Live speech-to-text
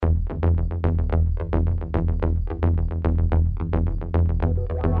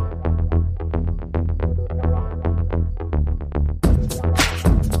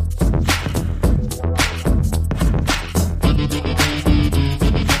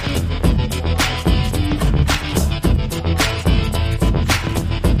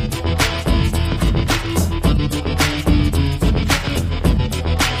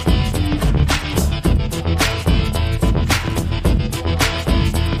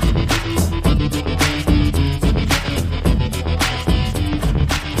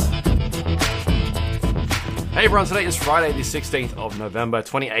Hey everyone, today is Friday the 16th of November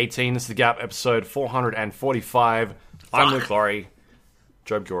 2018. This is The Gap, episode 445. I'm Luke Lawrie.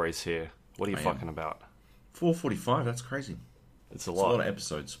 Joab Gilroy's here. What are you fucking about? 445, that's crazy. It's a lot. It's a lot of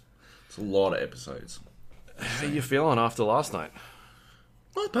episodes. It's a lot of episodes. How are you feeling after last night?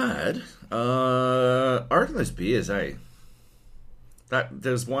 Not bad. I reckon those beers,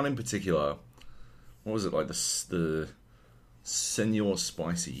 there's one in particular. What was it, like the Senor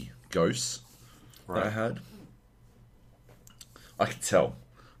Spicy Ghost that I had? I can tell.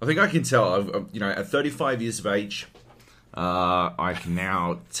 I think I can tell. At 35 years of age, I can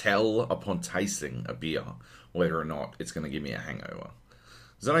now tell upon tasting a beer whether or not it's going to give me a hangover.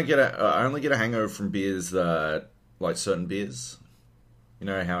 Because I only get a hangover from beers that, like certain beers. You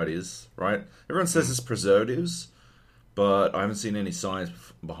know how it is, right? Everyone says it's preservatives, but I haven't seen any science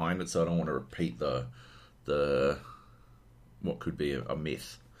behind it, so I don't want to repeat the what could be a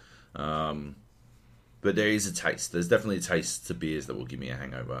myth. But there is a taste. There's definitely a taste to beers that will give me a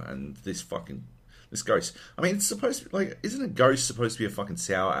hangover, and this Ghost. I mean, it's supposed to be, like, isn't a Ghost supposed to be a fucking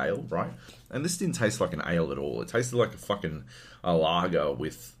sour ale, right? And this didn't taste like an ale at all. It tasted like a lager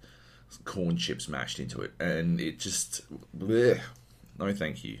with corn chips mashed into it, and it just, bleh, no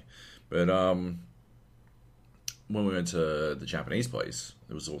thank you. But when we went to the Japanese place,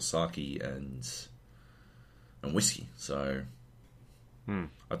 it was all sake and whiskey. So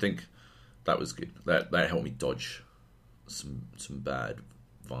I think that was good. That helped me dodge some bad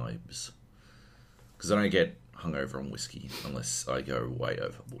vibes. Because I don't get hungover on whiskey unless I go way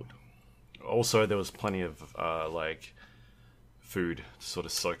overboard. Also, there was plenty of food to sort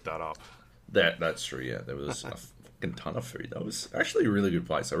of soak that up. That's true, yeah. There was a fucking ton of food. That was actually a really good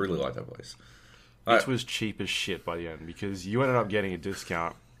place. I really liked that place. It was cheap as shit by the end because you ended up getting a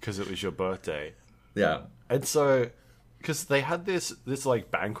discount because it was your birthday. Yeah. And so, because they had this like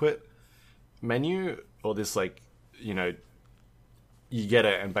banquet menu, or this you get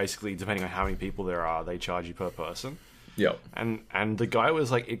it, and basically depending on how many people there are, they charge you per person. Yeah. And the guy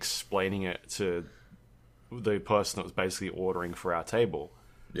was like explaining it to the person that was basically ordering for our table.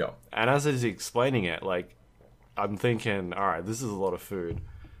 Yeah. And as he's explaining it, like, I'm thinking, all right, this is a lot of food.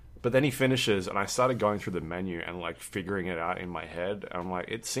 But then he finishes, and I started going through the menu and like figuring it out in my head. And I'm like,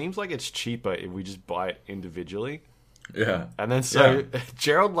 it seems like it's cheaper if we just buy it individually. Yeah. And then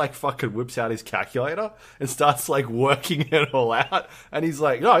Gerald like fucking whips out his calculator and starts like working it all out. And he's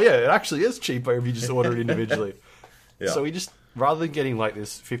like, oh yeah, it actually is cheaper if you just order it individually. Yeah. So we just, rather than getting like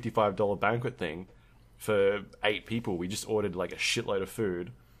this $55 banquet thing for 8 people, we just ordered like a shitload of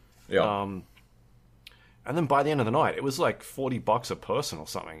food. Yeah. And then by the end of the night, it was like $40 a person or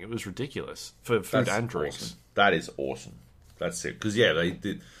something. It was ridiculous for food and drinks. Awesome. That is awesome. That's it. Because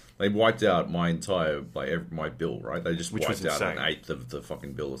they wiped out my entire my bill, right? They just wiped out an eighth of the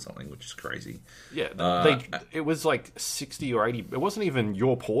fucking bill or something, which is crazy. Yeah, it was like 60 or 80. It wasn't even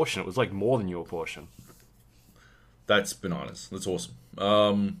your portion. It was like more than your portion. That's bananas. That's awesome.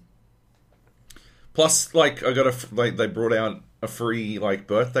 Plus, like, they brought out a free like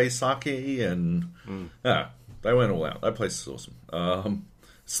birthday sake, and they went all out. That place is awesome.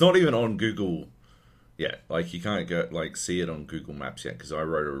 It's not even on Google yet. Like, you can't go see it on Google Maps yet because I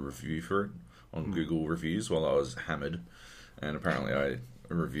wrote a review for it on Google Reviews while I was hammered, and apparently I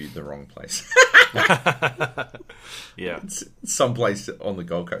reviewed the wrong place. Yeah, it's someplace on the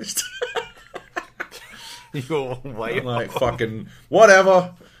Gold Coast. You're way I'm like, fucking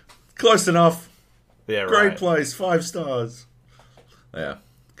whatever, close enough. Yeah, great place, 5 stars. Yeah,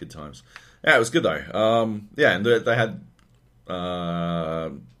 good times. Yeah, it was good though. And they had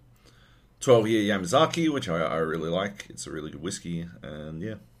 12-year Yamazaki, which I really like. It's a really good whiskey, and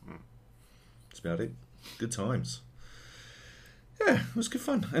yeah, that's about it. Good times. Yeah, it was good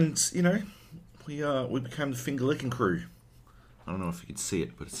fun, and we became the finger licking crew. I don't know if you can see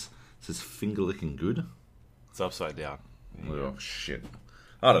it, but it says finger licking good. It's upside down. Oh shit!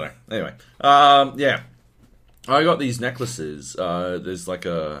 I don't know. Anyway, yeah, I got these necklaces. There's like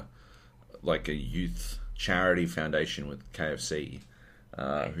a youth charity foundation with KFC.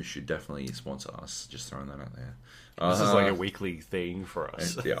 Who should definitely sponsor us. Just throwing that out there. This is like a weekly thing for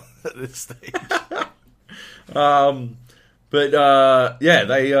us. Yeah. At this stage. But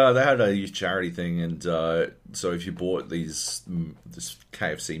they had a youth charity thing, and so if you bought this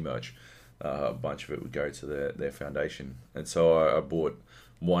KFC merch, a bunch of it would go to their foundation. And so I bought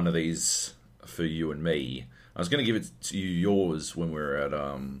one of these for you and me. I was going to give it to you yours when we were at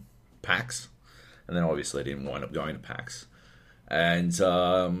PAX, and then obviously I didn't wind up going to PAX. And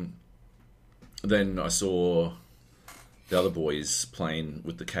then I saw the other boys playing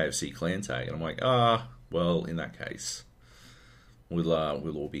with the KFC clan tag, and I'm like, well, in that case, we'll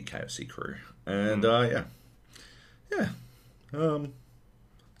all be KFC crew. And yeah, Yeah.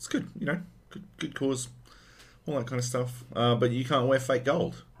 It's good, good cause, all that kind of stuff. But you can't wear fake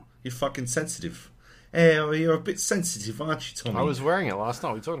gold. You're fucking sensitive. Yeah, you're a bit sensitive, aren't you, Tommy? I was wearing it last night.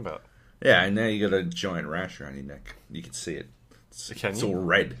 What are you talking about? Yeah, and now you got a giant rash around your neck. You can see it. It's all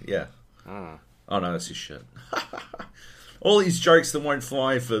red. Yeah. Oh no, that's his shirt. All these jokes that won't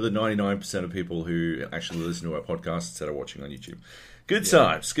fly for the 99% of people who actually listen to our podcast instead of watching on YouTube. Good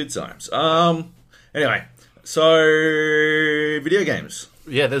times. Anyway, so video games.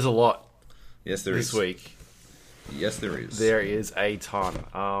 Yeah, there's a lot. Yes, there is. This week. Yes, there is. There is a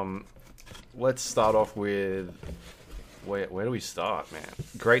ton. Let's start off with... Where do we start, man?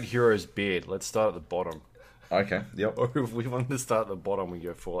 Great Hero's Beard. Let's start at the bottom. Okay, yep. Or if we want to start at the bottom, we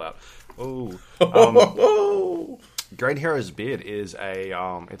go Fallout. Great Hero's Beard is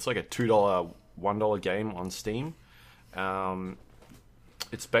it's like a $2, $1 game on Steam.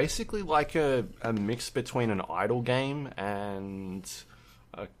 It's basically like a mix between an idle game and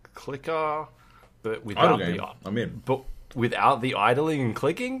a clicker, but without but without the idling and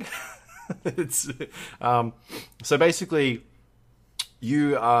clicking. It's so basically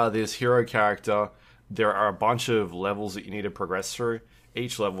you are this hero character. There are a bunch of levels that you need to progress through.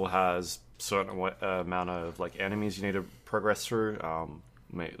 Each level has certain amount of like enemies you need to progress through,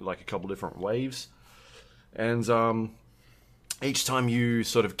 like a couple different waves, and each time you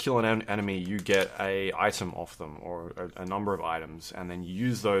sort of kill an enemy, you get a item off them, or a number of items, and then you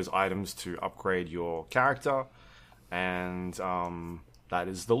use those items to upgrade your character, and that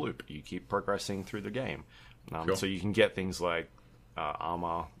is the loop. You keep progressing through the game. Sure. So you can get things like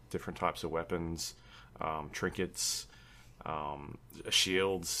armor, different types of weapons, trinkets,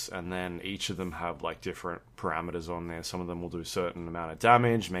 shields, and then each of them have like different parameters on there. Some of them will do a certain amount of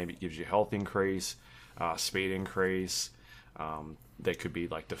damage. Maybe it gives you health increase, speed increase. There could be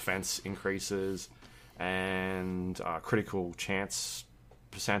like defense increases and critical chance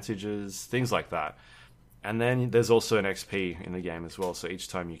percentages, things like that. And then there's also an XP in the game as well. So each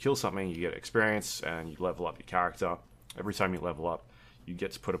time you kill something, you get experience and you level up your character. Every time you level up, you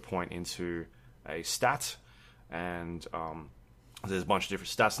get to put a point into a stat. And there's a bunch of different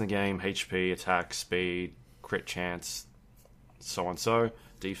stats in the game: HP, attack, speed, crit chance, so on so,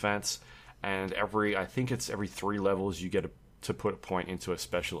 defense. And I think it's every 3 levels you get to put a point into a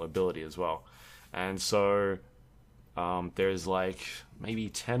special ability as well. And so there's like maybe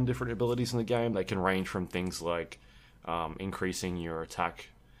 10 different abilities in the game. They can range from things like increasing your attack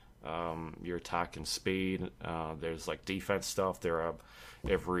and speed. There's like defense stuff. There are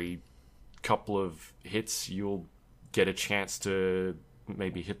every couple of hits you'll get a chance to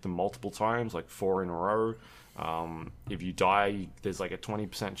maybe hit them multiple times, like 4 in a row. If you die, there's like a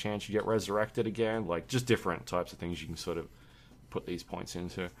 20% chance you get resurrected again. Like just different types of things you can sort of put these points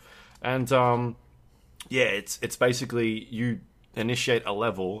into. And it's basically you initiate a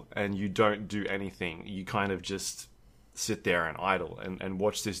level and you don't do anything. You kind of just sit there and idle and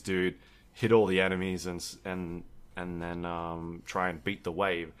watch this dude hit all the enemies and then try and beat the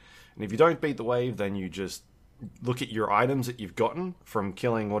wave. And if you don't beat the wave, then you just look at your items that you've gotten from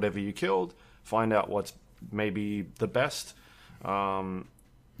killing whatever you killed, find out what's maybe the best. You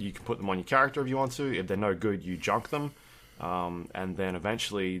can put them on your character if you want to. If they're no good, you junk them. And then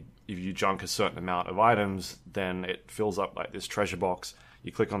eventually, if you junk a certain amount of items, then it fills up like this treasure box.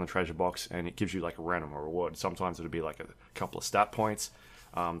 You click on the treasure box and it gives you like a random reward. Sometimes it'll be like a couple of stat points.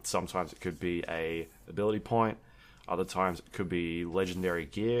 Sometimes it could be a ability point. Other times it could be legendary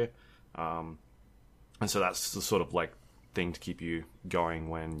gear. And so that's the sort of like thing to keep you going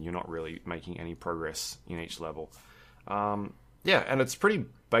when you're not really making any progress in each level. And it's pretty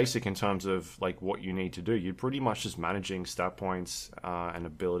basic in terms of like what you need to do. You're pretty much just managing stat points and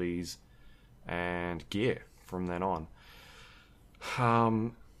abilities and gear from then on.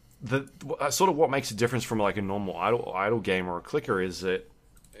 The sort of what makes a difference from like a normal idle game or a clicker is that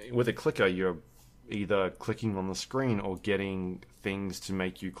with a clicker you're either clicking on the screen or getting things to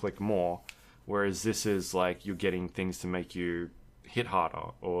make you click more, whereas this is like you're getting things to make you hit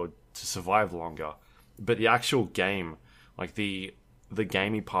harder or to survive longer. But the actual game, like the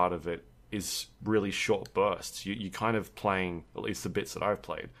gamey part of it, is really short bursts. You kind of playing, at least the bits that I've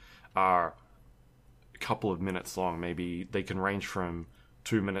played, are a couple of minutes long. Maybe they can range from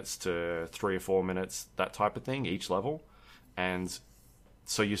 2 minutes to 3 or 4 minutes, that type of thing, each level. And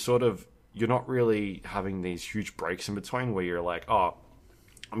so you're not really having these huge breaks in between where you're like, oh,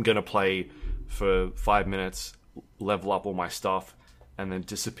 I'm going to play for 5 minutes, level up all my stuff, and then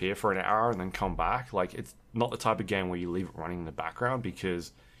disappear for an hour and then come back. Like, it's not the type of game where you leave it running in the background,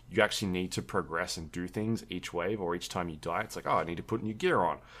 because you actually need to progress and do things each wave or each time you die. It's like, oh, I need to put new gear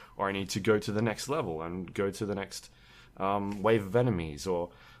on, or I need to go to the next level and go to the next wave of enemies, or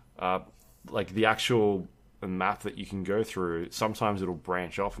like the actual map that you can go through. Sometimes it'll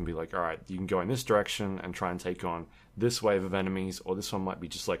branch off and be like, all right, you can go in this direction and try and take on this wave of enemies, or this one might be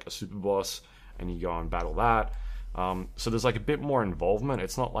just like a super boss and you go and battle that. So there's like a bit more involvement.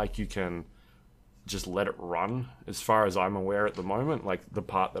 It's not like you can just let it run, as far as I'm aware at the moment, like the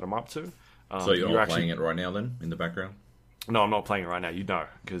part that I'm up to. So you're not playing it right now then, in the background? No, I'm not playing it right now, you know,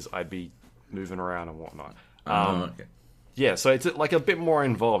 because I'd be moving around and whatnot. Okay. Yeah, so it's like a bit more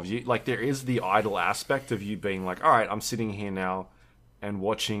involved. Like there is the idle aspect of you being like, all right, I'm sitting here now and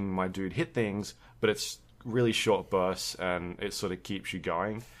watching my dude hit things, but it's really short bursts and it sort of keeps you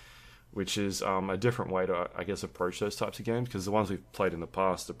going, which is a different way to, I guess, approach those types of games, because the ones we've played in the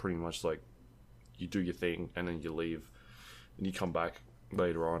past are pretty much like you do your thing and then you leave and you come back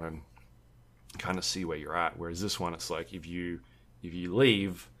later on and kind of see where you're at. Whereas this one, it's like if you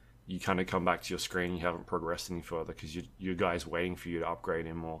leave, you kind of come back to your screen, you haven't progressed any further because your guy's waiting for you to upgrade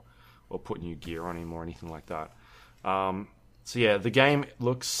him or put new gear on him or anything like that. So yeah, the game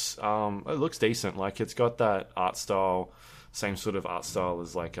looks decent. Like it's got that art style, same sort of art style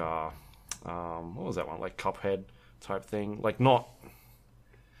as like what was that one, like Cuphead type thing, like not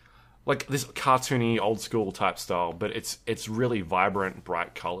like this cartoony old school type style, but it's really vibrant,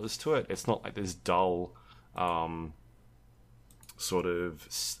 bright colors to it. It's not like this dull sort of,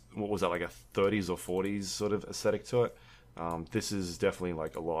 what was that, like a 30s or 40s sort of aesthetic to it. This is definitely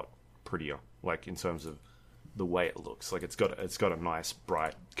like a lot prettier, like in terms of the way it looks. Like it's got a nice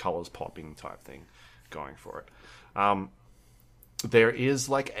bright colors popping type thing going for it. There is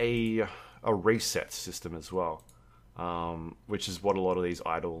like a reset system as well, which is what a lot of these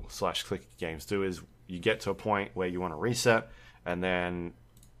idle / click games do. Is you get to a point where you want to reset, and then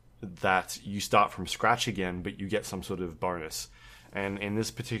that you start from scratch again, but you get some sort of bonus. And in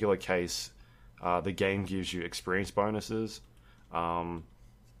this particular case, the game gives you experience bonuses and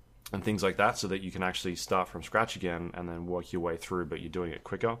things like that, so that you can actually start from scratch again and then work your way through, but you're doing it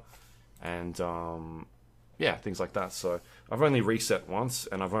quicker. And yeah, things like that. So I've only reset once,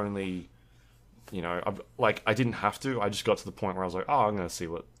 and I've only, I didn't have to. I just got to the point where I was like, oh, I'm going to see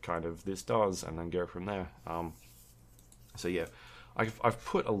what kind of this does, and then go from there. So yeah, I've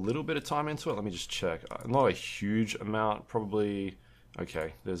put a little bit of time into it. Let me just check. Not a huge amount, probably.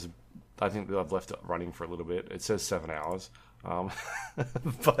 Okay, I think that I've left it running for a little bit. It says 7 hours.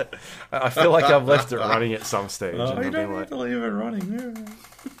 But I feel like I've left it running at some stage. You don't have to leave it running.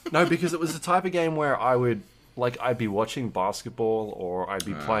 No, because it was the type of game where I'd be watching basketball, or I'd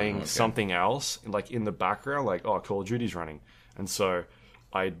be playing something else, like in the background, like, oh, Call of Duty's running. And so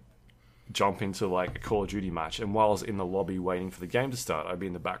I'd jump into like a Call of Duty match, and while I was in the lobby waiting for the game to start, I'd be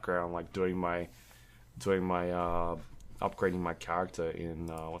in the background like doing my upgrading my character in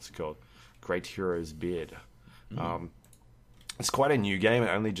what's it called, Great Heroes Beard. It's quite a new game. It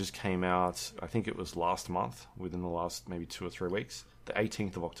only just came out, I think it was last month, within the last maybe 2 or 3 weeks, the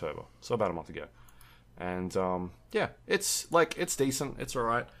 18th of October, so about a month ago. And yeah, it's decent, it's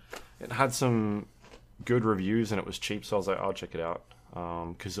alright. It had some good reviews and it was cheap, so I was like, I'll check it out.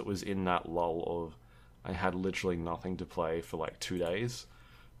 Because it was in that lull of I had literally nothing to play for like 2 days.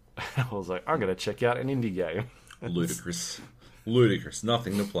 I was like, I'm going to check out an indie game. Ludicrous.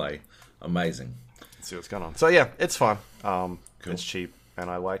 Nothing to play. Amazing. Let's see what's going on. So yeah, it's fun. Cool. It's cheap, and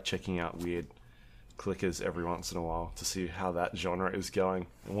I like checking out weird clickers every once in a while to see how that genre is going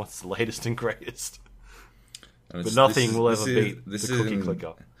and what's the latest and greatest. But nothing will ever beat the cookie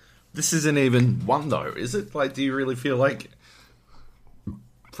clicker. This isn't even one though, is it? Like, do you really feel like,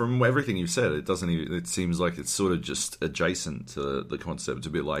 from everything you've said, it doesn't even, it seems like it's sort of just adjacent to the concept.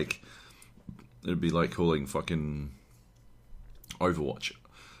 It'd be like calling fucking Overwatch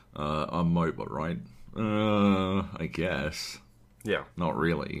a MOBA, right? I guess. Yeah. Not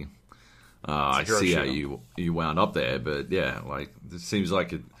really. I see how you wound up there, but yeah, like, it seems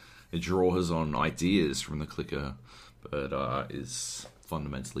like it draws on ideas from the clicker, but is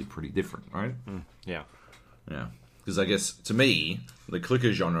fundamentally pretty different, right? Yeah. Yeah. Because I guess, to me, the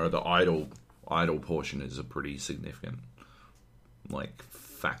clicker genre, the idle portion is a pretty significant, like,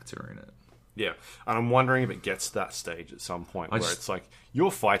 factor in it. Yeah, and I'm wondering if it gets to that stage at some point where it's like,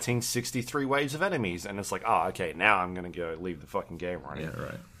 you're fighting 63 waves of enemies, and it's like, okay, now I'm going to go leave the fucking game running. Yeah,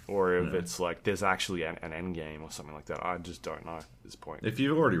 right. Or if it's like, there's actually an end game or something like that. I just don't know at this point. If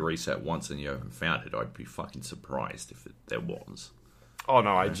you've already reset once and you haven't found it, I'd be fucking surprised if there was. Oh,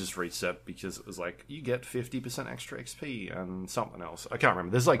 no, I just reset because it was like, you get 50% extra XP and something else. I can't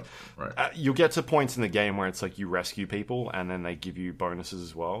remember. There's like, you'll get to points in the game where it's like you rescue people and then they give you bonuses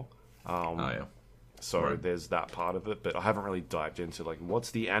as well. Yeah. So there's that part of it, but I haven't really dived into like,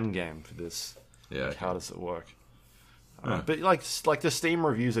 what's the end game for this? Yeah. Like, how does it work? But like the Steam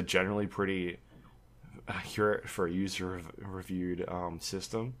reviews are generally pretty accurate for a user-reviewed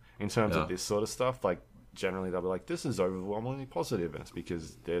system in terms of this sort of stuff. Like, generally they'll be like, this is overwhelmingly positive, and it's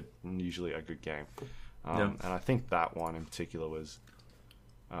because they're usually a good game. And I think that one in particular was,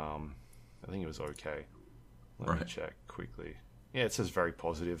 I think it was okay. Let me check quickly. Yeah, it says very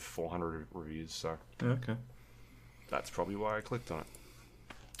positive, 400 reviews, so okay. That's probably why I clicked on it.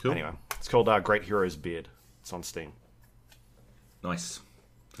 Cool. Anyway, it's called Great Heroes Beard. It's on Steam. Nice.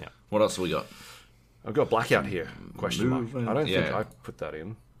 Yeah. What else have we got? I've got Blackout here. Question mark. I don't think I put that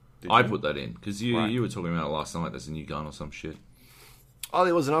in. I put that in because you were talking about it last night. There's a new gun or some shit. Oh,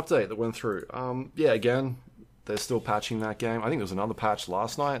 there was an update that went through. Yeah, again, they're still patching that game. I think there was another patch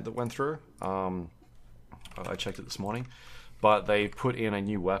last night that went through. I checked it this morning. But they put in a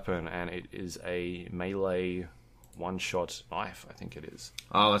new weapon, and it is a melee one-shot knife, I think it is.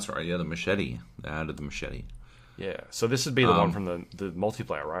 Oh, that's right. Yeah, the machete. They added the machete. Yeah, so this would be the one from the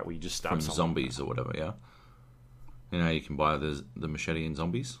multiplayer, right? Where you just stab from zombies or whatever, yeah? You know, you can buy the machete in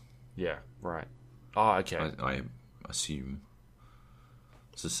zombies? Yeah, right. Oh, okay. I assume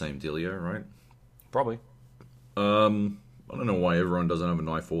it's the same dealio, right? Probably. I don't know why everyone doesn't have a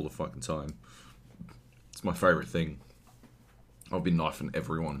knife all the fucking time. It's my favourite thing. I've been knifing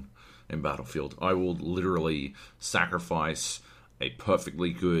everyone in Battlefield. I will literally sacrifice a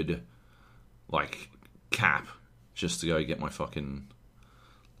perfectly good, cap just to go get my fucking,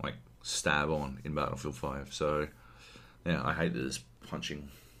 stab on in Battlefield 5. So, yeah, I hate this punching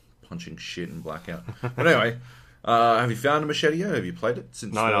shit in Blackout. But anyway, have you found a machete yet? Have you played it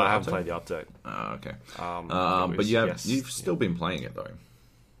since? No, I haven't played the update. Okay. But you've still been playing it, though.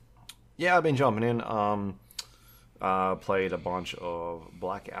 Yeah, I've been jumping in. Played a bunch of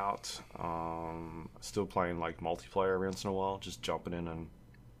Blackout. Still playing multiplayer once in a while. Just jumping in and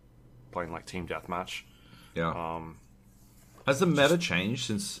playing team deathmatch. Yeah. Has the meta changed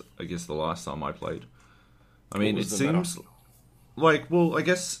since I guess the last time I played? I mean, it seems I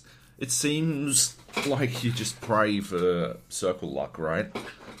guess it seems like you just pray for circle luck, right?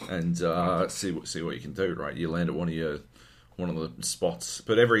 And see what you can do, right? You land at one of the spots,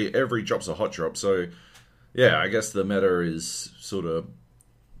 but every drop's a hot drop, so. Yeah, I guess the meta is sort of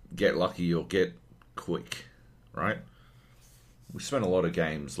get lucky or get quick, right? We spent a lot of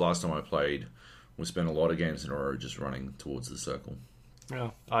games, last time I played, we spent a lot of games in a row just running towards the circle.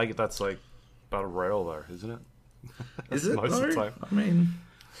 Yeah, I get that's Battle Royale though, isn't it? Is it? Most of the time. I mean,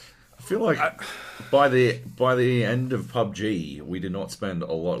 I feel like by the end of PUBG, we did not spend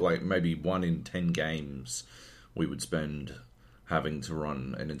a lot, maybe 1 in 10 games we would spend having to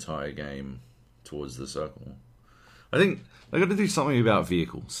run an entire game towards the circle. I think they got to do something about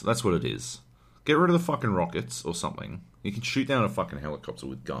vehicles. That's what it is. Get rid of the fucking rockets or something. You can shoot down a fucking helicopter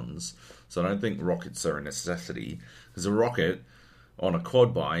with guns. So I don't think rockets are a necessity. Because a rocket on a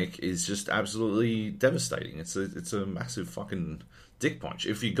quad bike is just absolutely devastating. It's a massive fucking dick punch.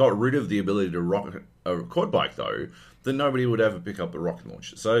 If you got rid of the ability to rocket a quad bike though, then nobody would ever pick up a rocket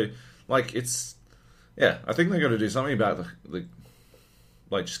launcher. So it's I think they got to do something about the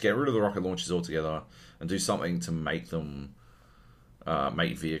just get rid of the rocket launchers altogether and do something to make them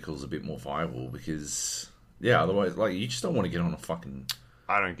make vehicles a bit more viable. Because otherwise, you just don't want to get on a fucking.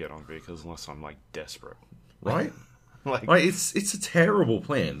 I don't get on vehicles unless I'm desperate, right? It's a terrible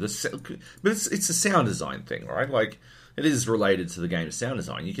plan. But it's a sound design thing, right? It is related to the game's sound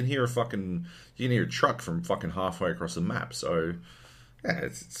design. You can hear a truck from fucking halfway across the map. So yeah,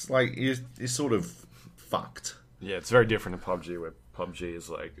 it's you're sort of fucked. Yeah, it's very different in PUBG, where PUBG is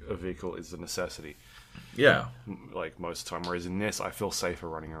a vehicle is a necessity. Yeah. Most of the time. Whereas in this, I feel safer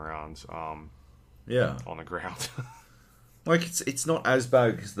running around on the ground. It's not as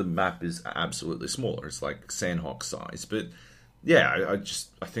bad because the map is absolutely smaller. It's Sandhawk size. But yeah,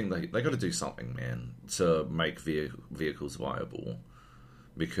 I think they got to do something, man, to make vehicles viable.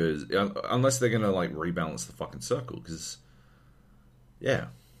 Because unless they're going to rebalance the fucking circle. Because, I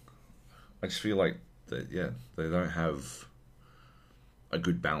just feel they don't have a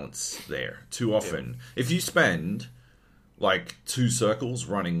good balance there. Too often, if you spend 2 circles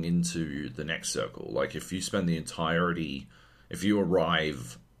running into the next circle, if you spend the entirety, if you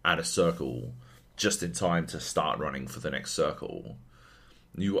arrive at a circle just in time to start running for the next circle,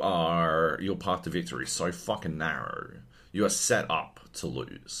 your path to victory is so fucking narrow. You are set up to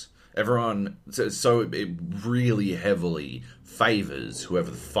lose. Everyone, so it really heavily favors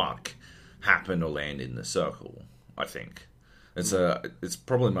whoever the fuck happen to land in the circle. I think it's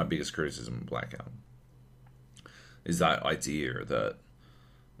probably my biggest criticism of Blackout is that idea that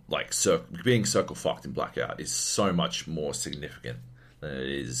being circle fucked in Blackout is so much more significant than it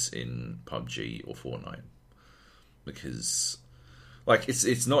is in PUBG or Fortnite. because like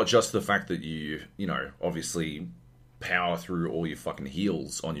it's not just the fact that you know, obviously power through all your fucking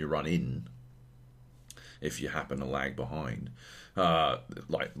heals on your run in if you happen to lag behind,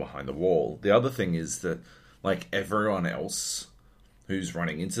 like behind the wall. The other thing is that like everyone else who's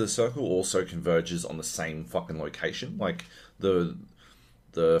running into the circle also converges on the same fucking location. Like the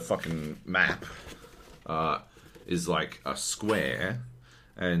fucking map is like a square,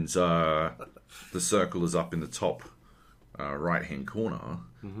 and the circle is up in the top right hand corner,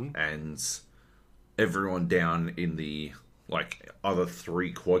 and everyone down in the like other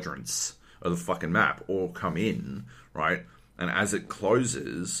 3 quadrants of the fucking map all come in, right? And as it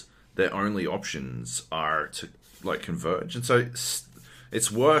closes, their only options are to like converge, and so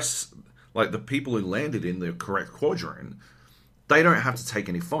it's worse. Like the people who landed in the correct quadrant, they don't have to take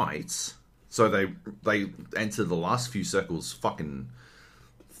any fights, so they enter the last few circles fucking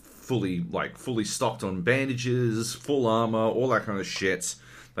fully stocked on bandages, full armor, all that kind of shit.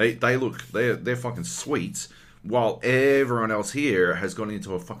 They're fucking sweet, while everyone else here has gone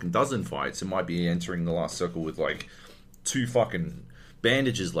into a fucking dozen fights and might be entering the last circle with like 2 fucking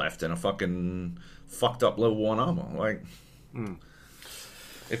bandages left and a fucking fucked up level 1 armor. Like,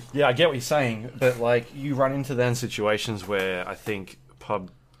 yeah, I get what you're saying, but like you run into then situations where I think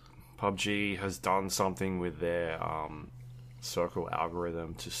PUBG has done something with their circle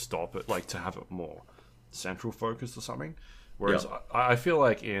algorithm to stop it, like to have it more central focused or something. Whereas I feel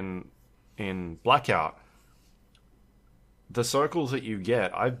like in Blackout, the circles that you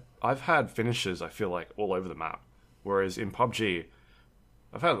get, I've had finishes, I feel like, all over the map. Whereas in PUBG,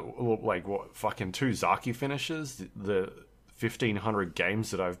 I've had like what fucking 2 Zaki finishes, the 1,500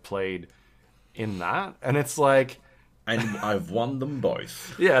 games that I've played in that, and it's like, and I've won them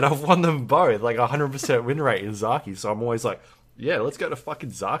both. Yeah, and I've won them both, like 100% win rate in Zaki. So I'm always like, yeah, let's go to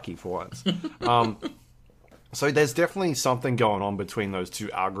fucking Zaki for once. So there's definitely something going on between those 2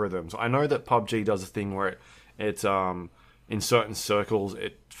 algorithms. I know that PUBG does a thing where it in certain circles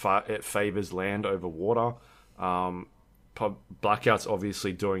it favors land over water. Blackout's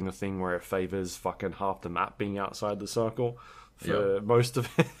obviously doing the thing where it favors fucking half the map being outside the circle for most of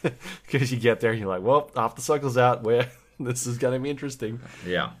it, because you get there and you're like, well, half the circle's out, where this is going to be interesting.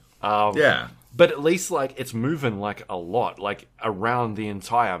 But at least like it's moving like a lot, like around the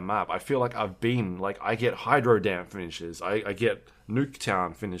entire map. I feel like I've been like, I get Hydro Dam finishes, I get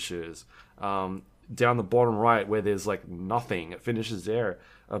Nuketown finishes, down the bottom right where there's like nothing, it finishes there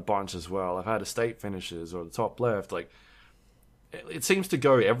a bunch as well. I've had estate finishes, or the top left, like it seems to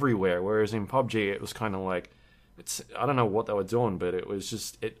go everywhere. Whereas in PUBG it was kind of like, I don't know what they were doing, but it was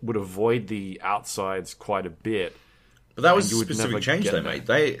just, it would avoid the outsides quite a bit. But that was a specific change they made.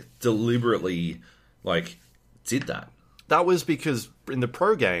 They deliberately like did that. That was because in the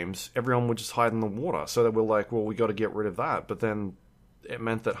pro games everyone would just hide in the water, so they were like, well, we got to get rid of that. But then it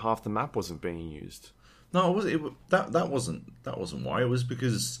meant that half the map wasn't being used. No, that wasn't why. It was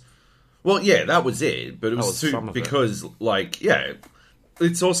because, well, yeah, that was it. But it was because like, yeah,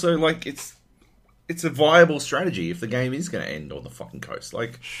 it's also like it's a viable strategy if the game is going to end on the fucking coast.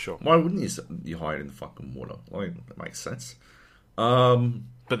 Like, sure, why wouldn't you hide in the fucking water? Like, that makes sense.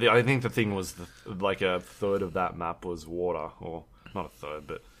 But I think the thing was like a third of that map was water, or not a third,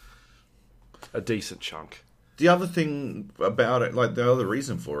 but a decent chunk. The other thing about it, like the other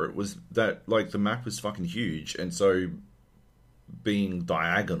reason for it, was that like the map was fucking huge, and so being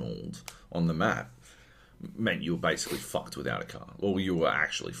diagonaled on the map meant you were basically fucked without a car, or you were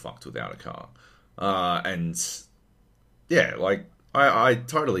actually fucked without a car. And yeah, like I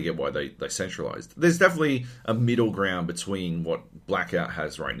totally get why they centralized. There's definitely a middle ground between what Blackout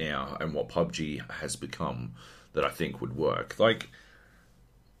has right now and what PUBG has become that I think would work. Like,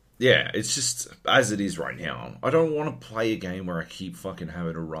 yeah, it's just as it is right now. I don't want to play a game where I keep fucking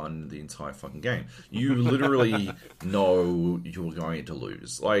having to run the entire fucking game. You literally know you're going to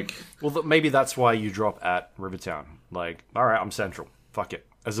lose. Like, well, maybe that's why you drop at Rivertown. Like, all right, I'm central. Fuck it.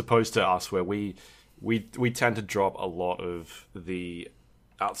 As opposed to us, where we tend to drop a lot of the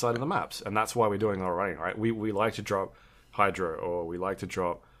outside of the maps, and that's why we're doing a lot of running, right? We like to drop Hydro, or we like to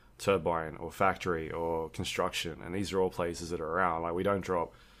drop Turbine, or Factory, or Construction, and these are all places that are around. Like, we don't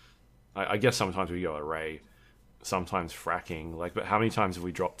drop. I guess sometimes we go Array, sometimes Fracking. Like, but how many times have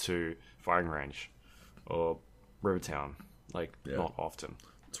we dropped to Firing Range or Rivertown? Like, not often.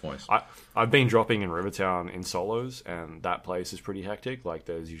 Twice. I've been dropping in Rivertown in solos, and that place is pretty hectic. Like,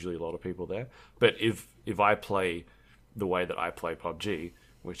 there's usually a lot of people there. But if I play the way that I play PUBG,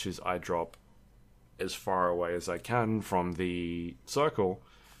 which is I drop as far away as I can from the circle,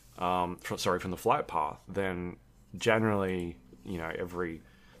 from the flight path, then generally, every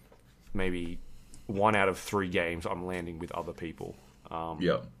maybe 1 out of 3 games I'm landing with other people.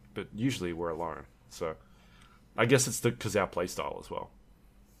 But usually we're alone. So I guess it's because our playstyle as well.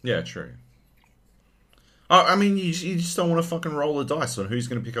 Yeah, true. I mean, you just don't want to fucking roll the dice on who's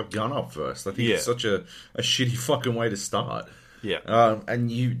going to pick up gun up first. I think it's such a shitty fucking way to start. Yeah.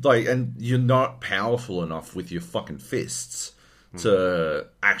 And you're not powerful enough with your fucking fists to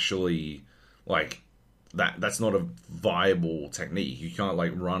actually, like, that's not a viable technique. You can't,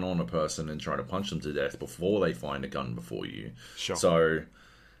 like, run on a person and try to punch them to death before they find a gun before you. Sure. So,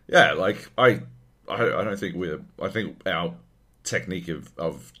 yeah, like, I don't think I think our technique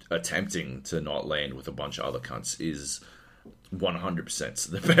of attempting to not land with a bunch of other cunts is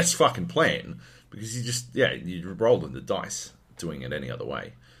 100% the best fucking plan, because you're rolling the dice doing it any other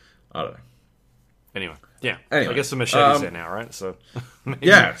way. I don't know. Anyway, I guess the machete's there now, right? So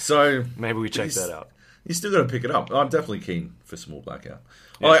maybe we check that out. You still got to pick it up. I'm definitely keen for Small Blackout.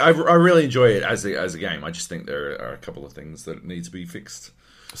 Yeah. I really enjoy it as a game. I just think there are a couple of things that need to be fixed.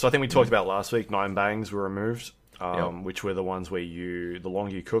 So I think we talked about last week, 9 bangs were removed, which were the ones where the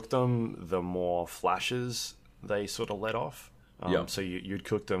longer you cook them, the more flashes they sort of let off. So you'd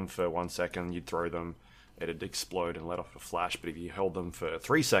cook them for 1 second, you'd throw them, it'd explode and let off a flash. But if you held them for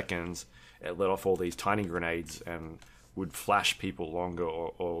 3 seconds, it let off all these tiny grenades and would flash people longer,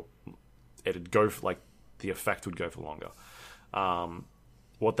 or it'd go for, like, the effect would go for longer.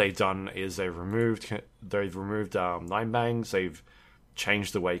 What they've done is they've removed 9 bangs. They've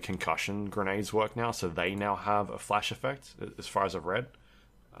changed the way concussion grenades work now, so they now have a flash effect, as far as I've read.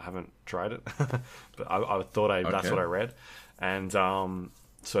 I haven't tried it, but I thought that's what I read. And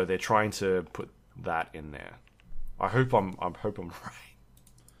so they're trying to put that in there. I hope I'm right.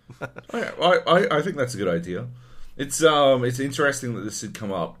 I think that's a good idea. It's interesting that this had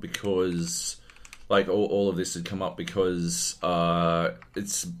come up because, like, all of this had come up because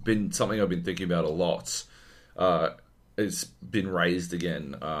it's been something I've been thinking about a lot. It's been raised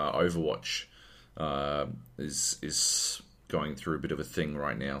again. Overwatch is going through a bit of a thing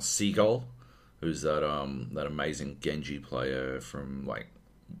right now. Seagull, who's that amazing Genji player from, like,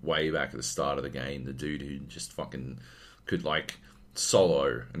 way back at the start of the game, the dude who just fucking could, like,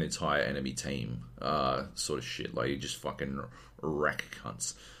 solo an entire enemy team, sort of shit. Like, he just fucking wreck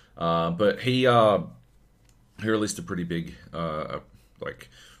cunts. But he released a pretty big, like,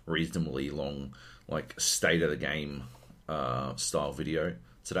 reasonably long, like, state of the game style video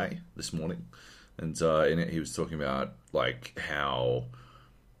this morning, and in it he was talking about, like, how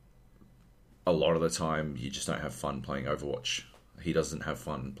a lot of the time you just don't have fun playing Overwatch. He doesn't have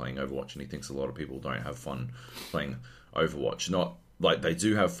fun playing Overwatch, and he thinks a lot of people don't have fun playing Overwatch. Not like they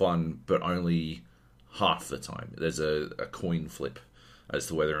do have fun, but only half the time. There's a coin flip as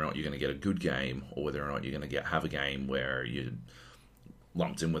to whether or not you're going to get a good game, or whether or not you're going to have a game where you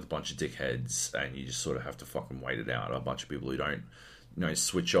lumped in with a bunch of dickheads and you just sort of have to fucking wait it out. A bunch of people who don't,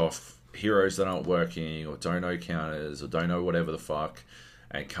 switch off heroes that aren't working, or don't know counters, or don't know whatever the fuck,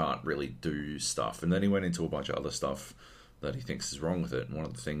 and can't really do stuff. And then he went into a bunch of other stuff that he thinks is wrong with it. And one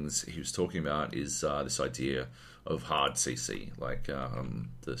of the things he was talking about is this idea of hard CC, like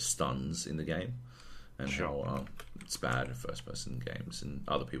the stuns in the game, and how it's bad in first-person games, and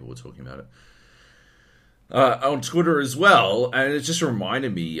other people were talking about it on Twitter as well. And it just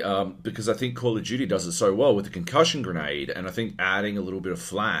reminded me, because I think Call of Duty does it so well with the concussion grenade, and I think adding a little bit of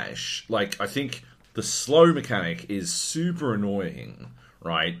flash, like, I think the slow mechanic is super annoying,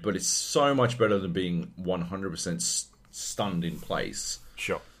 right? But it's so much better than being 100% stunned in place,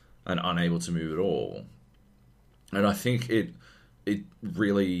 and unable to move at all. And I think it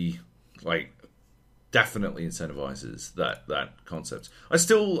really, like, definitely incentivizes that concept. We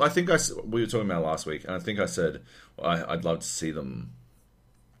were talking about it last week, and I think I said I'd love to see them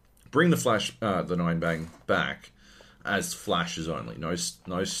bring the flash, the 9 bang back as flashes only. No,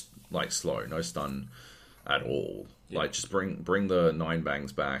 like, slow, no stun at all. Yeah. Like, just bring the 9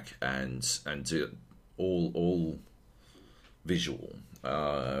 bangs back and do it all visual,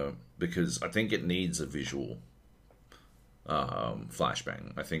 because I think it needs a visual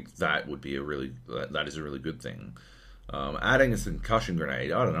flashbang. I think that would be that is a really good thing. Adding a concussion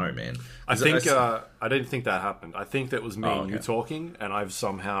grenade, I don't know, man. I didn't think that happened. I think that was me and you talking, and I've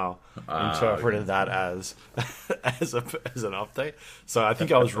somehow interpreted that as as an update. So I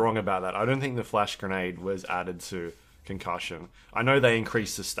think I was wrong about that. I don't think the flash grenade was added to concussion. I know they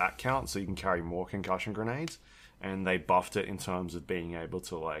increased the stat count so you can carry more concussion grenades, and they buffed it in terms of being able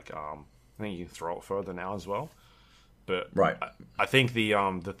to, like, I think you can throw it further now as well. But right. I think the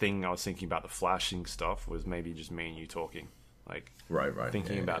thing I was thinking about the flashing stuff was maybe just me and you talking, like, right,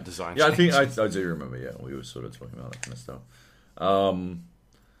 thinking about design. Yeah, changes. I think I do remember. Yeah, we were sort of talking about that kind of stuff.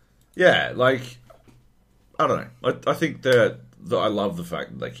 Yeah, like, I don't know. I think that I love the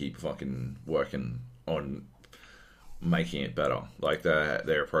fact that they keep fucking working on making it better. Like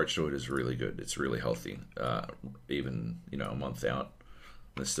their approach to it is really good. It's really healthy. Even a month out,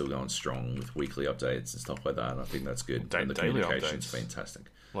 they're still going strong with weekly updates and stuff like that. And I think that's good. And the communication's fantastic.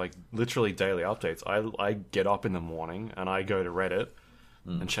 Like literally daily updates. I get up in the morning and I go to Reddit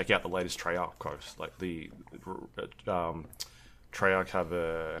and check out the latest Treyarch post. Like the Treyarch have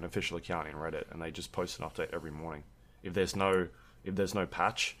an official account in Reddit, and they just post an update every morning. If there's no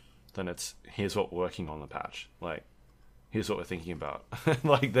patch, then it's here's what we're working on the patch. Like here's what we're thinking about.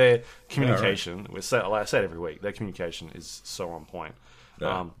 Like their communication, like I said every week, their communication is so on point.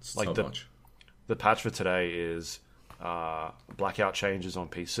 Like the patch for today is blackout changes on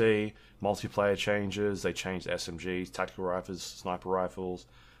PC, multiplayer changes. They changed SMGs, tactical rifles, sniper rifles,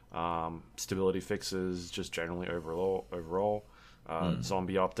 stability fixes, just generally overall.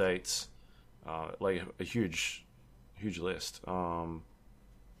 Zombie updates, like a huge list.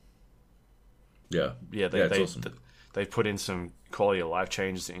 They put in some quality of life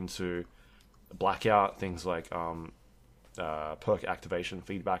changes into blackout, things like perk activation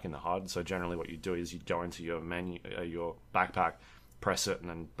feedback in the HUD. So generally what you do is you go into your menu, your backpack, press it, and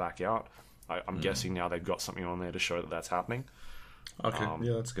then back out. I'm guessing now they've got something on there to show that that's happening. Okay,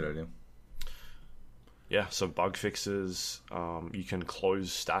 yeah, that's a good idea. Yeah, so bug fixes. You can close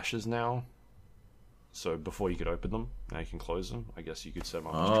stashes now. So before you could open them, now you can close them. I guess you could set them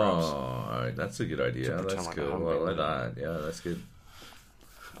up as traps. Oh, that's a good idea. That's good. I like that. Yeah, that's good.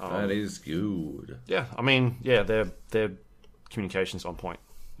 That is good. Yeah, I mean, yeah, their communication's on point.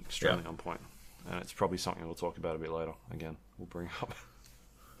 Extremely on point. And it's probably something we'll talk about a bit later. Again, we'll bring up.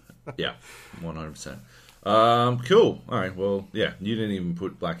 Yeah, 100%. Cool. All right, well, yeah, you didn't even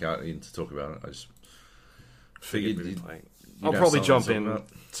put Blackout in to talk about it. I just figured I'll probably jump in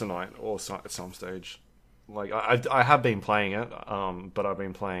tonight or at some stage. Like I have been playing it, but I've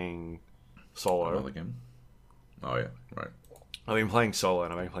been playing solo. Another game? Oh yeah, right. I've been playing solo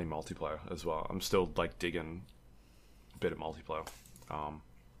and I've been playing multiplayer as well. I'm still like digging a bit of multiplayer.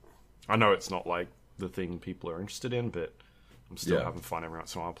 I know it's not like the thing people are interested in, but I'm still having fun every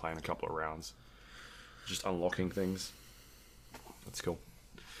once in a while playing a couple of rounds, just unlocking things. That's cool.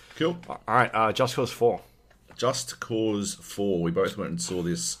 Cool. All right, Just Cause 4. Just Cause 4. We both went and saw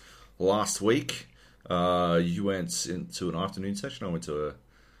this last week. You went into an afternoon session. I went to a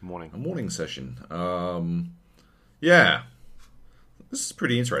morning session. Yeah, this is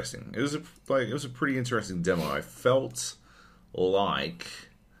pretty interesting. It was a pretty interesting demo. I felt like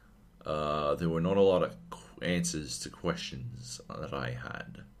there were not a lot of answers to questions that I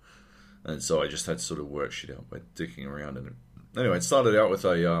had, and so I just had to sort of work shit out by dicking around. And anyway, it started out with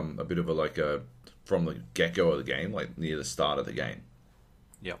a bit of a from the get-go of the game, like near the start of the game.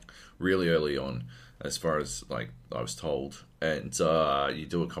 Yeah. Really early on, as far as I was told. And you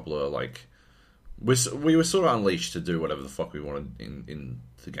do a couple of we were sort of unleashed to do whatever the fuck we wanted in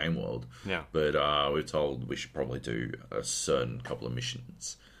the game world. Yeah. But we were told we should probably do a certain couple of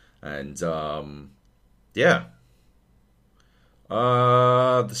missions. And the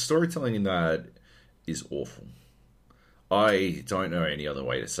storytelling in that is awful. I don't know any other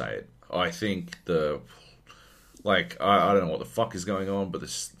way to say it. I think I don't know what the fuck is going on, but the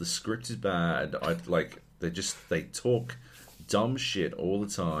script is bad. They talk dumb shit all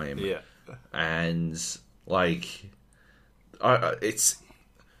the time. Yeah. And it's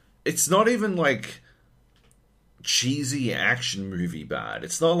not even cheesy action movie bad.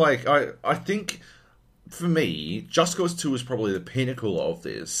 It's not I think for me, Just Cause 2 is probably the pinnacle of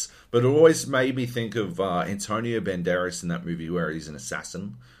this, but it always made me think of Antonio Banderas in that movie where he's an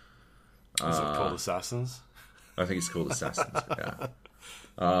assassin. Is it called Assassins? I think it's called Assassins. Yeah.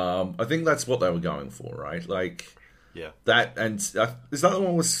 I think that's what they were going for, right? Yeah. That, and is that the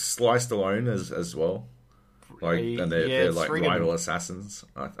one with Sly Stallone as well? And they're rival assassins,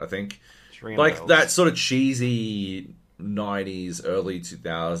 I think. That sort of cheesy 90s, early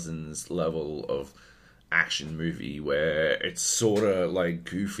 2000s level of action movie where it's sort of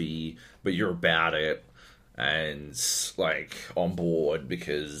goofy, but you're about it and on board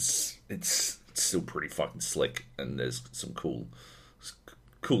because it's still pretty fucking slick and there's some cool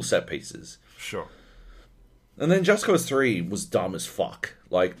set pieces. Sure. And then Just Cause 3 was dumb as fuck.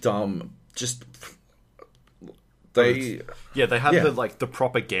 Dumb. Just they had the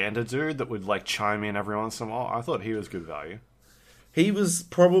propaganda dude that would chime in every once in a while. I thought he was good value. He was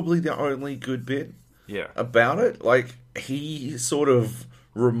probably the only good bit. Yeah. About it. He sort of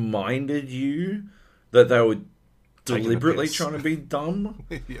reminded you that they were deliberately trying to be dumb.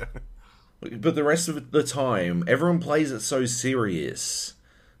 Yeah. But the rest of the time, everyone plays it so serious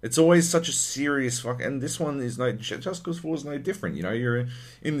It's always such a serious fuck, and this one is no. Just Cause 4 is no different. You know, you're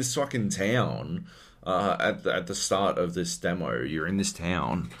in this fucking town at the start of this demo. You're in this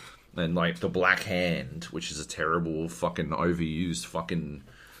town, and like the Black Hand, which is a terrible fucking overused fucking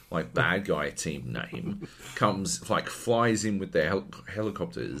like bad guy team name, comes like flies in with their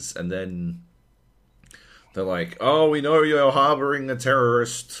helicopters, and then they're like, "Oh, we know you're harboring a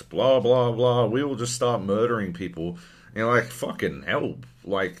terrorist. Blah blah blah. We will just start murdering people." And you're like, "Fucking hell!"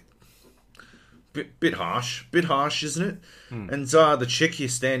 Like, bit harsh, isn't it? And the chick you're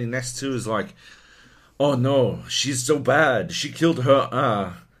standing next to is like, "Oh no, she's so bad. She killed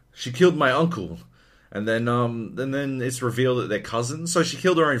my uncle." And then it's revealed that they're cousins. So she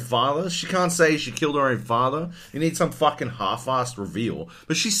killed her own father. She can't say she killed her own father. You need some fucking half-assed reveal.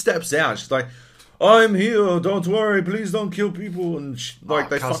 But she steps out. She's like, "I'm here. Don't worry. Please don't kill people." And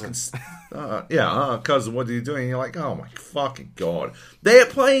they cousin. fucking, cousin, what are you doing? And you're like, oh my fucking god, they're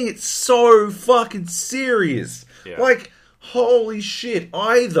playing it so fucking serious. Yeah. Like, holy shit.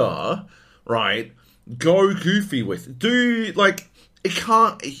 Either right, go goofy with it.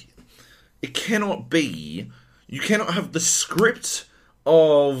 It cannot be. You cannot have the script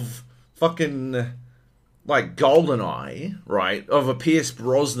of fucking like GoldenEye, right, of a Pierce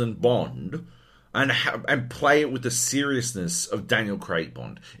Brosnan Bond, and play it with the seriousness of Daniel Craig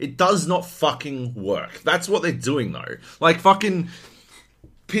Bond. It does not fucking work. That's what they're doing, though. Like, fucking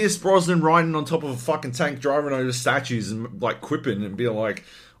Pierce Brosnan riding on top of a fucking tank, driving over statues and, like, quipping and being like,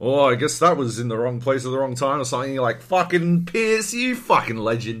 "Oh, I guess that was in the wrong place at the wrong time," or something. You're like, fucking Pierce, you fucking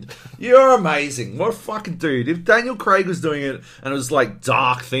legend. You're amazing. What a fucking dude. If Daniel Craig was doing it and it was, like,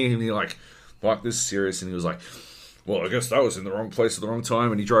 dark theme, and you're like, "Fuck, this is serious," and he was like, "Well, I guess that was in the wrong place at the wrong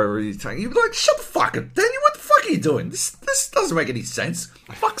time," and he drove over the tank. You'd be like, "Shut the fuck up, Daniel, what the fuck are you doing? This doesn't make any sense.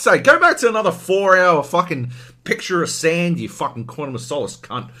 Fuck's sake, go back to another 4-hour fucking picture of sand, you fucking Quantum of Solace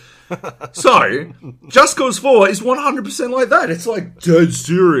cunt." So, Just Cause 4 is 100% like that. It's like dead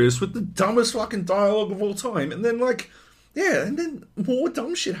serious with the dumbest fucking dialogue of all time. And then and then more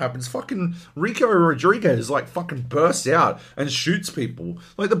dumb shit happens. Fucking Rico Rodriguez fucking bursts out and shoots people.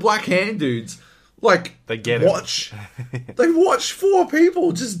 Like the Black Hand dudes. Like, they get they watch 4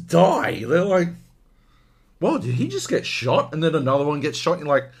 people just die. They're like, "Well, did he just get shot?" And then another one gets shot. And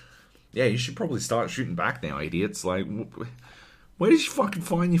you're like, "Yeah, you should probably start shooting back now, idiots." Like, where did you fucking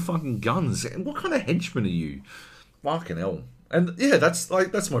find your fucking guns? And what kind of henchman are you? Fucking hell. And yeah, that's my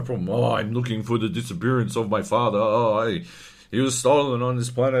problem. "Oh, I'm looking for the disappearance of my father. Oh, he was stolen on this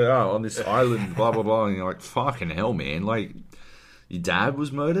planet, on this island, blah, blah, blah." And you're like, fucking hell, man. Like, your dad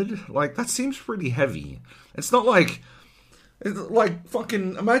was murdered? Like, that seems pretty heavy. It's not like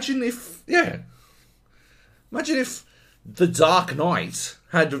fucking, imagine if The Dark Knight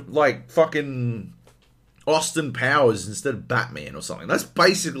had, like, fucking Austin Powers instead of Batman or something. That's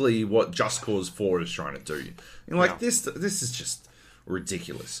basically what Just Cause 4 is trying to do. And, like, this is just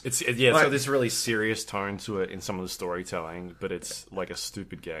ridiculous. It's so this really serious tone to it in some of the storytelling, but it's like a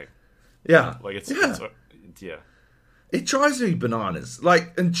stupid game. Yeah. Like, it's It drives me bananas.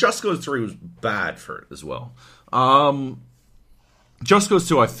 Like, and Just Cause 3 was bad for it as well. Just Cause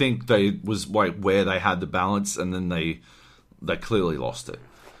 2, I think was like where they had the balance, and then they clearly lost it.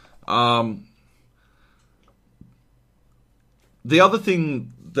 The other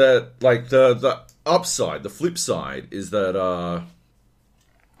thing that, like, the upside, the flip side, is that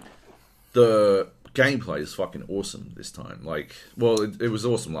the gameplay is fucking awesome this time. Like, well, it was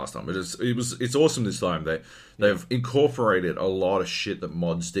awesome last time, but it's awesome this time. They've incorporated a lot of shit that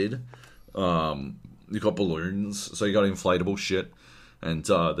mods did. You got balloons, so you got inflatable shit, and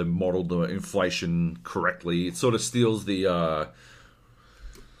they modeled the inflation correctly. It sort of steals the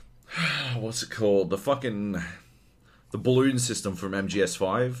what's it called? The balloon system from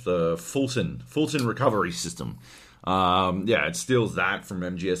MGS5, the Fulton recovery system. It steals that from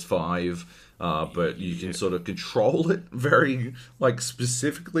MGS5. But you can sort of control it very, like,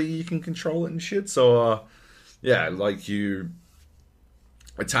 specifically you can control it and shit. So, like, you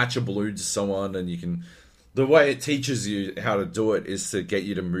attach a balloon to someone and you can... The way it teaches you how to do it is to get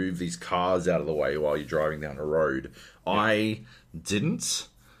you to move these cars out of the way while you're driving down a road. Yeah. I didn't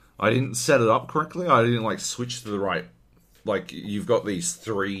set it up correctly. I didn't, like, switch to the right... Like, you've got these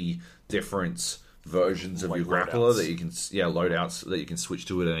 3 different versions of your grappler that you can... Yeah, loadouts that you can switch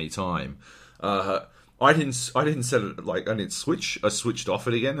to at any time. I didn't set it, like, I didn't switch. I switched off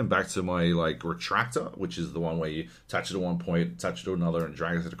it again and back to my, like, retractor, which is the one where you attach it to one point, attach it to another, and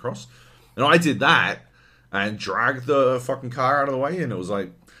drag it across. And I did that and dragged the fucking car out of the way, and it was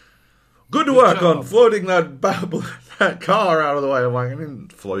like, good work on floating that car out of the way. I'm like, I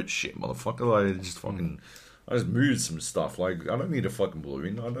didn't float shit, motherfucker. I just fucking, I just moved some stuff. Like, I don't need a fucking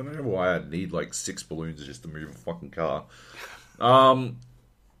balloon. I don't know why I'd need like 6 balloons just to move a fucking car. I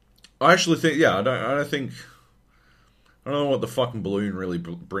actually think, I don't know what the fucking balloon really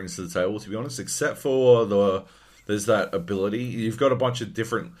brings to the table, to be honest, except for there's that ability. You've got a bunch of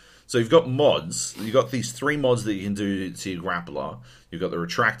different, so you've got mods. You've got these 3 mods that you can do to your grappler. You've got the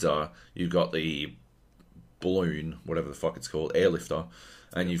retractor, you've got the balloon, whatever the fuck it's called, airlifter,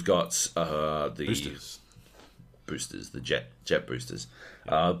 and you've got the boosters, the jet boosters.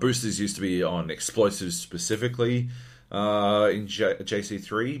 Boosters used to be on explosives specifically in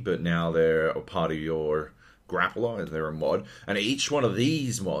JC3, but now they're a part of your grappler, and they're a mod. And each one of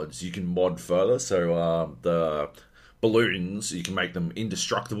these mods you can mod further. So the balloons, you can make them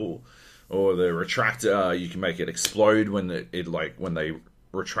indestructible, or the retractor, you can make it explode when when they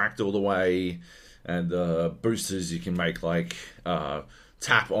retract all the way. And the boosters, you can make like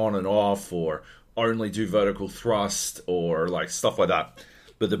tap on and off, or only do vertical thrust, or like stuff like that.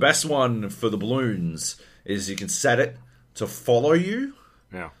 But the best one for the balloons is you can set it to follow you.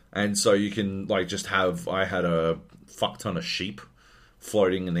 Yeah. And so you can like just have, I had a fuck ton of sheep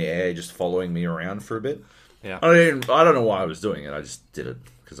floating in the air just following me around for a bit. Yeah. I don't know why I was doing it. I just did it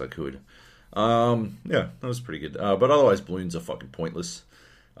because I could. Yeah, that was pretty good. But otherwise balloons are fucking pointless.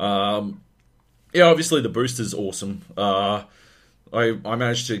 Yeah, obviously the booster's awesome. I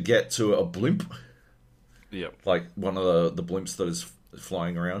managed to get to a blimp. Yep. Like one of the blimps that is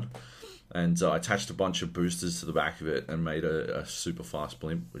flying around. And I attached a bunch of boosters to the back of it and made a super fast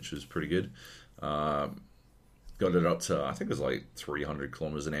blimp, which was pretty good. Got it up to, I think it was like 300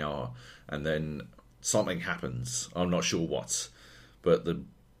 kilometers an hour. And then something happens. I'm not sure what. But the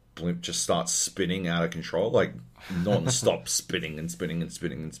blimp just starts spinning out of control. Like non-stop spinning and spinning and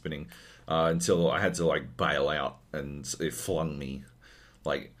spinning and spinning. Until I had to like bail out. And it flung me.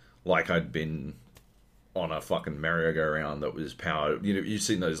 Like I'd been on a fucking merry-go-round that was powered. You know, you've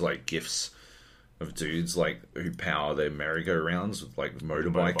seen those like gifs of dudes like who power their merry-go-rounds with like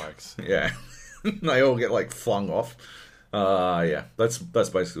motorbikes. Yeah, they all get like flung off. Yeah, that's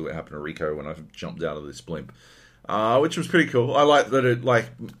basically what happened to Rico when I jumped out of this blimp, which was pretty cool. I like that it like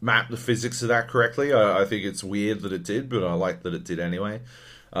mapped the physics of that correctly. I think it's weird that it did, but I like that it did anyway.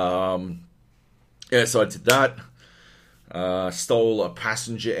 Yeah, so I did that. Stole a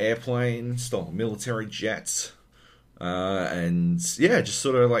passenger airplane, stole a military jet, and yeah, just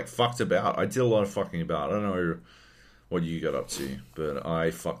sort of like fucked about. I did a lot of fucking about. I don't know what you got up to, but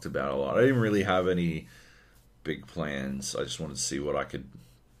I fucked about a lot. I didn't really have any big plans. I just wanted to see what I could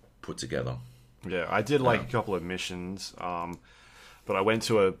put together. Yeah, I did like a couple of missions, but I went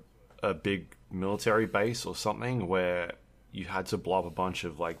to a big military base or something where you had to blow up a bunch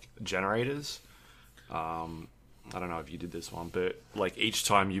of like generators. I don't know if you did this one, but like each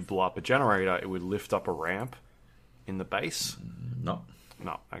time you blow up a generator, it would lift up a ramp in the base. No,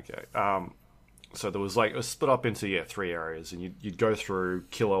 okay. So there was like it was split up into 3 areas, and you'd go through,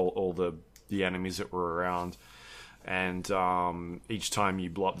 kill all the enemies that were around, and each time you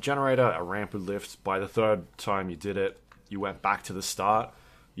blow up the generator, a ramp would lift. By the 3rd time you did it, you went back to the start.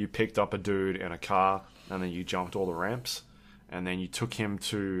 You picked up a dude in a car, and then you jumped all the ramps. And then you took him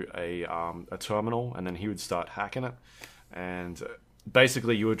to a terminal, and then he would start hacking it. And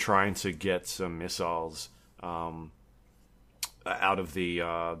basically, you were trying to get some missiles out of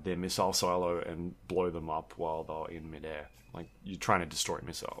their missile silo and blow them up while they're in midair. Like you're trying to destroy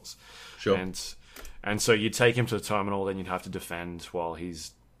missiles. Sure. And so you'd take him to the terminal, then you'd have to defend while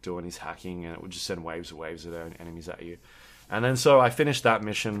he's doing his hacking, and it would just send waves of their enemies at you. And then so I finished that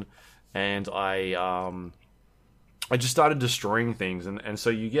mission, and I just started destroying things, and so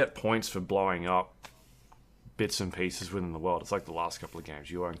you get points for blowing up bits and pieces within the world. It's like the last couple of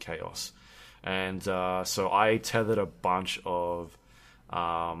games. You earn chaos. And so I tethered a bunch of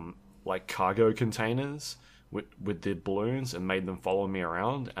like cargo containers with the balloons and made them follow me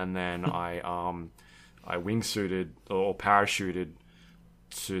around. And then I wingsuited or parachuted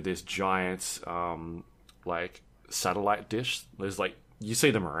to this giant like satellite dish. There's like, you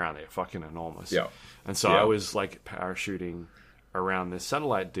see them around, they're fucking enormous. Yeah. And so I was like parachuting around this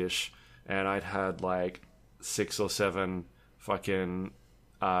satellite dish, and I'd had like 6 or 7 fucking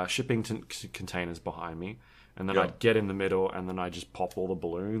shipping containers behind me, and then I'd get in the middle, and then I'd just pop all the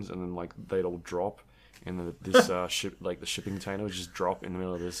balloons, and then like they'd all drop in this ship, like the shipping container would just drop in the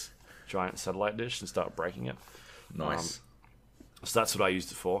middle of this giant satellite dish and start breaking it. Nice. So that's what I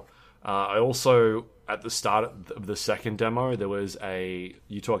used it for. I also, at the start of the second demo, there was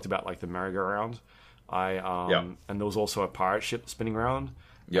you talked about like the merry-go-round. And there was also a pirate ship spinning around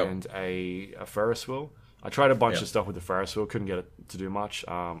and a Ferris wheel. I tried a bunch of stuff with the Ferris wheel, couldn't get it to do much.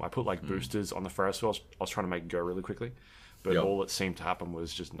 I put like boosters on the Ferris wheel. I was trying to make it go really quickly, but all that seemed to happen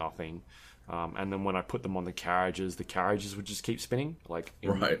was just nothing. And then when I put them on the carriages would just keep spinning. Like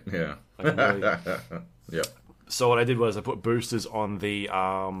really... Yeah. So what I did was I put boosters on the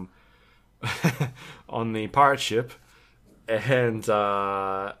on the pirate ship, and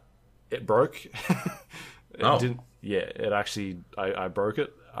it broke. It didn't. Yeah, it actually I broke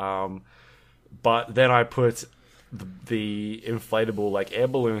it. But then I put the inflatable like air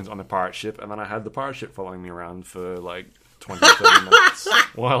balloons on the pirate ship, and then I had the pirate ship following me around for like 20-30 minutes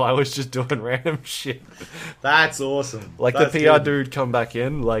while I was just doing random shit. That's awesome. Like That's the PR good. dude come back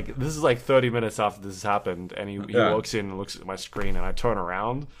in, like this is like 30 minutes after this has happened, and he walks in and looks at my screen, and I turn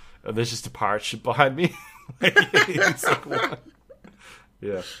around, and there's just a pirate ship behind me. He's like, what?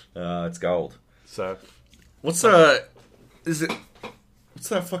 Yeah. It's gold. So, what's that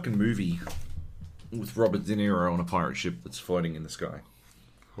fucking movie with Robert De Niro on a pirate ship that's floating in the sky?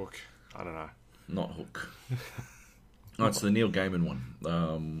 Hook. I don't know. Not Hook. No, it's the Neil Gaiman one.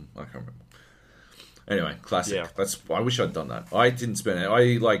 I can't remember. Anyway, classic. Yeah. I wish I'd done that. I didn't spend it.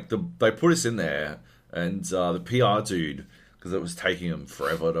 They put us in there, and the PR dude, because it was taking them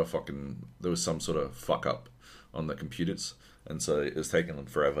forever to fucking. There was some sort of fuck up on the computers, and so it was taking them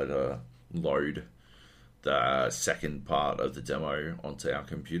forever to load the second part of the demo onto our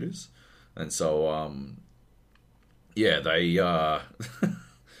computers, and so they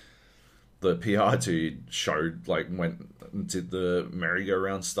the PR dude went and did the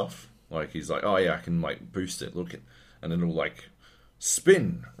merry-go-round stuff. Like he's like, oh yeah, I can like boost it, look it, and it'll like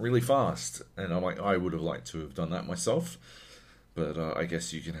spin really fast. And I'm like, I would have liked to have done that myself, but I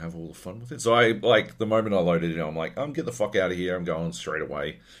guess you can have all the fun with it. So I like the moment I loaded it, I'm like, get the fuck out of here. I'm going straight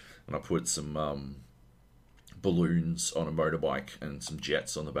away, and I put some balloons on a motorbike and some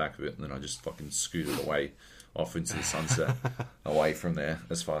jets on the back of it, and then I just fucking scooted away off into the sunset, away from there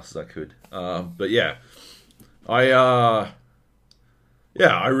as fast as I could. But yeah, I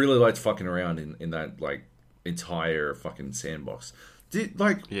really liked fucking around in that like entire fucking sandbox.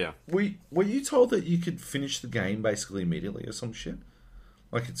 Were you told that you could finish the game basically immediately or some shit?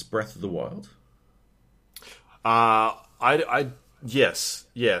 Like it's Breath of the Wild? Yes,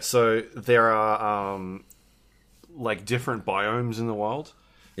 yeah. So there are like different biomes in the world.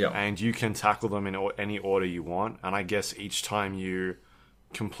 Yeah. And you can tackle them in any order you want. And I guess each time you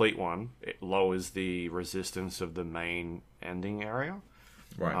complete one, it lowers the resistance of the main ending area.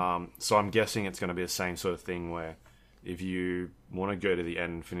 Right. So I'm guessing it's going to be the same sort of thing where if you want to go to the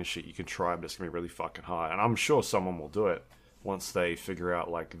end and finish it, you can try, but it's going to be really fucking hard. And I'm sure someone will do it once they figure out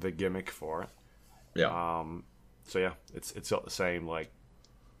like the gimmick for it. Yeah. So yeah, it's got the same like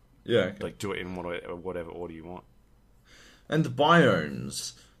like do it in whatever order you want. And the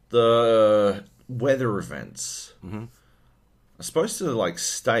biomes, the weather events, are supposed to like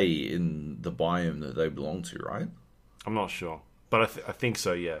stay in the biome that they belong to, right? I'm not sure, but I think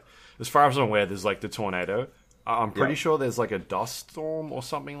so. Yeah, as far as I'm aware, there's like the tornado. I'm pretty sure there's like a dust storm or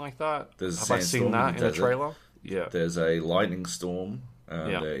something like that. There's Have I seen that in the trailer? Yeah. There's a lightning storm.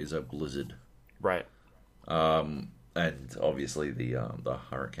 There is a blizzard. Right. And obviously the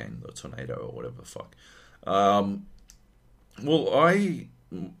hurricane, the tornado, or whatever the fuck. Well,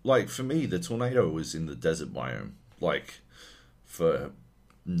 for me, the tornado was in the desert biome, like, for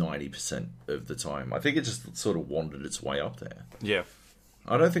 90% of the time. I think it just sort of wandered its way up there. Yeah.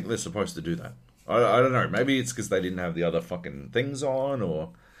 I don't think they're supposed to do that. I don't know. Maybe it's because they didn't have the other fucking things on,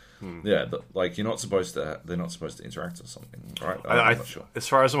 or... Yeah, you're not supposed to... They're not supposed to interact or something, right? I'm not sure. As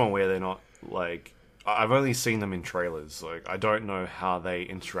far as I'm aware, they're not, like... I've only seen them in trailers. Like, I don't know how they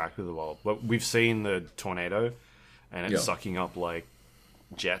interact with the world. But we've seen the tornado... and it's sucking up like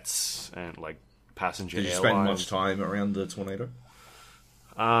jets and like passenger airlines. Did you spend much time around the tornado?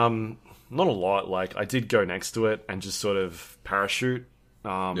 Not a lot. Like I did go next to it and just sort of parachute.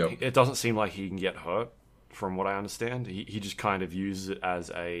 It doesn't seem like he can get hurt, from what I understand. He just kind of uses it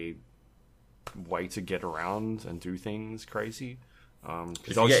as a way to get around and do things crazy. If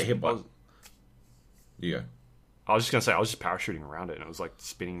you get hit by... Yeah. I was just going to say, I was just parachuting around it and it was like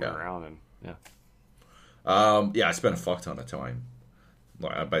spinning me around and I spent a fuck ton of time.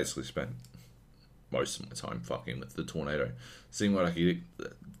 Like, I basically spent most of my time fucking with the tornado, seeing what I could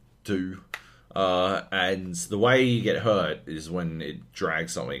do. And the way you get hurt is when it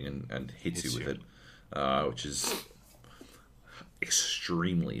drags something and hits you with it, which is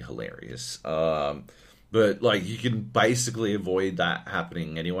extremely hilarious. But, like, you can basically avoid that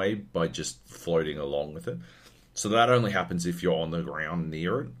happening anyway by just floating along with it. So that only happens if you're on the ground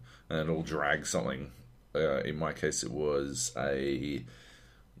near it, and it'll drag something. In my case, it was a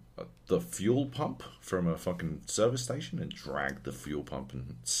the fuel pump from a fucking service station and dragged the fuel pump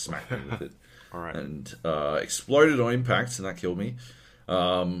and smacked me with it. All right. And exploded on impact, and that killed me.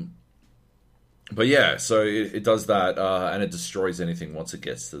 But yeah, so it does that, and it destroys anything once it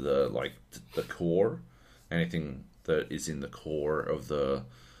gets to the core. Anything that is in the core of the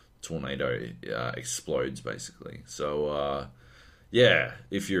tornado explodes, basically. So, yeah,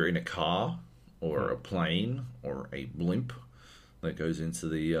 if you're in a car or a plane or a blimp that goes into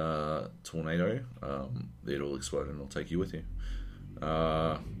the tornado, it'll explode and it'll take you with you.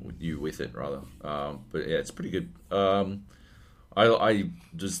 You with it, rather. But yeah, it's pretty good. I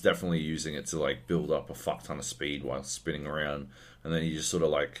was definitely using it to like build up a fuck ton of speed while spinning around, and then you just sort of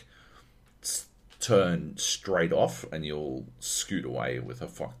like turn straight off, and you'll scoot away with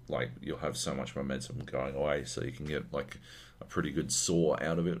you'll have so much momentum going away, so you can get like a pretty good soar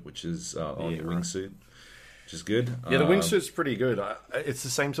out of it, which is on your wingsuit, which is good. Yeah, the wingsuit's pretty good. It's the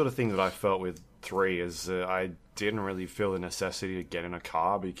same sort of thing that I felt with 3, is I didn't really feel the necessity to get in a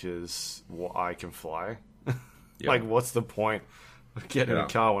car because I can fly. Like, what's the point of getting in a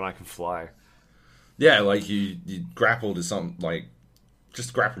car when I can fly? Yeah, like you grapple to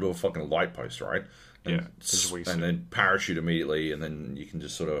just grapple to a fucking light post, right? And, and then parachute immediately, and then you can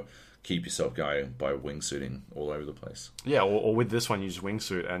just sort of keep yourself going by wingsuiting all over the place. Yeah, or with this one, you just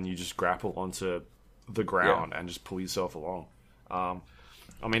wingsuit and you just grapple onto the ground and just pull yourself along. I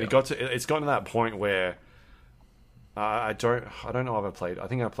mean, it's gotten to that point where I don't know if I played. I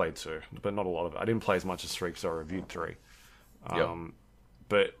think I played 2, but not a lot of it. I didn't play as much as 3 because I reviewed 3.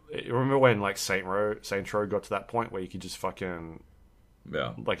 But remember when like Saints Row got to that point where you could just fucking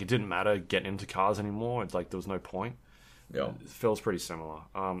like it didn't matter getting into cars anymore. It's like there was no point. Yeah, it feels pretty similar.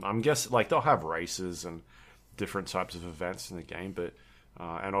 I'm guessing like they'll have races and different types of events in the game, but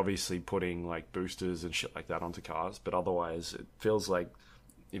and obviously putting like boosters and shit like that onto cars. But otherwise, it feels like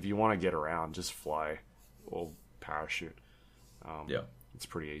if you want to get around, just fly or parachute. It's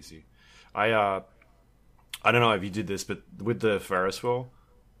pretty easy. I don't know if you did this, but with the Ferris wheel,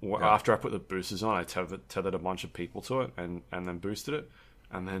 after I put the boosters on, I tethered a bunch of people to it and then boosted it,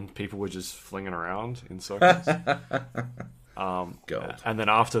 and then people were just flinging around in circles. Gold. And then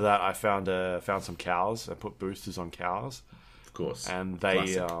after that, I found some cows. I put boosters on cows, of course, and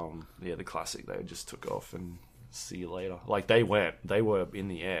they the classic. They just took off and see you later. Like they were in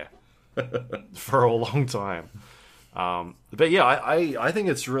the air for a long time. But yeah, I think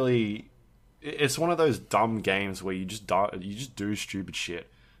it's really, it's one of those dumb games where you just do stupid shit,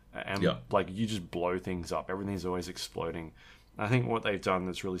 and like you just blow things up. Everything's always exploding. I think what they've done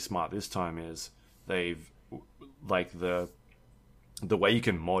that's really smart this time is they've like the way you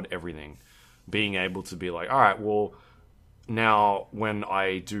can mod everything, being able to be like, all right, well, now when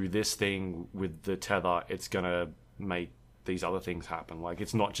I do this thing with the tether, it's gonna make these other things happen. Like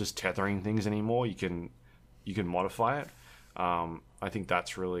it's not just tethering things anymore. You can modify it. I think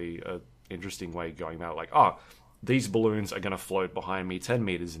that's really an interesting way of going about it. Like, these balloons are going to float behind me 10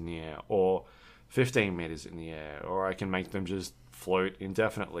 meters in the air or 15 meters in the air, or I can make them just float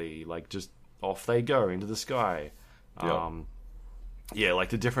indefinitely, like just off they go into the sky. Like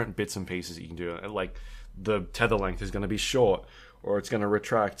the different bits and pieces that you can do. Like the tether length is going to be short, or it's going to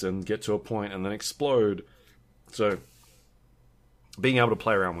retract and get to a point and then explode. So being able to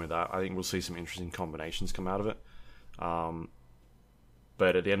play around with that, I think we'll see some interesting combinations come out of it.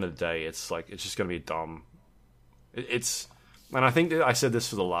 But at the end of the day, it's just going to be dumb. And I think that I said this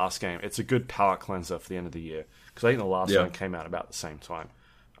for the last game. It's a good palate cleanser for the end of the year, because I think the last one came out about the same time.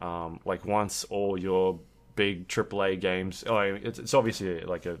 Like once all your big AAA games, it's obviously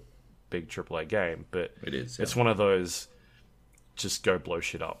like a big AAA game, but it is. It's one of those just go blow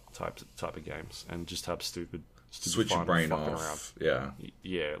shit up type of games, and just have stupid switch your brain off. Around.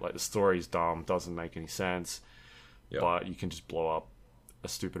 Yeah. Like the story's dumb, doesn't make any sense, but you can just blow up a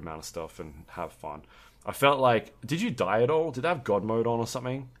stupid amount of stuff and have fun. I felt like, did you die at all? Did they have God mode on or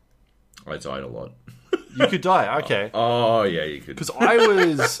something? I died a lot. You could die, okay. Oh yeah, you could. Because I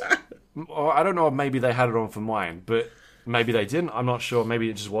don't know if maybe they had it on for mine, but maybe they didn't. I'm not sure. Maybe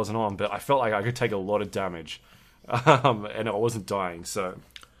it just wasn't on, but I felt like I could take a lot of damage, and I wasn't dying, so...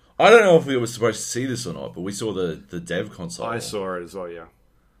 I don't know if we were supposed to see this or not, but we saw the dev console. I saw it as well, yeah.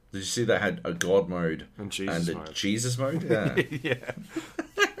 Did you see they had a God mode and a Jesus mode? Yeah. Yeah.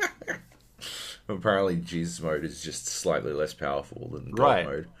 Apparently Jesus mode is just slightly less powerful than God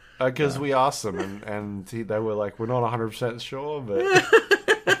mode. Because we asked them, and they were like, we're not 100% sure, but...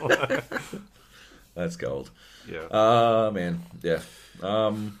 That's gold. Yeah. Man. Yeah.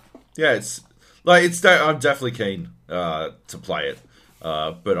 It's... I'm definitely keen to play it.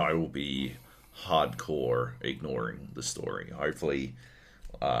 But I will be hardcore ignoring the story. Hopefully,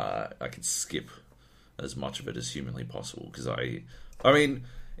 I can skip as much of it as humanly possible, because I mean,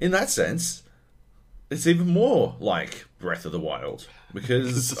 in that sense, it's even more like Breath of the Wild,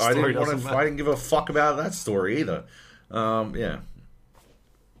 because I didn't give a fuck about that story either. Yeah.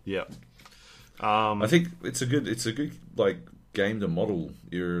 I think it's a good like game to model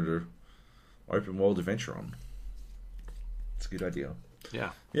your open world adventure on. It's a good idea. Yeah.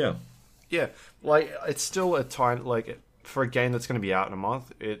 Like, it's still a time, like, for a game that's going to be out in a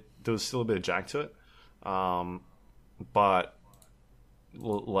month. There was still a bit of jank to it, but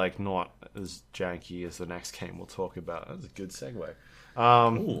like not as janky as the next game we'll talk about. That's a good segue.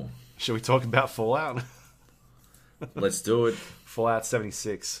 Should we talk about Fallout? Let's do it. Fallout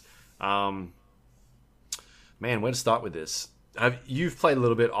 76. Man, where to start with this? You've played a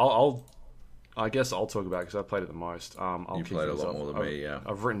little bit. I guess I'll talk about it because I played it the most. You played a lot more than me, yeah.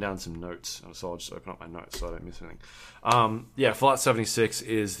 I've written down some notes, so I'll just open up my notes so I don't miss anything. Fallout 76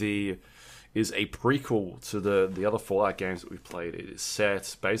 is a prequel to the other Fallout games that we've played. It is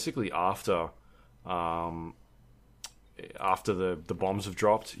set basically after the bombs have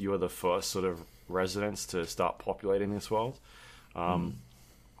dropped. You are the first sort of residents to start populating this world.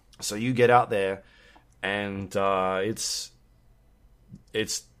 So you get out there, and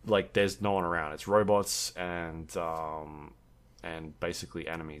it's like there's no one around. It's robots and basically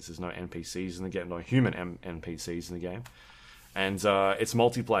enemies. There's no NPCs in the game, no human NPCs in the game. And it's a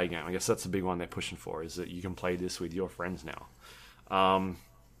multiplayer game. I guess that's the big one they're pushing for, is that you can play this with your friends now.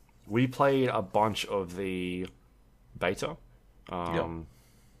 We played a bunch of the beta. We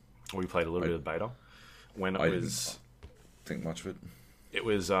played a little bit of the beta. When it was... didn't think much of it. It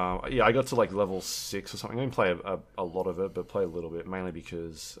was, I got to like level 6 or something. I didn't play a lot of it, but play a little bit, mainly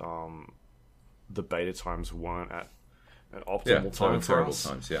because the beta times weren't at optimal time for us.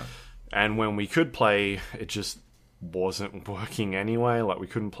 Times, yeah. And when we could play, it just wasn't working anyway. Like, we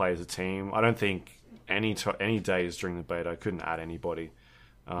couldn't play as a team. I don't think any days during the beta I couldn't add anybody.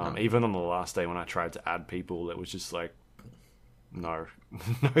 No. Even on the last day when I tried to add people, it was just like, no,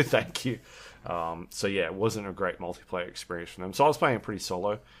 no, thank you. It wasn't a great multiplayer experience for them. So I was playing it pretty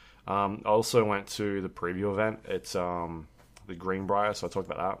solo. I also went to the preview event. It's the Greenbrier, so I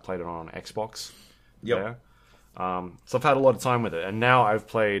talked about that. Played it on Xbox. Yep. So I've had a lot of time with it, and now I've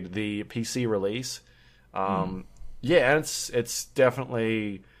played the PC release. And it's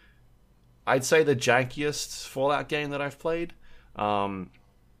definitely, I'd say, the jankiest Fallout game that I've played. I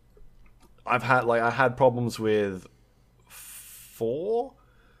had problems with 4.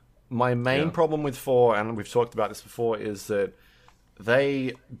 My main problem with 4, and we've talked about this before, is that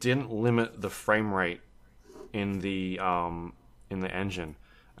they didn't limit the frame rate in the engine,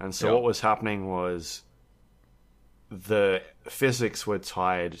 and so what was happening was the physics were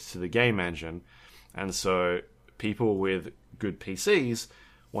tied to the game engine, and so people with good PCs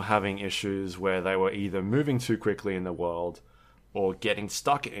were having issues where they were either moving too quickly in the world or getting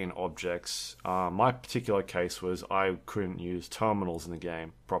stuck in objects. My particular case was I couldn't use terminals in the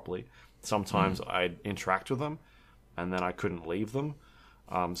game properly. Sometimes I'd interact with them, and then I couldn't leave them.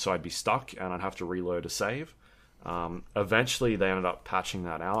 So I'd be stuck, and I'd have to reload a save. Eventually, they ended up patching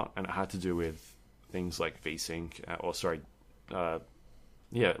that out, and it had to do with things like VSync,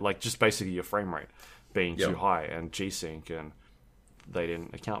 like just basically your frame rate being too high, and G-Sync, and they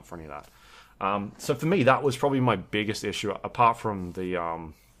didn't account for any of that. So for me, that was probably my biggest issue, apart from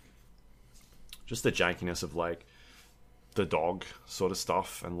the just the jankiness of like the dog sort of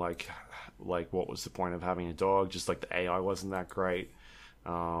stuff, and like what was the point of having a dog? Just like the AI wasn't that great.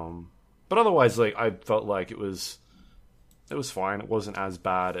 But otherwise, like, I felt like it was fine. It wasn't as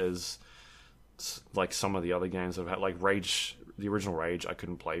bad as like some of the other games I've had. Like Rage, the original Rage, I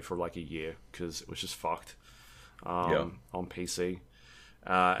couldn't play for like a year because it was just fucked on PC.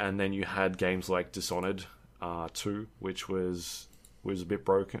 And then you had games like Dishonored 2, which was a bit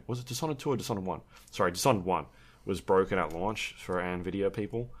broken. Was it Dishonored 2 or Dishonored 1? Sorry, Dishonored 1 was broken at launch for NVIDIA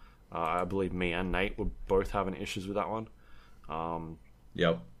people. I believe me and Nate were both having issues with that one.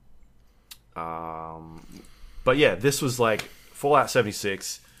 But yeah, this was like Fallout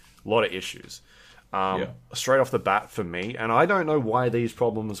 76, a lot of issues. Straight off the bat for me, and I don't know why these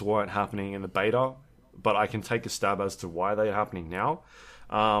problems weren't happening in the beta, but I can take a stab as to why they're happening now.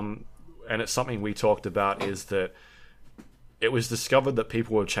 And it's something we talked about, is that it was discovered that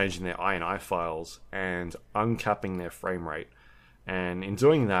people were changing their INI files and uncapping their frame rate. And in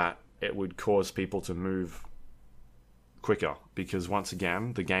doing that, it would cause people to move quicker, because once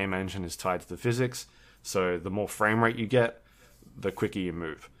again, the game engine is tied to the physics. So the more frame rate you get, the quicker you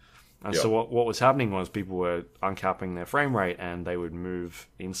move. And so what was happening was people were uncapping their frame rate, and they would move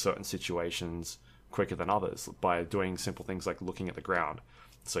in certain situations quicker than others by doing simple things like looking at the ground.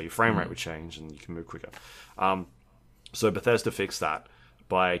 So your frame rate would change and you can move quicker. So Bethesda fixed that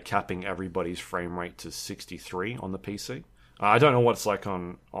by capping everybody's frame rate to 63 on the PC. I don't know what it's like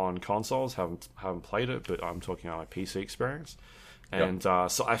on consoles. Haven't played it, but I'm talking about my PC experience. And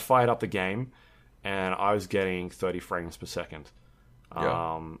so I fired up the game, and I was getting 30 frames per second.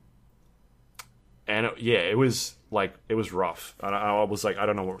 And it was rough. I was like, I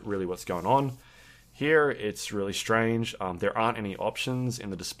don't know what's going on. Here, it's really strange. There aren't any options in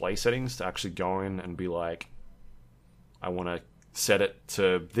the display settings to actually go in and be like, I want to set it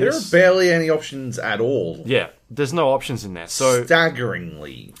to this. There are barely any options at all. Yeah, there's no options in there. So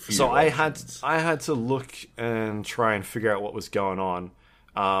staggeringly few. So options. I had to look and try and figure out what was going on.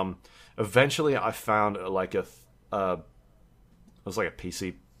 Eventually, I found it was like a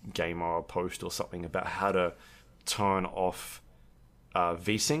PC Gamer post or something about how to turn off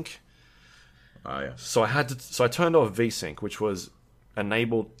VSync. Oh, yeah. So I turned off VSync, which was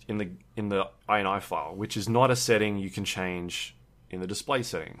enabled in the INI file, which is not a setting you can change in the display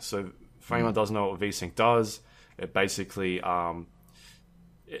settings. So if anyone doesn't know what VSync does, it basically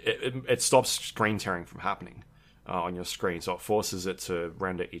it stops screen tearing from happening on your screen. So it forces it to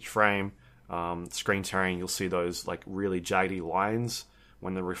render each frame. Screen tearing, you'll see those like really jaggedy lines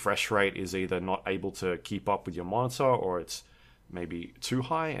when the refresh rate is either not able to keep up with your monitor or it's maybe too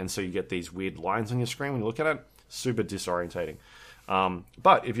high, and so you get these weird lines on your screen when you look at it. Super disorientating.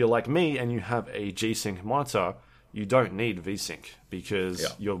 But if you're like me and you have a G-Sync monitor, you don't need VSync because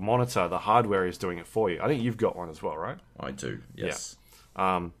your monitor, the hardware is doing it for you. I think you've got one as well, right? I do, yes.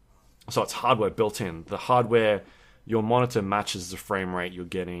 Yeah. So it's hardware built in. The hardware, your monitor matches the frame rate you're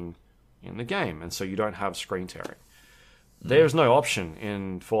getting in the game, and so you don't have screen tearing. There's no option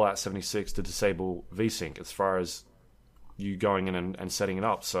in Fallout 76 to disable VSync as far as you going in and setting it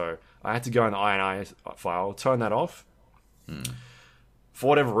up. So I had to go in the INI file, turn that off. For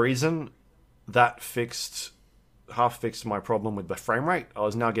whatever reason, that half fixed my problem with the frame rate. I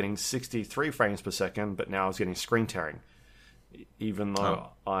was now getting 63 frames per second, but now I was getting screen tearing, even though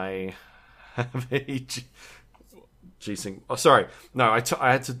I have a G-Sync. Oh, sorry. No,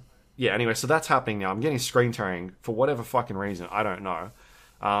 I had to... Yeah, anyway, so that's happening now. I'm getting screen tearing for whatever fucking reason. I don't know.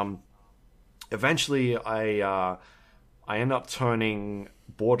 Eventually, I end up turning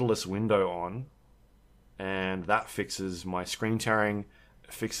borderless window on, and that fixes my screen tearing,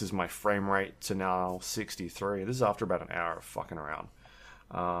 fixes my frame rate to now 63. This is after about an hour of fucking around.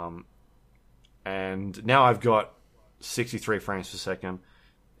 And now I've got 63 frames per second.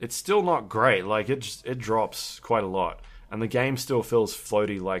 It's still not great. Like, it drops quite a lot. And the game still feels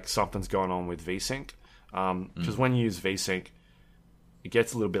floaty, like something's going on with VSync. Because when you use VSync, it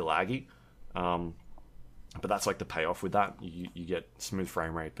gets a little bit laggy. But that's like the payoff with that. You get smooth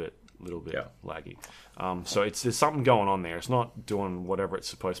frame rate, but a little bit laggy. So there's something going on there. It's not doing whatever it's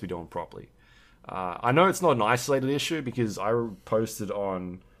supposed to be doing properly. I know it's not an isolated issue because I posted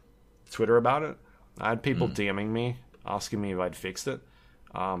on Twitter about it. I had people DMing me, asking me if I'd fixed it,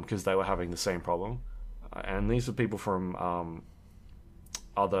 because they were having the same problem. And these are people from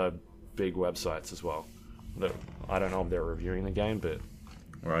other big websites as well. I don't know if they're reviewing the game, but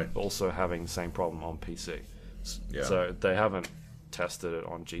also having the same problem on PC. Yeah. So they haven't tested it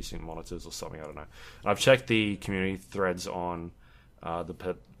on G-Sync monitors or something, I don't know. I've checked the community threads on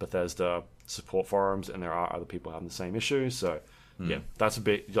the Bethesda support forums, and there are other people having the same issue. So yeah, that's a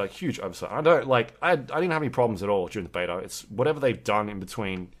bit like huge oversight. I didn't have any problems at all during the beta. It's whatever they've done in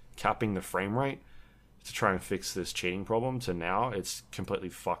between capping the frame rate to try and fix this cheating problem to now, it's completely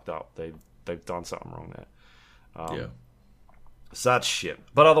fucked up. They've done something wrong there. So that's shit.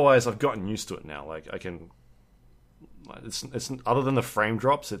 But otherwise, I've gotten used to it now. Like, I can... It's other than the frame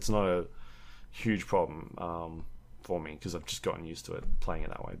drops, it's not a huge problem for me, because I've just gotten used to it, playing it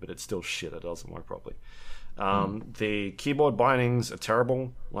that way. But it's still shit. It doesn't work properly. The keyboard bindings are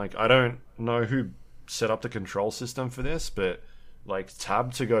terrible. Like, I don't know who set up the control system for this, but, like,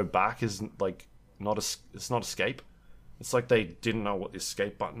 tab to go back is, like... it's not escape. It's like they didn't know what the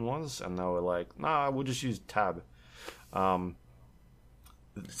escape button was, and they were like, "Nah, we'll just use tab."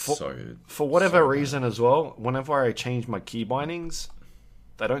 For whatever reason as well, whenever I change my key bindings,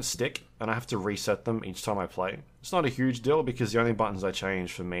 they don't stick, and I have to reset them each time I play. It's not a huge deal because the only buttons I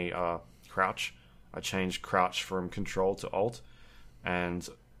change for me are crouch. I change crouch from control to alt, and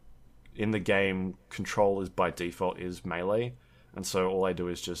in the game, control is by default is melee. And so all I do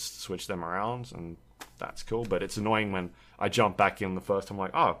is just switch them around, and that's cool. But it's annoying when I jump back in the first time,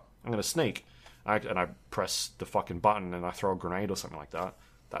 like, oh, I'm going to sneak. And I press the fucking button and I throw a grenade or something like that.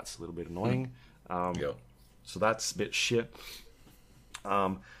 That's a little bit annoying. So that's a bit shit.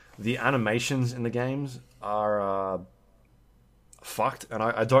 The animations in the games are fucked. And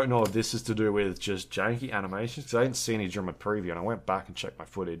I don't know if this is to do with just janky animations, because I didn't see any during my preview, and I went back and checked my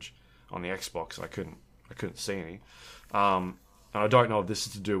footage on the Xbox, and I couldn't see any. And I don't know if this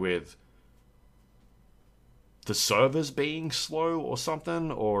is to do with the servers being slow or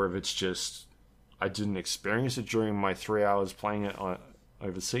something, or if it's just I didn't experience it during my 3 hours playing it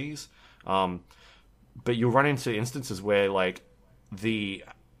overseas. But you'll run into instances where like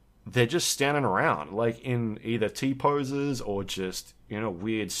they're just standing around, like in either T poses or just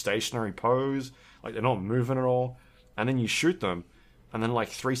weird stationary pose, like they're not moving at all. And then you shoot them, and then like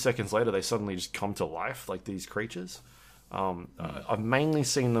 3 seconds later they suddenly just come to life, like these creatures. I've mainly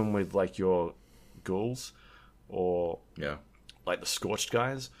seen them with like your ghouls or like the scorched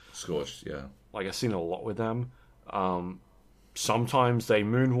guys. Scorched, yeah. Like I've seen it a lot with them. Sometimes they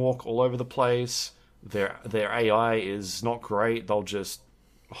moonwalk all over the place. Their AI is not great. They'll just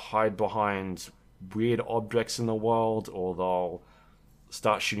hide behind weird objects in the world, or they'll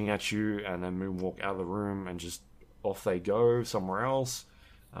start shooting at you and then moonwalk out of the room and just off they go somewhere else.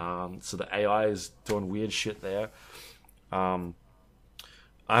 So the AI is doing weird shit there. I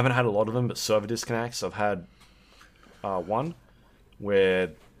haven't had a lot of them, but server disconnects. I've had one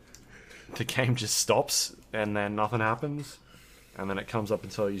where the game just stops and then nothing happens, and then it comes up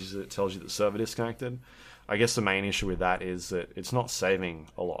and tells you the server disconnected. I guess the main issue with that is that it's not saving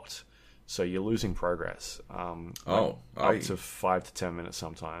a lot, so you're losing progress. Up to 5 to 10 minutes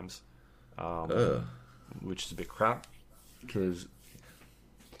sometimes, which is a bit crap because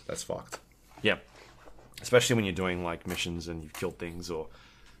that's fucked. Yeah, especially when you're doing like missions and you've killed things, or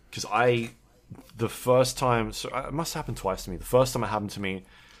because the first time, so it must happen twice to me. The first time it happened to me,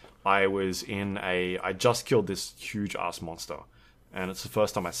 I just killed this huge ass monster, and it's the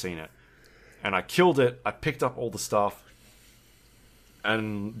first time I've seen it. And I killed it, I picked up all the stuff,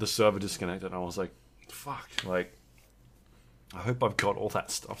 and the server disconnected, and I was like, fuck, like, I hope I've got all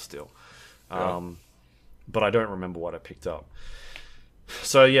that stuff still. Yeah. But I don't remember what I picked up.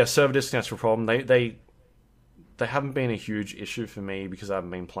 So yeah, server disconnects were a problem. They haven't been a huge issue for me because I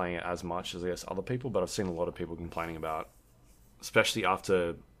haven't been playing it as much as I guess other people, but I've seen a lot of people complaining about, especially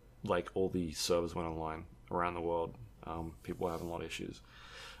after like all the servers went online around the world. People were having a lot of issues.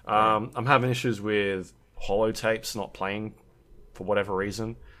 I'm having issues with holotapes not playing for whatever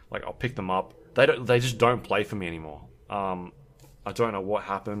reason. Like I'll pick them up, they just don't play for me anymore. I don't know what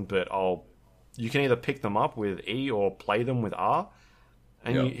happened, but you can either pick them up with E or play them with R,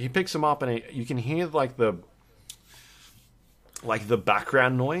 and he picks them up, and you can hear like the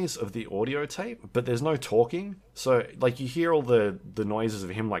background noise of the audio tape, but there's no talking. So like you hear all the noises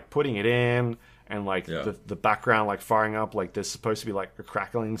of him like putting it in, and like the background like firing up, like there's supposed to be like a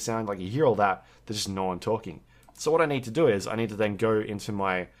crackling sound, like you hear all that, there's just no one talking. So what I need to do is I need to then go into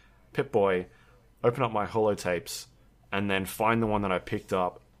my Pip-Boy, open up my holotapes, and then find the one that I picked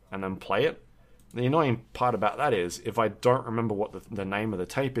up and then play it. The annoying part about that is if I don't remember what the name of the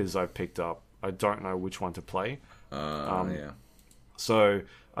tape is I've picked up, I don't know which one to play. So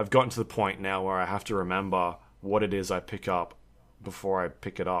I've gotten to the point now where I have to remember what it is I pick up before I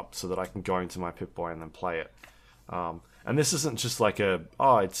pick it up so that I can go into my Pip-Boy and then play it. And this isn't just like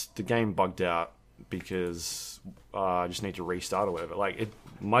it's the game bugged out because I just need to restart or whatever. Like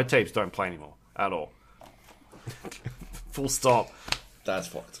my tapes don't play anymore at all. Full stop. That's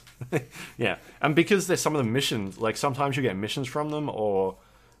fucked. Yeah, and because there's some of the missions, like sometimes you get missions from them, or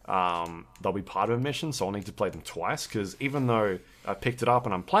they'll be part of a mission, so I'll need to play them twice, because even though I picked it up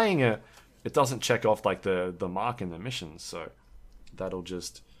and I'm playing it, it doesn't check off like the mark in the missions, so that'll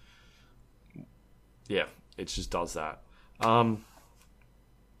just it just does that.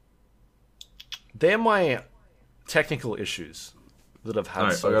 They're my technical issues that I've had.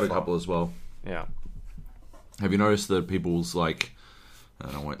 I got a couple as well. Yeah. Have you noticed that people's like,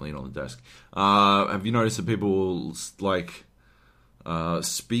 and I won't lean on the desk. Have you noticed that people's like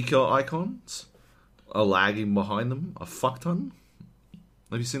speaker icons are lagging behind them a fuck ton?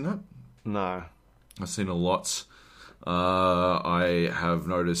 Have you seen that? No. I've seen a lot. I have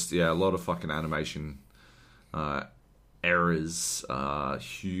noticed, a lot of fucking animation errors,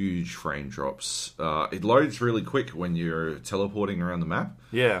 huge frame drops. It loads really quick when you're teleporting around the map.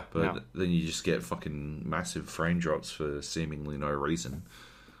 Yeah. But then you just get fucking massive frame drops for seemingly no reason.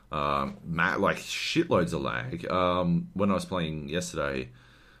 Like shitloads of lag. When I was playing yesterday,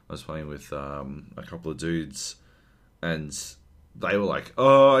 I was playing with a couple of dudes, and they were like,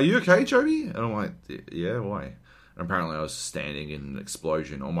 "Oh, are you okay, Joby?" And I'm like, "Yeah, why?" And apparently I was standing in an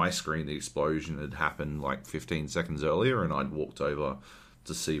explosion. On my screen, the explosion had happened like 15 seconds earlier, and I'd walked over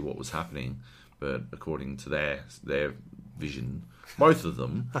to see what was happening. But according to their vision. Both of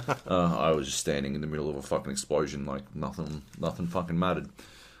them. I was just standing in the middle of a fucking explosion, like nothing fucking mattered.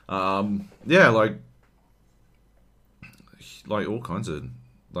 Yeah, like all kinds of,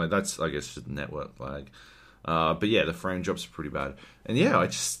 like, that's, I guess, just network lag. But yeah, the frame drops are pretty bad. And yeah, I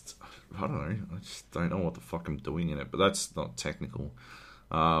just don't know what the fuck I'm doing in it, but that's not technical.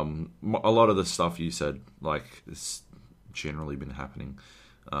 A lot of the stuff you said, like, it's generally been happening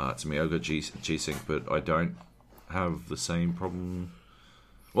to me. I've got G-Sync, but I don't have the same problem.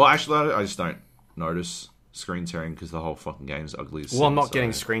 Well, actually, I just don't notice screen tearing because the whole fucking game's ugly as Well, I'm not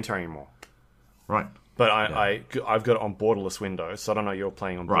getting screen tearing anymore. Right. But I've got it on borderless Windows, so I don't know you're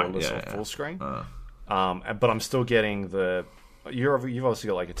playing on borderless or full screen. But I'm still getting the... You've obviously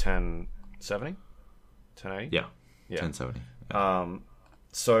got like a 1070? 1080? Yeah. 1070.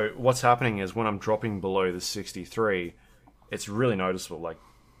 So what's happening is when I'm dropping below the 63, it's really noticeable, like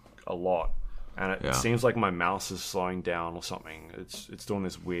a lot. And it seems like my mouse is slowing down or something. It's doing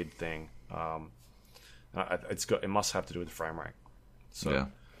this weird thing. It must have to do with the frame rate. So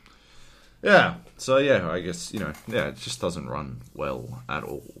yeah. So yeah, I guess, it just doesn't run well at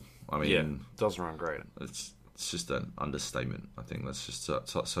all. I mean, it doesn't run great. It's just an understatement. I think that's just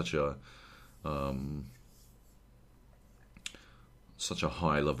such a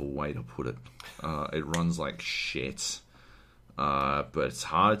high level way to put it. It runs like shit. But it's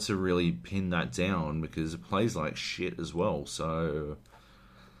hard to really pin that down because it plays like shit as well. So,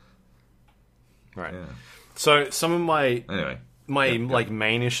 right. Yeah. So some of my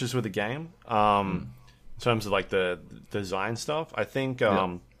main issues with the game, in terms of like the design stuff, I think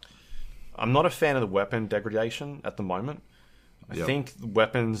I'm not a fan of the weapon degradation at the moment. I think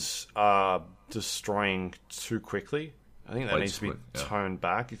weapons are destroying too quickly. I think that needs to be toned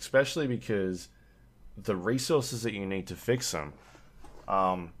back, especially because the resources that you need to fix them,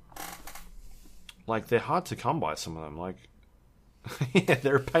 like, they're hard to come by, some of them. Like,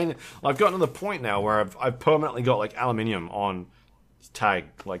 they're a pain. I've gotten to the point now where I've permanently got, like, aluminium on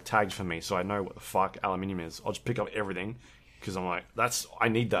tagged for me, so I know what the fuck aluminium is. I'll just pick up everything, because I'm like, I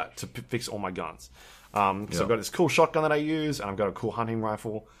need that to fix all my guns. So I've got this cool shotgun that I use, and I've got a cool hunting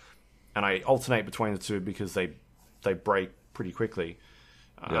rifle, and I alternate between the two because they break pretty quickly.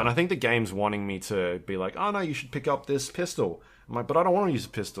 And I think the game's wanting me to be like, oh no, you should pick up this pistol. I'm like, but I don't want to use a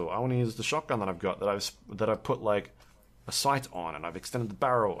pistol. I want to use the shotgun that I've got that I've put like a sight on, and I've extended the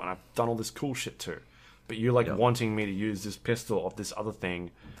barrel, and I've done all this cool shit too. But you're like wanting me to use this pistol of this other thing,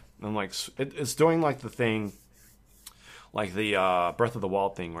 and I'm like, it's doing like the thing, like the Breath of the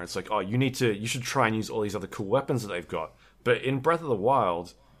Wild thing, where it's like, oh, you should try and use all these other cool weapons that they've got. But in Breath of the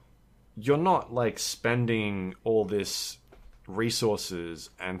Wild, you're not like spending all this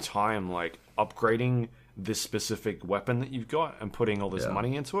resources and time like upgrading this specific weapon that you've got and putting all this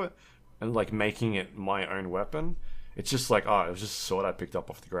money into it and like making it my own weapon. It's just like, oh, it was just a sword I picked up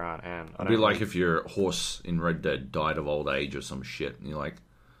off the ground. And it'd be like if your horse in Red Dead died of old age or some shit, and you're like,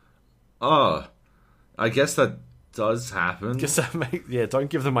 oh, I guess that does happen. Don't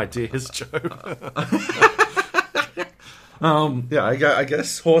give them ideas, Joe. I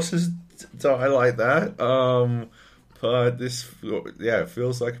guess horses die like that. But this, it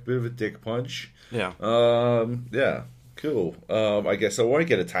feels like a bit of a dick punch. Yeah. Cool. I guess I won't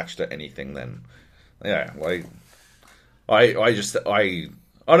get attached to anything then. Yeah, like, I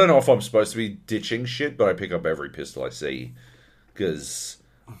don't know if I'm supposed to be ditching shit, but I pick up every pistol I see because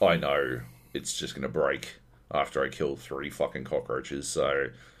I know it's just going to break after I kill 3 fucking cockroaches. So,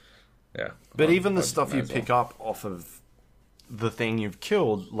 yeah. But even the stuff you pick up off of the thing you've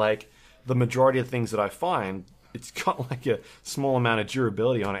killed, like, the majority of things that I find, it's got like a small amount of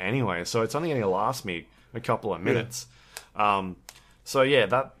durability on it anyway, so it's only going to last me a couple of minutes. So yeah,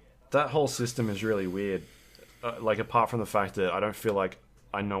 that whole system is really weird. Like, apart from the fact that I don't feel like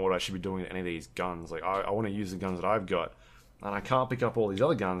I know what I should be doing with any of these guns. Like, I want to use the guns that I've got, and I can't pick up all these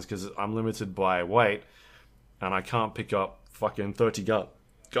other guns because I'm limited by weight, and I can't pick up fucking 30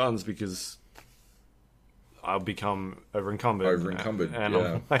 guns because I'll become over-encumbered. And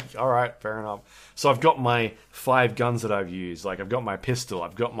I'm like, alright, fair enough. So I've got my 5 guns that I've used. Like, I've got my pistol,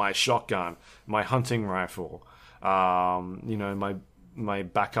 I've got my shotgun, my hunting rifle, my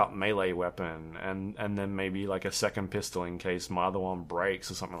backup melee weapon, and then maybe like a second pistol in case my other one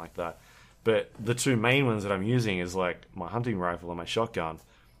breaks or something like that. But the 2 main ones that I'm using is like my hunting rifle and my shotgun,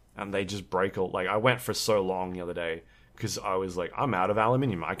 and they just break all. Like, I went for so long the other day because I was like, I'm out of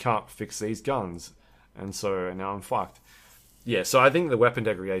aluminium, I can't fix these guns. And so now I'm fucked. Yeah, so I think the weapon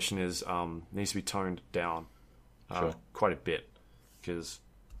degradation needs to be toned down quite a bit because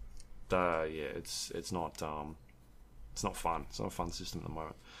it's not fun. It's not a fun system at the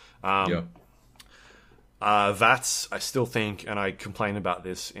moment. VATS, I still think, and I complained about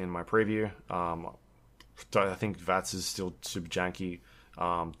this in my preview. I think VATS is still super janky.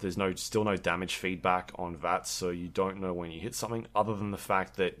 There's still no damage feedback on VATS, so you don't know when you hit something, other than the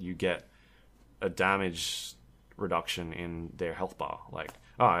fact that you get a damage reduction in their health bar. Like,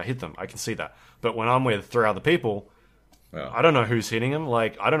 I hit them, I can see that. But when I'm with 3 other people, I don't know who's hitting them.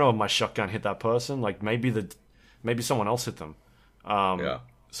 Like, I don't know if my shotgun hit that person. Like, maybe someone else hit them.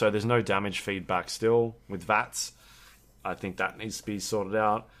 So there's no damage feedback still with VATS. I think that needs to be sorted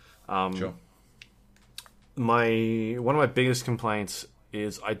out. Sure. One of my biggest complaints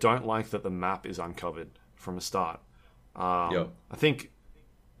is I don't like that the map is uncovered from the start. I think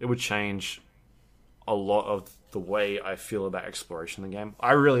it would change a lot of the way I feel about exploration in the game.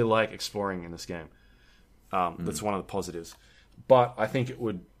 I really like exploring in this game. That's one of the positives. But I think it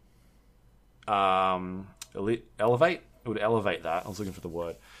would elevate. It would elevate that. I was looking for the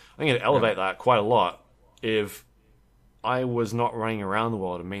word. I think it'd elevate that quite a lot if I was not running around the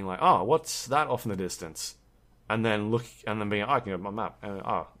world and being like, oh, what's that off in the distance? And then being, I can go to my map. And,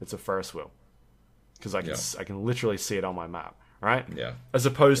 it's a Ferris wheel. Because I can literally see it on my map, right? Yeah. As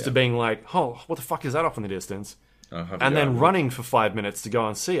opposed to being like, oh, what the fuck is that off in the distance? And then running for 5 minutes to go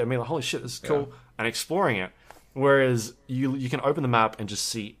and see it. I mean, like, holy shit, this is cool. And exploring it. Whereas you can open the map and just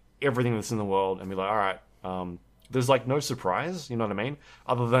see everything that's in the world and be like, all right, there's like no surprise, you know what I mean?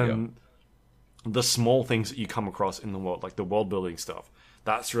 Other than the small things that you come across in the world, like the world building stuff.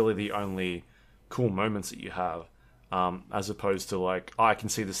 That's really the only cool moments that you have, as opposed to like, I can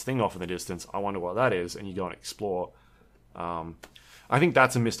see this thing off in the distance, I wonder what that is, and you go and explore. I think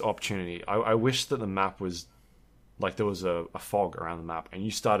that's a missed opportunity. I wish that the map was like there was a fog around the map and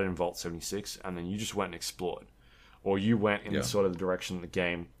you started in Vault 76 and then you just went and explored. Or you went in sort of the direction of the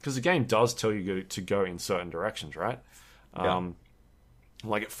game. Because the game does tell you to go in certain directions, right?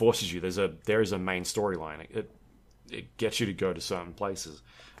 Like it forces you. There is a main storyline. It gets you to go to certain places.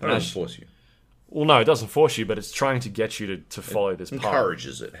 It doesn't force you. Well, no, it doesn't force you, but it's trying to get you to follow this path.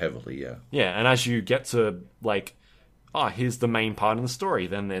 Encourages it heavily, yeah. Yeah, and as you get to, like, here's the main part of the story,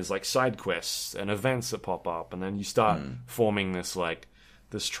 then there's, like, side quests and events that pop up, and then you start forming this, like,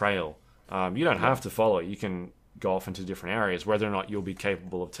 this trail. You don't have to follow it. You can go off into different areas, whether or not you'll be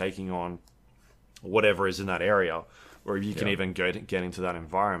capable of taking on whatever is in that area, or if you can even get into that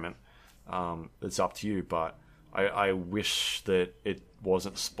environment. It's up to you, but I wish that it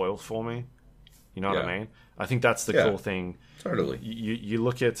wasn't spoiled for me. You know what I mean? I think that's the cool thing. Totally. You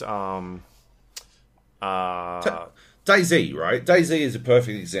look at DayZ, right? DayZ is a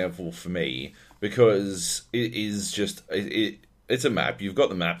perfect example for me because it is just it's a map. You've got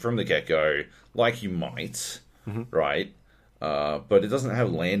the map from the get-go, like you might. Right? But it doesn't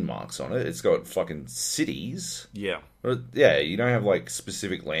have landmarks on it. It's got fucking cities. Yeah. Yeah, you don't have, like,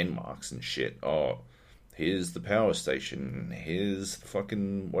 specific landmarks and shit. Oh, here's the power station. Here's the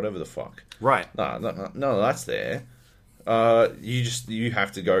fucking whatever the fuck. Right. No, that's there. You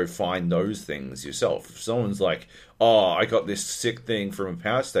have to go find those things yourself. If someone's like, oh, I got this sick thing from a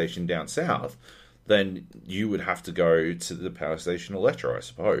power station down south, then you would have to go to the power station Electro, I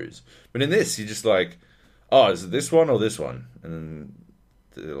suppose. But in this, you're just like, oh, is it this one or this one? And then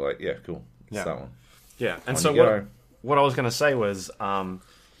they're like, yeah, cool. It's that one. Yeah, and so what I was going to say was,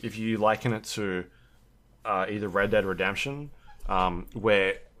 if you liken it to either Red Dead Redemption,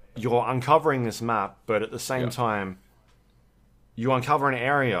 where you're uncovering this map, but at the same time, you uncover an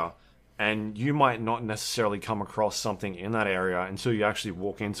area, and you might not necessarily come across something in that area until you actually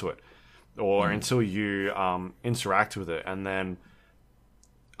walk into it, or until you interact with it, and then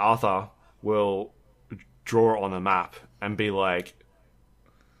Arthur will draw on the map and be like,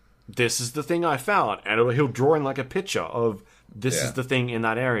 this is the thing I found, and he'll draw in like a picture of this is the thing in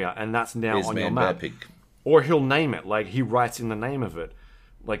that area, and that's now on your map. Or he'll name it, like he writes in the name of it,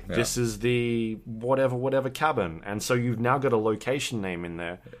 like this is the whatever cabin, and so you've now got a location name in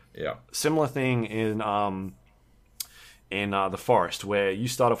there. Similar thing in the forest, where you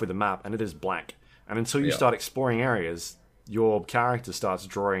start off with a map and it is blank, and until you start exploring areas, your character starts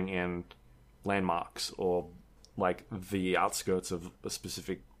drawing in landmarks or like the outskirts of a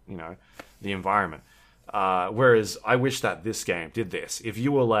specific, the environment. Whereas I wish that this game did this. If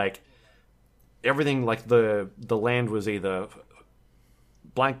you were like everything, like the land was either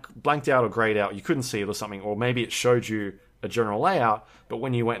blanked out or grayed out, you couldn't see it or something, or maybe it showed you a general layout, but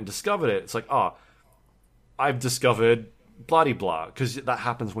when you went and discovered it, it's like, oh, I've discovered bloody blah, because that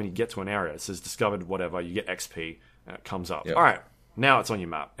happens when you get to an area. It says discovered whatever, you get XP, and it comes up. All right, now it's on your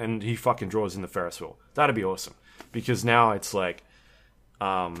map, and he fucking draws in the Ferris wheel. That'd be awesome, because now it's like,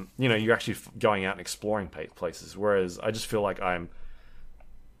 you're actually going out and exploring places, whereas I just feel like I'm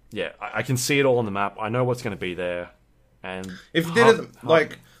yeah, I can see it all on the map. I know what's going to be there. And if you did it,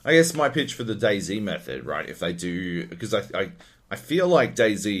 like, I guess my pitch for the DayZ method, right? If they do, because I feel like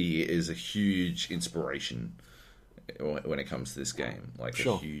DayZ is a huge inspiration when it comes to this game, like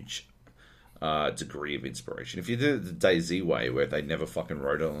a huge degree of inspiration. If you did it the DayZ way, where they never fucking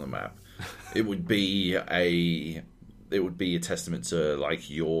wrote it on the map, it would be a testament to like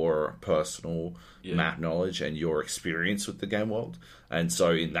your personal map knowledge and your experience with the game world. And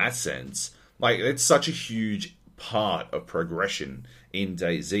so, in that sense, like it's such a huge part of progression in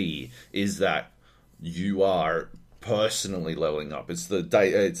DayZ is that you are personally leveling up. It's the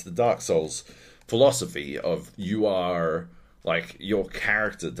Dark Souls philosophy of you are like your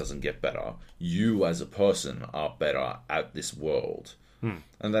character doesn't get better. You as a person are better at this world.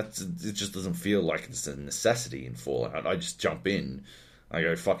 And it just doesn't feel like it's a necessity in Fallout. I just jump in, I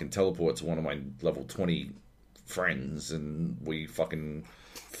go fucking teleport to one of my level 20 friends, and we fucking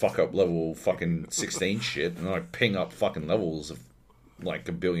fuck up level fucking 16 shit, and I ping up fucking levels of like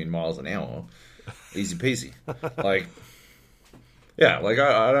a billion miles an hour. Easy peasy. Like, yeah, like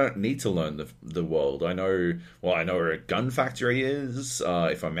I don't need to learn the world. I know where a gun factory is.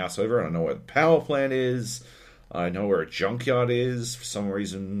 If I mouse over it, I know where the power plant is. I know where a junkyard is. For some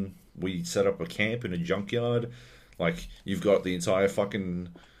reason, we set up a camp in a junkyard. Like, you've got the entire fucking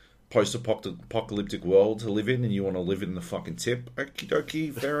post-apocalyptic world to live in, and you want to live in the fucking tip. Okie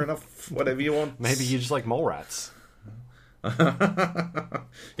dokie, fair enough. Whatever you want. Maybe you just like mole rats.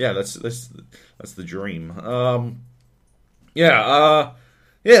 Yeah, that's the dream. Like I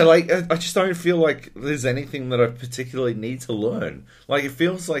just don't feel like there's anything that I particularly need to learn. Like, it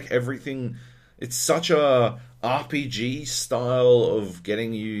feels like everything. It's such a RPG style of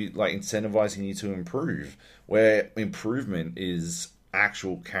getting you, like, incentivizing you to improve, where improvement is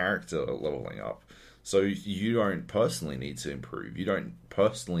actual character leveling up. So you don't personally need to improve. You don't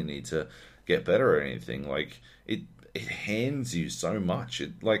personally need to get better at anything. Like, it hands you so much.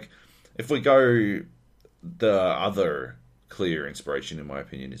 Like, if we go, the other clear inspiration, in my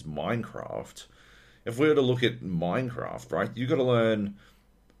opinion, is Minecraft. If we were to look at Minecraft, right, you got to learn,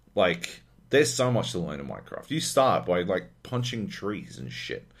 like, there's so much to learn in Minecraft. You start by, like, punching trees and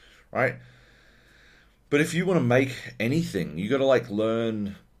shit, right? But if you want to make anything, you got to, like,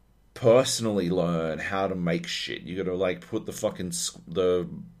 personally learn how to make shit. You got to, like, put the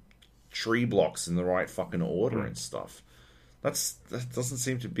tree blocks in the right fucking order and stuff. That doesn't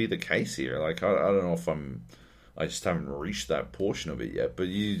seem to be the case here. Like, I don't know if I just haven't reached that portion of it yet. But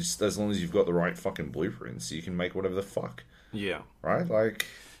as long as you've got the right fucking blueprints, you can make whatever the fuck. Yeah. Right? Like,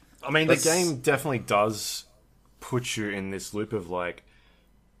 I mean, the game definitely does put you in this loop of, like,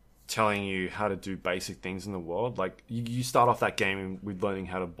 telling you how to do basic things in the world. Like, you start off that game with learning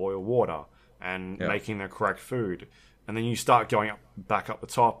how to boil water and making the correct food. And then you start going back up the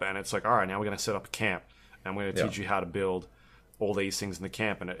top, and it's like, all right, now we're going to set up a camp, and we're going to teach you how to build all these things in the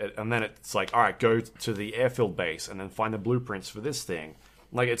camp. And then it's like, all right, go to the airfield base, and then find the blueprints for this thing.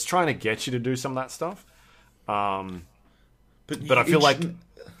 Like, it's trying to get you to do some of that stuff. But I feel like...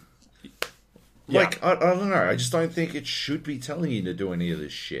 Like, I don't know. I just don't think it should be telling you to do any of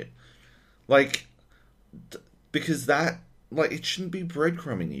this shit. Like, because that, like, it shouldn't be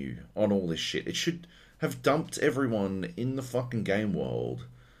breadcrumbing you on all this shit. It should have dumped everyone in the fucking game world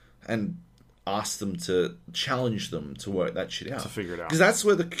and asked them to challenge them to work that shit out. To figure it out. Because that's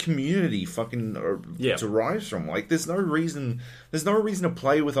where the community fucking derives from. Like, there's no reason to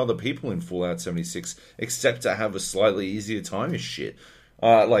play with other people in Fallout 76 except to have a slightly easier time as shit.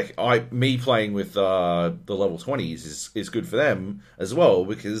 Me playing with the level 20s is good for them as well,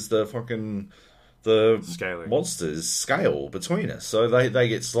 because the Scaling. monsters scale between us, so they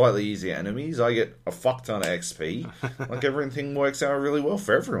get slightly easier enemies. I get a fuck ton of XP. Like, everything works out really well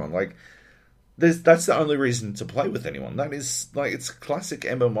for everyone. Like, that's the only reason to play with anyone. That is, like, it's classic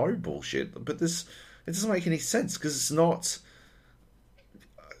MMO bullshit. But it doesn't make any sense, because it's not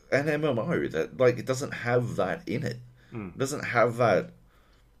an MMO. That, like, it doesn't have that in it. It doesn't have that.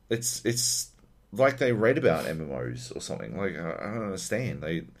 It's like they read about MMOs or something. Like, I don't understand.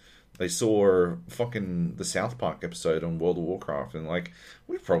 They saw fucking the South Park episode on World of Warcraft, and, like,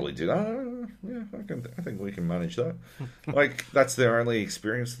 we probably do that. I think we can manage that. Like, that's their only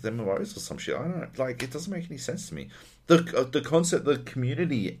experience with MMOs or some shit. I don't know. Like, it doesn't make any sense to me. The concept, the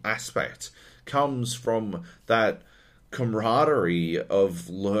community aspect comes from that camaraderie of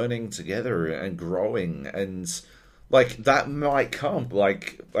learning together and growing, and, like, that might come.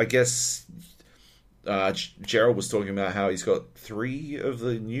 Like, I guess Gerald was talking about how he's got 3 of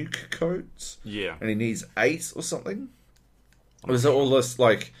the nuke codes. Yeah. And he needs 8 or something. Or is it all this,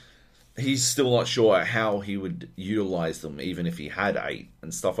 like, he's still not sure how he would utilize them, even if he had 8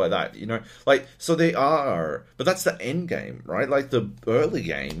 and stuff like that. You know, like, so they are, but that's the end game, right? Like the early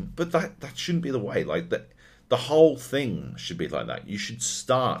game, but that shouldn't be the way. Like the whole thing should be like that. You should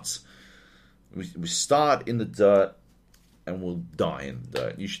start. We start in the dirt, and we'll die in the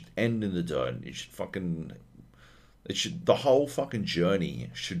dirt. You should end in the dirt. You should fucking. The whole fucking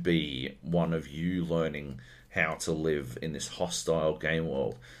journey should be one of you learning how to live in this hostile game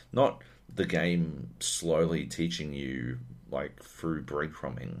world, not the game slowly teaching you, like, through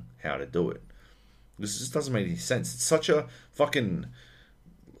breadcrumbing how to do it. This just doesn't make any sense. It's such a fucking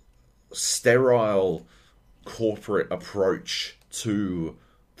sterile corporate approach to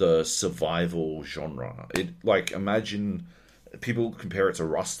the survival genre. Imagine, people compare it to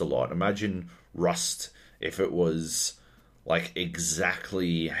Rust a lot. Imagine Rust if it was like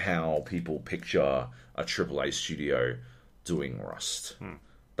exactly how people picture a AAA studio doing Rust.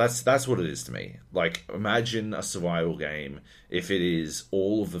 That's what it is to me. Like, imagine a survival game if it is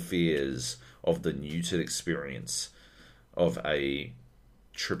all of the fears of the neutered experience of a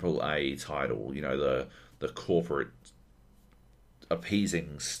AAA title. You know, the corporate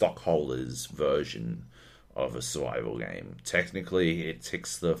appeasing stockholders version of a survival game. Technically, it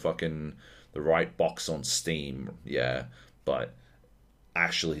ticks the right box on Steam, yeah, but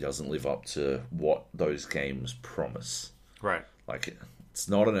actually doesn't live up to what those games promise. Right. Like, it's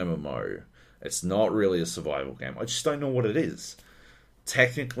not an MMO. It's not really a survival game. I just don't know what it is.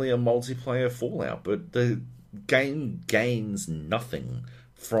 Technically a multiplayer Fallout, but the game gains nothing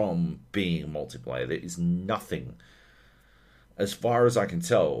from being multiplayer. There is nothing, as far as I can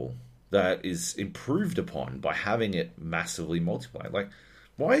tell, that is improved upon by having it massively multiplayer. Like,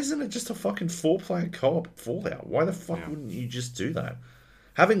 why isn't it just a fucking 4-player co-op Fallout? Why the fuck wouldn't you just do that?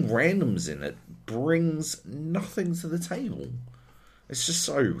 Having randoms in it brings nothing to the table. It's just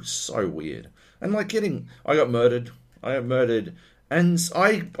so weird. And like I got murdered, and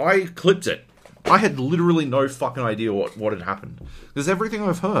I clipped it. I had literally no fucking idea what had happened. Because everything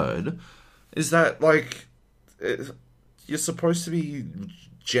I've heard is that, like, you're supposed to be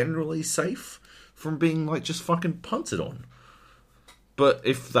generally safe from being, like, just fucking punted on. But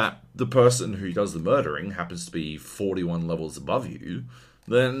if the person who does the murdering happens to be 41 levels above you,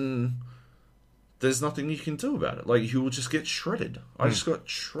 then there's nothing you can do about it. Like, you will just get shredded. I just got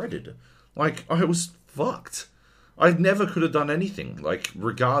shredded. Like, I was fucked. I never could have done anything, like,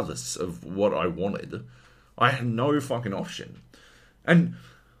 regardless of what I wanted. I had no fucking option. And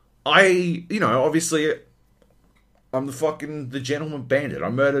obviously, I'm the gentleman bandit. I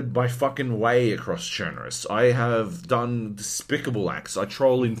murdered my fucking way across Chernarus. I have done despicable acts. I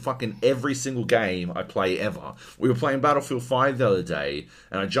troll in fucking every single game I play ever. We were playing Battlefield 5 the other day,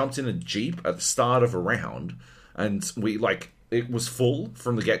 and I jumped in a Jeep at the start of a round, and it was full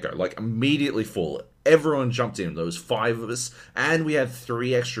from the get-go. Like, immediately full. Everyone jumped in. There was 5 of us, and we had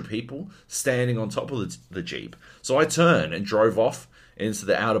 3 extra people standing on top of the Jeep. So I turned and drove off into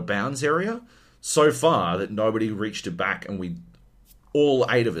the out of bounds area, so far that nobody reached it back, and all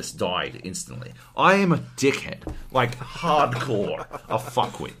 8 of us died instantly. I am a dickhead. Like, hardcore a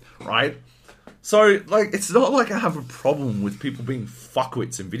fuckwit, right? So, like, it's not like I have a problem with people being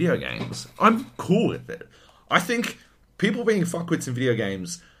fuckwits in video games. I'm cool with it. I think people being fuckwits in video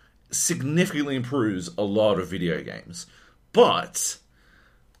games significantly improves a lot of video games. But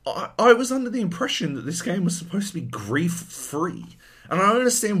I was under the impression that this game was supposed to be grief-free. And I don't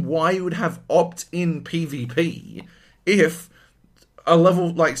understand why you would have opt-in PvP if a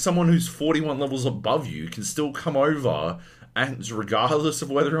level, like someone who's 41 levels above you can still come over and, regardless of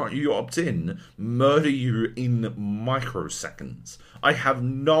whether or not you opt in, murder you in microseconds. I have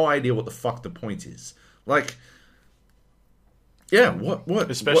no idea what the fuck the point is. Like, yeah,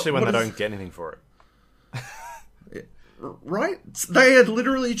 what? Especially when they don't get anything for it. Right? They are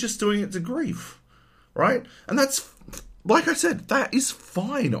literally just doing it to grief. Right? And that's, like I said, that is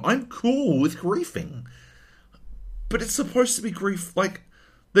fine. I'm cool with griefing. But it's supposed to be grief. Like,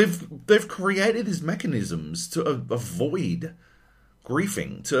 they've created these mechanisms to avoid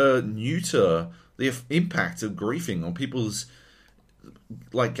griefing, to neuter the impact of griefing on people's,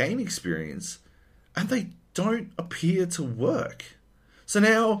 like, game experience. And they don't appear to work. So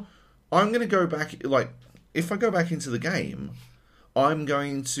now, I'm going to go back, like, if I go back into the game, I'm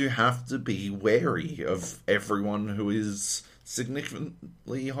going to have to be wary of everyone who is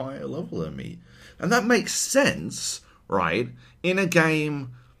significantly higher level than me. And that makes sense, right? In a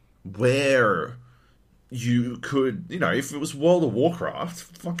game where you could, if it was World of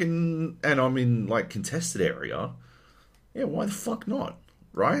Warcraft, and I'm in, like, contested area, yeah, why the fuck not,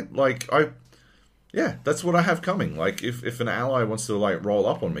 right? Like, Yeah, that's what I have coming. Like, if an ally wants to, like, roll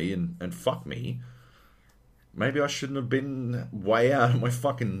up on me and fuck me, maybe I shouldn't have been way out of my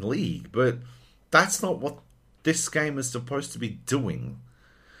fucking league. But that's not what this game is supposed to be doing.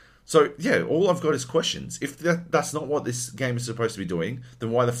 So, yeah, all I've got is questions. If that's not what this game is supposed to be doing,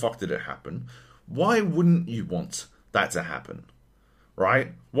 then why the fuck did it happen? Why wouldn't you want that to happen?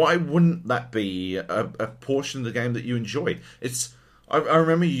 Right? Why wouldn't that be a portion of the game that you enjoy? I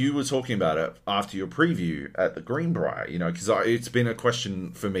remember you were talking about it after your preview at the Greenbrier, you know, because it's been a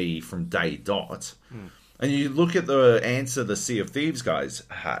question for me from day dot. And you look at the answer the Sea of Thieves guys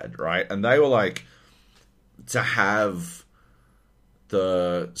had, right? And they were like, to have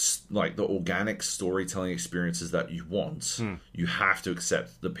the organic storytelling experiences that you want, you have to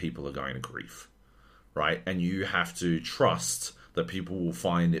accept that people are going to grief, right? And you have to trust that people will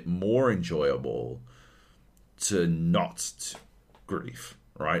find it more enjoyable to not grief,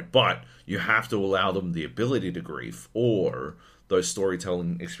 right? But you have to allow them the ability to grief, or those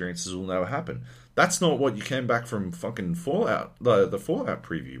storytelling experiences will never happen. That's not what you came back from fucking Fallout, the Fallout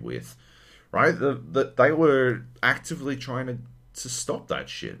preview with, right? They were actively trying to stop that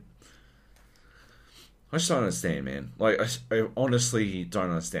shit. I just don't understand, man. Like, I honestly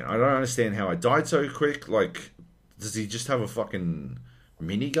don't understand. I don't understand how I died so quick. Like, does he just have a fucking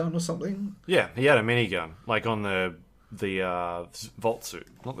minigun or something? Yeah, he had a minigun, like on the vault suit,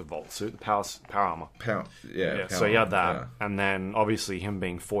 not the vault suit, the power armor. Power so he had that, yeah. And then obviously him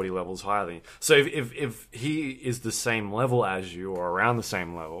being 40 levels higher than you. So if he is the same level as you or around the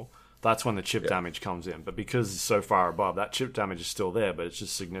same level, that's when the chip damage comes in. But because it's so far above, that chip damage is still there, but it's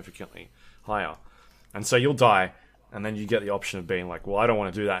just significantly higher. And so you'll die, and then you get the option of being like, well, I don't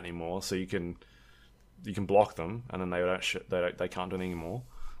want to do that anymore. So you can block them, and then they can't do anything anymore,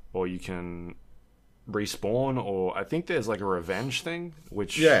 or you can respawn, or I think there's like a revenge thing,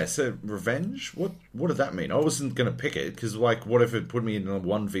 which so revenge. What did that mean? I wasn't gonna pick it because, like, what if it put me in a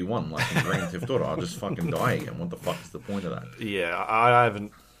 1v1 like in Grand Theft Auto? I'll just fucking die again. What the fuck is the point of that? Yeah,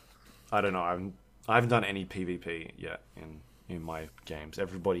 I don't know. I haven't done any PvP yet in my games.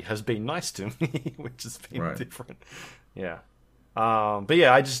 Everybody has been nice to me, which has been different. Yeah. But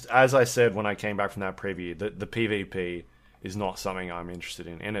yeah, as I said when I came back from that preview, the PvP is not something I'm interested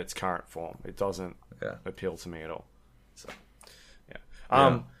in its current form. It doesn't appeal to me at all. So,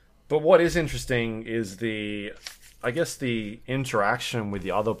 yeah. But what is interesting is the interaction with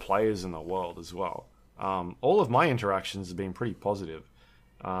the other players in the world as well. All of my interactions have been pretty positive.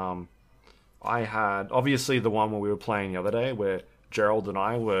 I had obviously the one where we were playing the other day, where Gerald and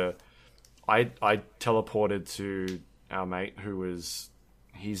I teleported to our mate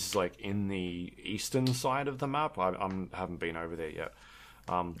he's like in the eastern side of the map. I haven't been over there yet.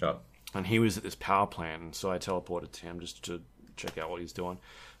 And he was at this power plant, and so I teleported to him just to check out what he's doing.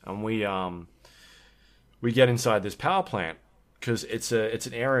 And we get inside this power plant because it's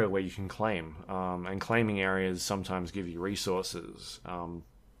an area where you can claim, and claiming areas sometimes give you resources.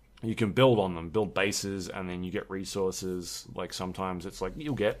 You can build on them, build bases, and then you get resources. Like sometimes it's like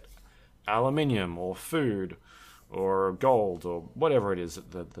you'll get aluminium or food or gold or whatever it is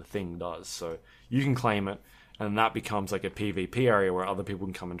that the thing does. So you can claim it, and that becomes like a PvP area where other people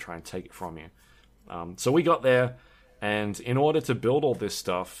can come and try and take it from you. So we got there, and in order to build all this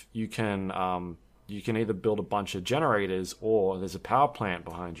stuff, you can either build a bunch of generators, or there's a power plant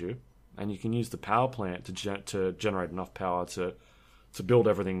behind you, and you can use the power plant to generate enough power to build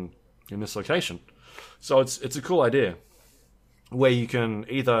everything in this location. So it's a cool idea, where you can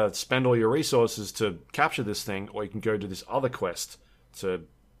either spend all your resources to capture this thing, or you can go do this other quest to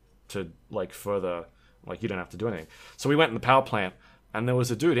like further, like you don't have to do anything. So we went in the power plant, and there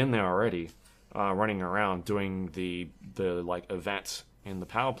was a dude in there already, running around doing the like event in the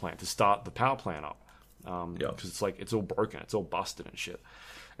power plant to start the power plant up. Because it's like it's all broken, it's all busted and shit.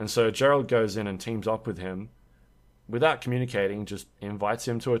 And so Gerald goes in and teams up with him without communicating, just invites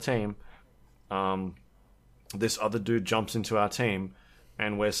him to a team. This other dude jumps into our team,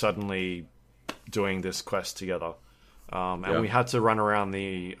 and we're suddenly doing this quest together. And we had to run around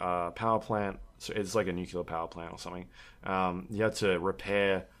the power plant. So it's like a nuclear power plant or something. You had to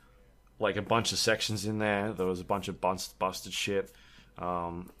repair like a bunch of sections in there. There was a bunch of busted shit.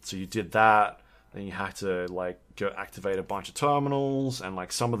 So you did that. Then you had to like go activate a bunch of terminals, and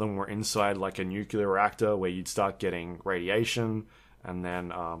like some of them were inside like a nuclear reactor where you'd start getting radiation. And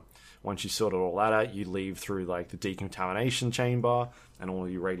then once you sorted all that out, you leave through like the decontamination chamber, and all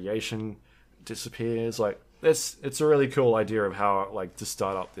your radiation disappears. Like it's a really cool idea of how like to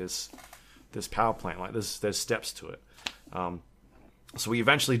start up this power plant. Like there's steps to it. So we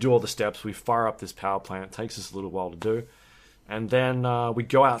eventually do all the steps. We fire up this power plant. It takes us a little while to do, and then we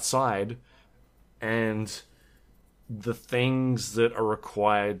go outside, and the things that are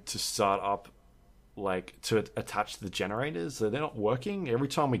required to start up, like to attach to the generators, they're not working. Every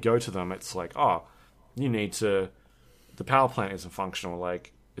time we go to them, it's like, oh, the power plant isn't functional.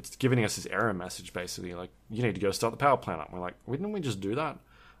 Like, it's giving us this error message, basically. Like, you need to go start the power plant up. And we're like, didn't we just do that?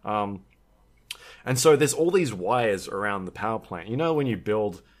 And so there's all these wires around the power plant. You know, when you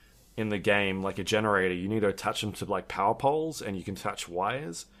build in the game, like a generator, you need to attach them to like power poles, and you can attach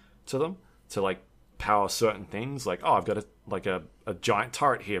wires to them to like power certain things. Like, oh, I've got a giant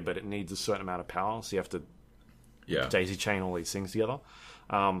turret here, but it needs a certain amount of power, so you have to daisy chain all these things together.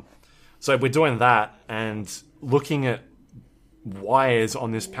 So we're doing that and looking at wires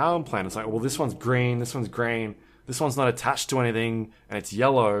on this power plant. It's like, well, this one's green, this one's not attached to anything, and it's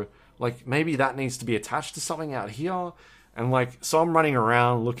yellow. Like, maybe that needs to be attached to something out here. And like, so I'm running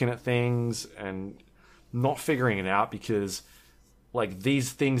around looking at things and not figuring it out, because like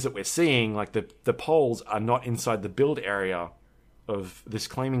these things that we're seeing, like the poles are not inside the build area of this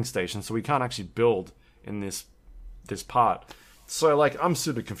claiming station, so we can't actually build in this part. So like, I'm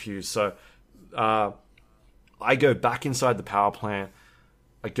super confused. So I go back inside the power plant.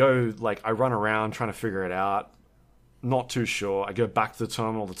 I run around trying to figure it out. Not too sure. I go back to the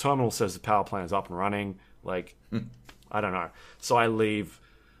terminal. The terminal says the power plant is up and running. Like, I don't know. So I leave,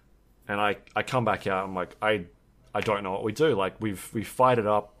 and I come back out. I'm like, I don't know what we do. Like, we fired it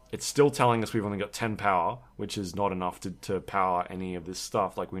up. It's still telling us we've only got 10 power, which is not enough to power any of this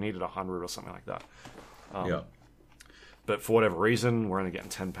stuff. Like, we needed 100 or something like that. But for whatever reason, we're only getting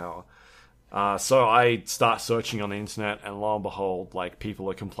 10 power. So I start searching on the internet, and lo and behold, like,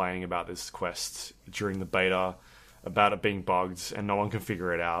 people are complaining about this quest during the beta, about it being bugged, and no one can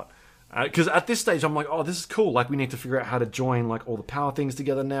figure it out. Because at this stage, I'm like, oh, this is cool. Like, we need to figure out how to join like all the power things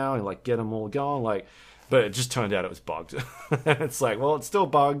together now and like get them all going. Like, but it just turned out it was bugged. And it's like, well, it's still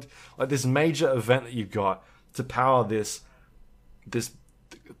bugged. Like, this major event that you've got to power this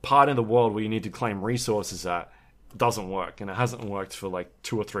part in the world where you need to claim resources at doesn't work, and it hasn't worked for like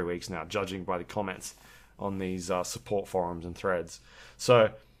 2 or 3 weeks now, judging by the comments on these support forums and threads.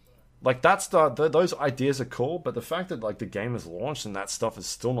 So, like, those ideas are cool, but the fact that like the game is launched and that stuff is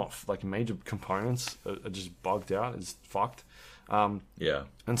still not, like, major components are just bugged out is fucked. And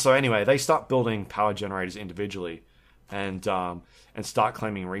so anyway, they start building power generators individually, and start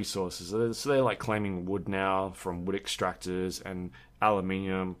claiming resources. So they're like claiming wood now from wood extractors and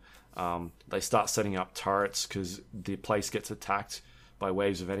aluminium. They start setting up turrets because the place gets attacked by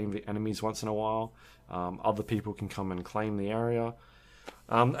waves of enemies once in a while. Other people can come and claim the area.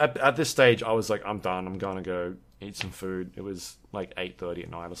 At this stage, I was like, I'm done. I'm going to go eat some food. It was like 8:30 at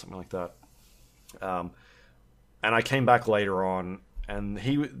night or something like that. And I came back later on, and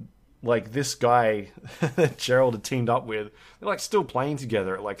this guy that Gerald had teamed up with, they're like still playing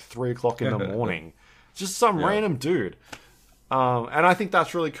together at like 3 o'clock in the morning. Just some random dude. And I think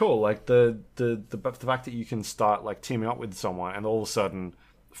that's really cool. Like the fact that you can start like teaming up with someone, and all of a sudden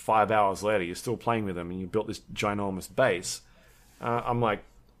 5 hours later you're still playing with them, and you built this ginormous base. I'm like,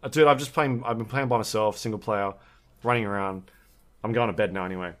 dude, I've been playing by myself, single player, running around. I'm going to bed now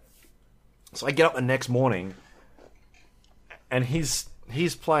anyway. So I get up the next morning, and he's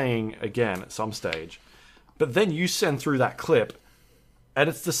playing again at some stage. But then you send through that clip, and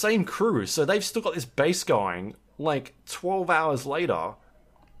it's the same crew. So they've still got this base going like 12 hours later.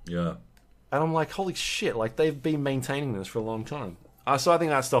 Yeah. And I'm like, holy shit, like they've been maintaining this for a long time. So I think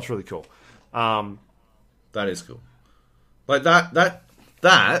that stuff's really cool. That is cool. Like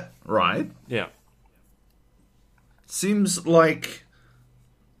that, right? Yeah. Seems like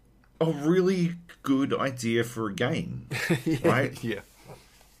a really good idea for a game, right? Yeah.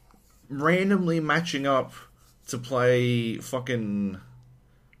 Randomly matching up to play fucking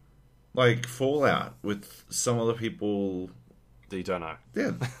like Fallout with some other people that you don't know.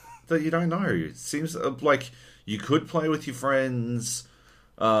 Yeah, that you don't know. It seems like you could play with your friends,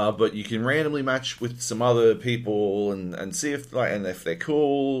 but you can randomly match with some other people and see if they're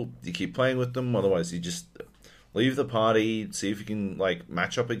cool, you keep playing with them. Otherwise, you just leave the party, see if you can like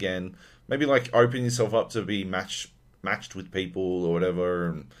match up again. Maybe like open yourself up to be matched with people or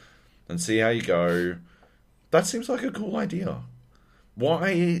whatever, and see how you go. That seems like a cool idea.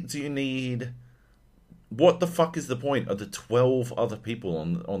 Why do you need? What the fuck is the point of the 12 other people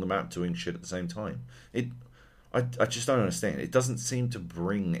on the map doing shit at the same time? I just don't understand. It doesn't seem to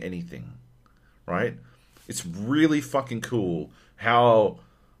bring anything, right? It's really fucking cool how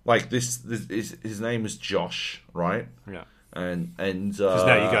like this is, his name is Josh, right? Yeah. And because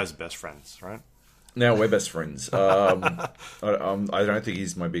now you guys are best friends, right? Now we're best friends. I don't think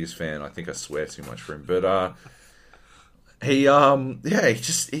he's my biggest fan. I think I swear too much for him, but he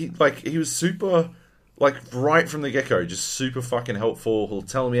was super, like, right from the get-go, just super fucking helpful. He'll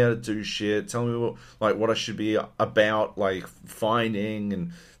tell me how to do shit, tell me what I should be about, like, finding,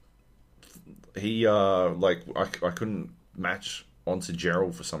 and he, I couldn't match onto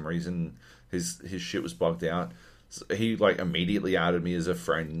Gerald for some reason. His shit was bugged out. So he, like, immediately added me as a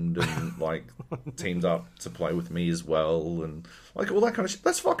friend and, like, teamed up to play with me as well, and, like, all that kind of shit.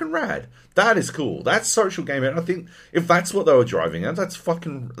 That's fucking rad. That is cool. That's social gaming. I think if that's what they were driving at,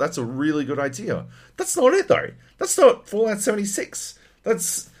 that's a really good idea. That's not it, though. That's not Fallout 76.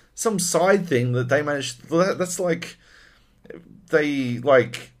 That's some side thing that they managed. That's like, they,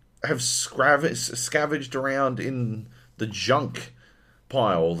 like, have scavenged around in the junk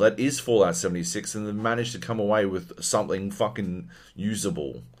pile that is Fallout 76, and then managed to come away with something fucking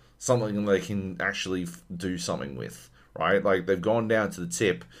usable, something they can actually do something with, right? Like, they've gone down to the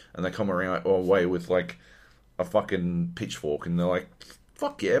tip and they come away with, like, a fucking pitchfork, and they're like,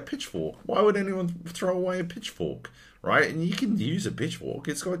 fuck yeah, pitchfork. Why would anyone throw away a pitchfork, right? And you can use a pitchfork.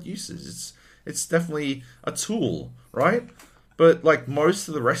 It's got uses. It's definitely a tool, right? But, like, most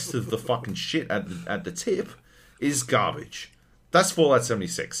of the rest of the fucking shit at the tip is garbage. That's Fallout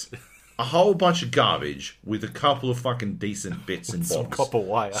 76. A whole bunch of garbage with a couple of fucking decent bits and bobs. Some copper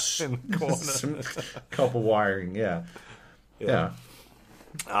wire in the corner. Some copper wiring, yeah.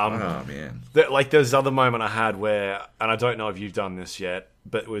 Oh, man. There's another moment I had where, and I don't know if you've done this yet,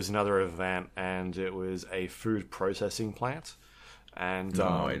 but it was another event, and it was a food processing plant. And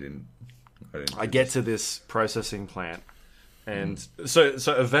no, I didn't. I get to this processing plant, and so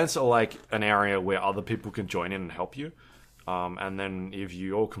events are like an area where other people can join in and help you. And then if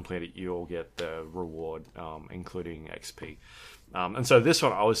you all complete it, you all get the reward, including XP. And so this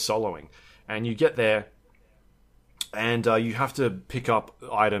one I was soloing, and you get there, and you have to pick up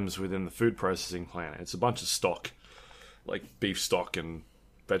items within the food processing plant. It's a bunch of stock, like beef stock and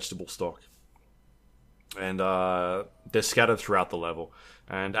vegetable stock, and they're scattered throughout the level.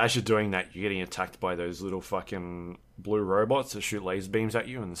 And as you're doing that, you're getting attacked by those little fucking blue robots that shoot laser beams at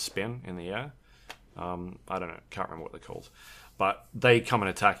you and spin in the air. I don't know, can't remember what they're called, but they come and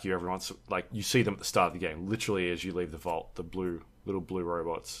attack you every once. Like, you see them at the start of the game, literally as you leave the vault. The little blue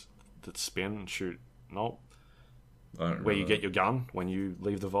robots that spin and shoot. Where you get your gun when you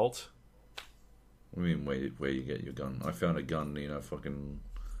leave the vault. What do you mean where you get your gun? I found a gun in a fucking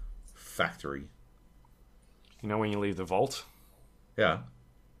factory. You know when you leave the vault? Yeah.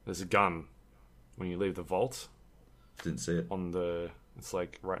 There's a gun when you leave the vault. Didn't see it. It's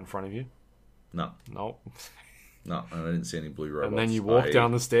like right in front of you. No. Nope. No, I didn't see any blue robots. And then you walk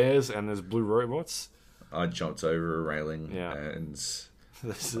down the stairs and there's blue robots. I jumped over a railing and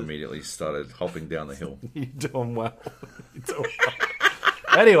immediately started hopping down the hill. You're doing well.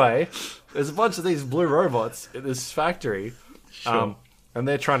 Anyway, there's a bunch of these blue robots in this factory. Sure. And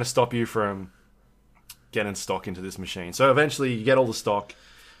they're trying to stop you from getting stock into this machine. So eventually you get all the stock,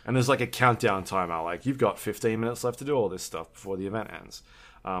 and there's like a countdown timer. Like, you've got 15 minutes left to do all this stuff before the event ends.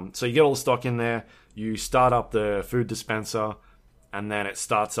 So you get all the stock in there, you start up the food dispenser, and then it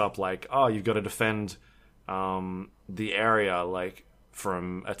starts up like, oh, you've got to defend the area, like,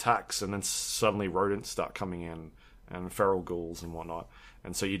 from attacks, and then suddenly rodents start coming in, and feral ghouls and whatnot.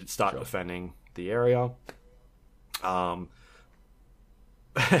 And so you start defending the area. But,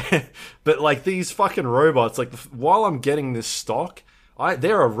 like, these fucking robots, like, while I'm getting this stock,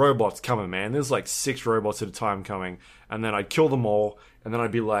 there are robots coming, man. There's like 6 robots at a time coming, and then I'd kill them all, and then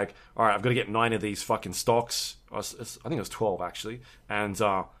I'd be like, all right, I've got to get 9 of these fucking stocks. I think it was 12 actually, and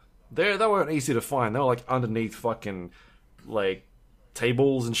they weren't easy to find. They were like underneath fucking like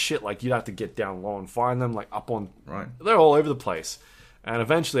tables and shit. Like, you'd have to get down low and find them. Like, up on, right. They're all over the place. And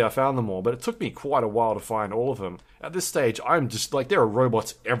eventually I found them all, but it took me quite a while to find all of them. At this stage, I'm just like, there are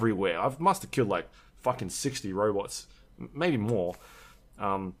robots everywhere. I must have killed like fucking 60 robots, maybe more.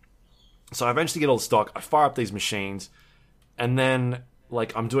 So I eventually get all the stock. I fire up these machines, and then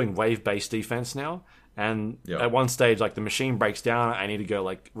like I'm doing wave-based defense now. And at one stage, like, the machine breaks down. I need to go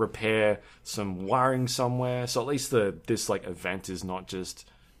like repair some wiring somewhere. So at least this like event is not just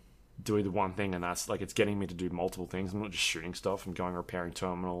doing the one thing, and that's like, it's getting me to do multiple things. I'm not just shooting stuff. I'm going repairing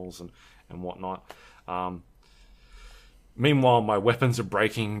terminals and whatnot. Meanwhile, my weapons are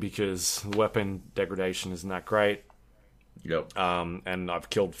breaking because the weapon degradation isn't that great. Yep. And I've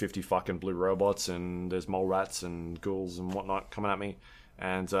killed 50 fucking blue robots, and there's mole rats and ghouls and whatnot coming at me.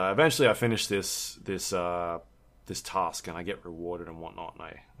 And eventually I finish this task, and I get rewarded and whatnot,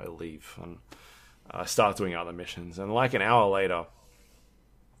 and I leave and I start doing other missions. And like an hour later,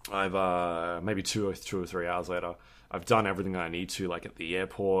 I've maybe two or 3 hours later, I've done everything I need to, like at the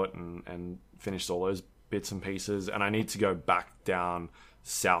airport, and finished all those bits and pieces, and I need to go back down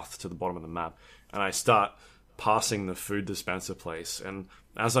south to the bottom of the map. And I start passing the food dispenser place, and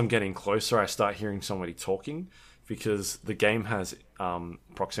as I'm getting closer, I start hearing somebody talking, because the game has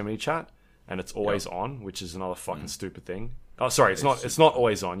proximity chat, and it's always on, which is another fucking stupid thing. Oh, sorry, it's not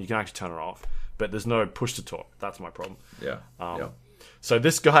always on. You can actually turn it off, but there's no push to talk. That's my problem. So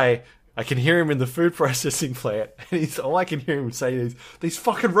this guy, I can hear him in the food processing plant, and all I can hear him say is, "These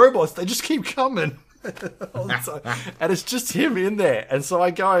fucking robots, they just keep coming." All the time. And it's just him in there, and so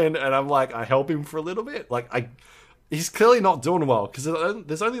I go in and I'm like, I help him for a little bit. Like, he's clearly not doing well, because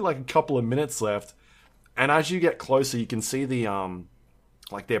there's only like a couple of minutes left, and as you get closer, you can see the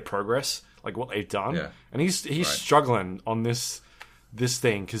like their progress, like what they've done. And he's struggling on this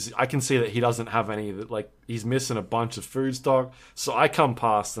thing, because I can see that he doesn't have any, like, he's missing a bunch of food stock. So I come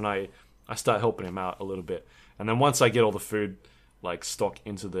past and I start helping him out a little bit, and then once I get all the food like stock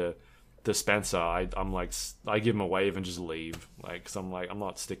into the dispenser, I'm like, I give him a wave and just leave, like, because I'm like, I'm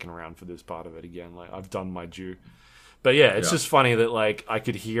not sticking around for this part of it again. Like, I've done my due. But yeah, it's just funny that, like, I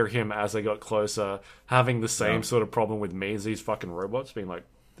could hear him as I got closer having the same sort of problem with me as these fucking robots, being like,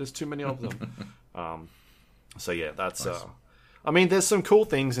 there's too many of them. So yeah, that's nice. I mean, there's some cool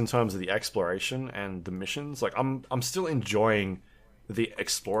things in terms of the exploration and the missions. Like, I'm still enjoying the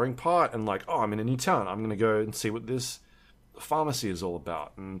exploring part, and like, oh, I'm in a new town, I'm gonna go and see what this pharmacy is all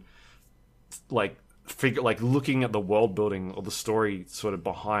about, and like looking at the world building or the story sort of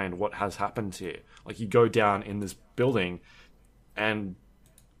behind what has happened here. Like, you go down in this building, and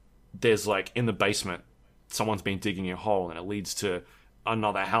there's like, in the basement, someone's been digging a hole, and it leads to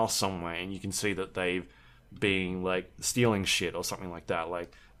another house somewhere, and you can see that they've been like stealing shit or something like that.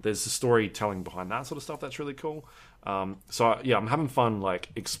 Like, there's the storytelling behind that sort of stuff that's really cool. So yeah, I'm having fun like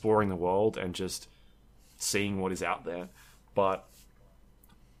exploring the world and just seeing what is out there. But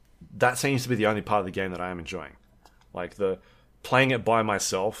that seems to be the only part of the game that I am enjoying. Like, the playing it by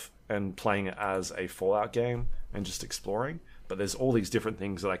myself and playing it as a Fallout game and just exploring. But there's all these different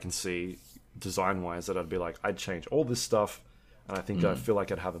things that I can see design-wise that I'd be like, I'd change all this stuff, and I think I feel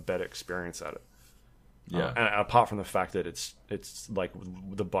like I'd have a better experience at it. And apart from the fact that it's like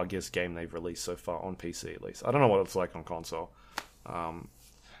the buggiest game they've released so far on PC, at least. I don't know what it's like on console. I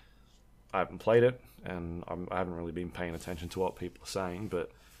haven't played it, and I haven't really been paying attention to what people are saying,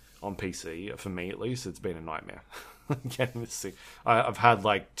 but on PC, for me at least, it's been a nightmare getting this thing. I've had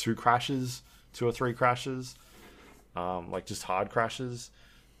like 2 or 3 crashes, like just hard crashes.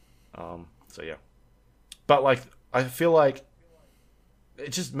 So yeah, but like, I feel like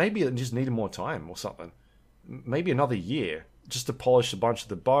maybe it just needed more time or something. Maybe another year just to polish a bunch of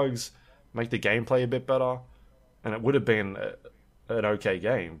the bugs, make the gameplay a bit better, and it would have been an okay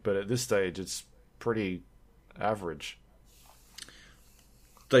game. But at this stage, it's pretty average.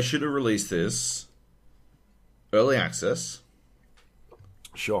 They should have released this early access.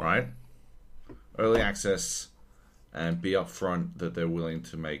 Sure. Right? Early access, and be upfront that they're willing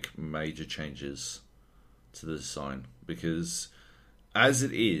to make major changes to the design. Because as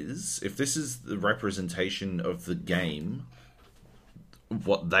it is, if this is the representation of the game,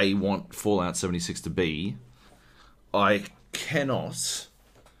 what they want Fallout 76 to be, I cannot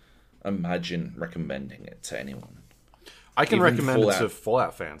imagine recommending it to anyone. I can recommend it to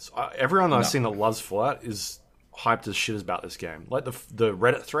Fallout fans. Everyone I've seen that loves Fallout is hyped as shit about this game. Like, the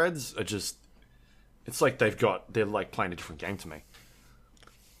Reddit threads are just, it's like they're like playing a different game to me.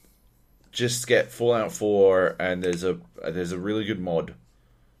 Just get Fallout 4, and there's a really good mod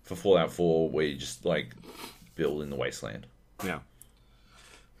for Fallout 4 where you just like build in the wasteland. Yeah.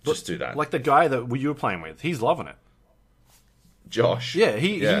 Just do that. Like the guy that you were playing with, he's loving it. Josh. Yeah,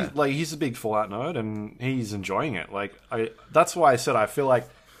 he's a big Fallout nerd, and he's enjoying it. Like, that's why I said I feel like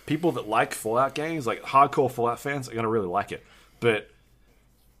people that like Fallout games, like hardcore Fallout fans, are gonna really like it. But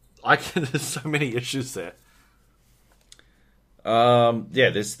there's so many issues there.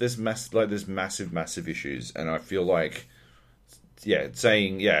 There's massive issues, and I feel like,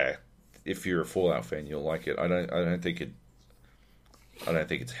 saying if you're a Fallout fan, you'll like it. I don't think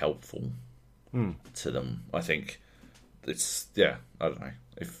it's helpful to them. I think it's I don't know.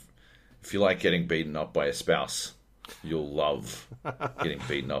 If you like getting beaten up by a spouse, you'll love getting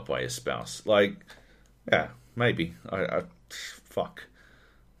beaten up by a spouse. Like, maybe. Fuck.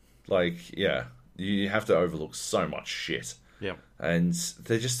 Like, you have to overlook so much shit. Yeah. And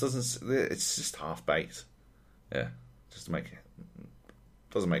there just doesn't. It's just half baked. Yeah. Doesn't make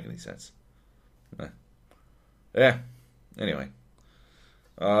any sense. Yeah. Anyway.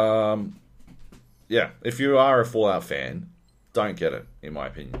 If you are a Fallout fan, don't get it, in my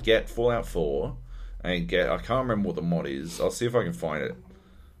opinion. Get Fallout 4 and I can't remember what the mod is. I'll see if I can find it.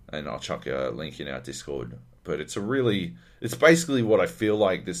 and I'll chuck a link in our Discord. But it's basically what I feel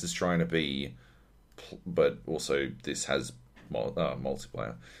like this is trying to be, but also this has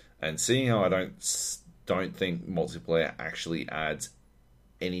multiplayer. And seeing how I don't think multiplayer actually adds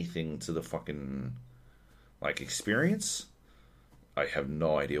anything to the fucking experience, I have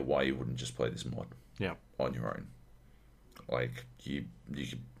no idea why you wouldn't just play this mod on your own. Like you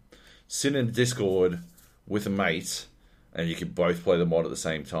could sit in a Discord with a mate, and you could both play the mod at the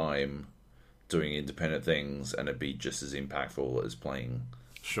same time, doing independent things, and it'd be just as impactful as playing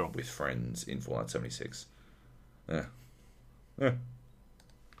with friends in Fallout 76. Yeah.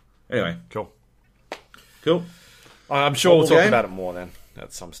 Anyway, cool. I'm sure we'll talk about it more then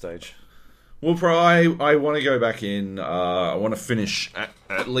at some stage. Well, I want to go back in. I want to finish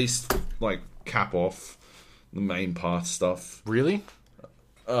at least cap off the main path stuff. Really?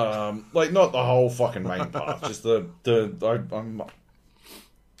 Not the whole fucking main path, just I'm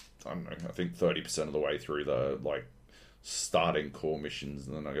I don't know. I think 30% of the way through the starting core missions,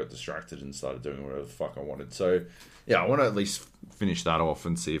 and then I got distracted and started doing whatever the fuck I wanted. So yeah, I want to at least finish that off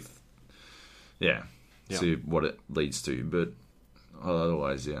and see see what it leads to. But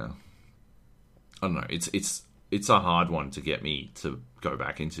otherwise, I don't know. It's a hard one to get me to go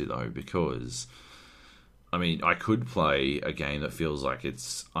back into though, because I mean, I could play a game that feels like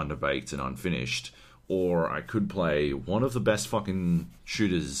it's underbaked and unfinished, or I could play one of the best fucking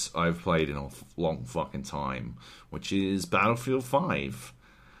shooters I've played in a long fucking time, which is Battlefield 5,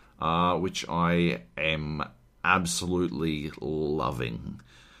 which I am absolutely loving.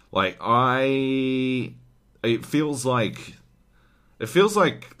 It feels like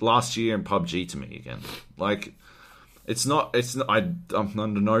last year in PUBG to me again. I'm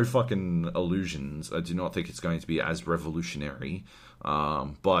under no fucking illusions. I do not think it's going to be as revolutionary.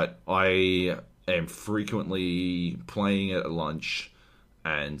 But I am frequently playing it at lunch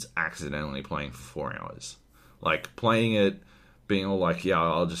and accidentally playing for 4 hours. Playing it, being all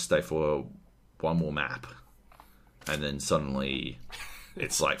I'll just stay for one more map. And then suddenly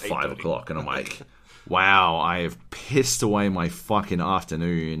it's 5 o'clock and I'm like, wow, I have pissed away my fucking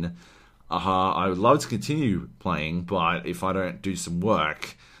afternoon. I would love to continue playing, but if I don't do some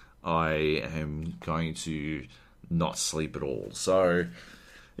work, I am going to not sleep at all. So,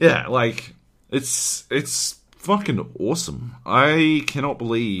 yeah, it's fucking awesome. I cannot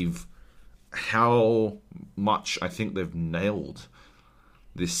believe how much I think they've nailed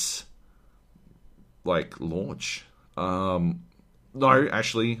this, launch. No,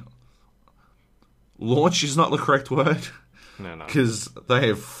 actually, launch is not the correct word. No. Because they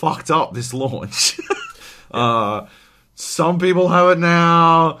have fucked up this launch. Some people have it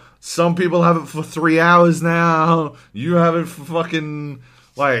now. Some people have it for 3 hours now. You have it for fucking,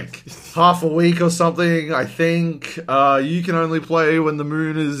 half a week or something, I think. You can only play when the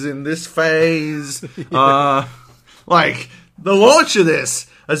moon is in this phase. The launch of this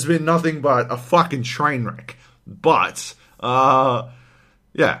has been nothing but a fucking train wreck. But,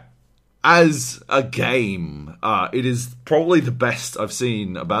 yeah. As a game, it is probably the best I've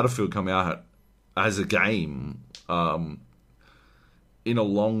seen a Battlefield come out as a game in a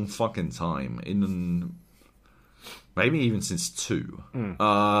long fucking time. In maybe even since 2.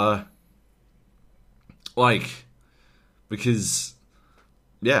 Because,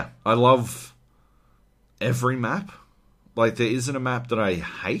 yeah, I love every map. There isn't a map that I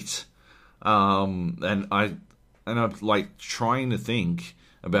hate. And I'm trying to think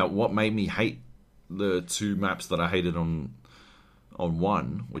about what made me hate the 2 maps that I hated on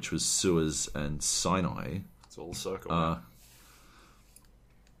 1, which was Sewers and Sinai. It's all circle.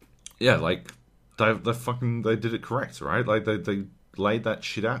 Yeah, they did it correct, right? They laid that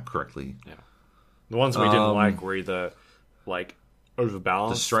shit out correctly. Yeah. The ones we didn't like were either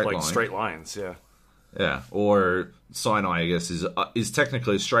overbalanced, straight lines. Yeah. Yeah, or Sinai, I guess, is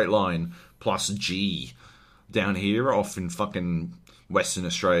technically a straight line plus G down here off in fucking Western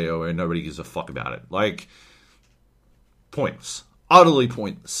Australia where nobody gives a fuck about it. Pointless. Utterly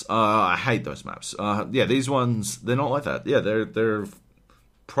pointless. I hate those maps. Yeah, these ones, they're not like that. Yeah, they're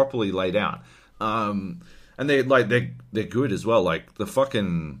properly laid out. And they're good as well. The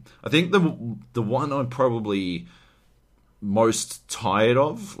fucking, I think the one I'm probably most tired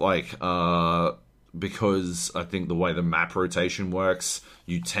of, because I think the way the map rotation works,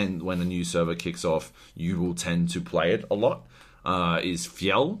 when a new server kicks off, you will tend to play it a lot. Is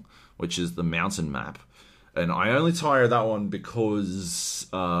Fjell, which is the mountain map. And I only tire that one because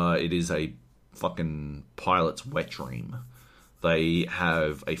it is a fucking pilot's wet dream. They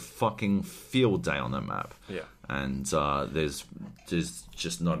have a fucking field day on that map. Yeah. And there's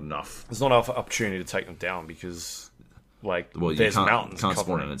just not enough. There's not enough opportunity to take them down because Like, well, there's you mountains can't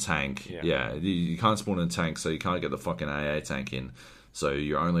spawn covering. in a tank. Yeah, you can't spawn in a tank, so you can't get the fucking AA tank in. So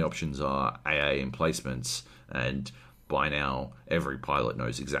your only options are AA emplacements, and by now every pilot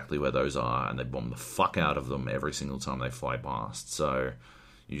knows exactly where those are, and they bomb the fuck out of them every single time they fly past. So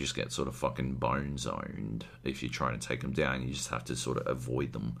you just get sort of fucking bone zoned if you're trying to take them down. You just have to sort of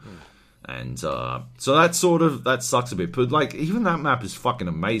avoid them. And so that sucks a bit. But like, even that map is fucking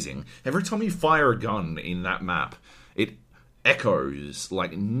amazing. Every time you fire a gun in that map, it echoes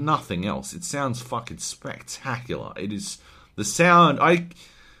like nothing else. It sounds fucking spectacular. It is the sound. I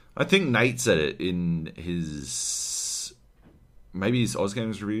think Nate said it in his Oz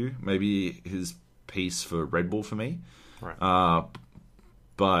Games review, maybe his piece for Red Bull for me. Right.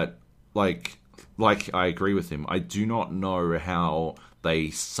 But like I agree with him. I do not know how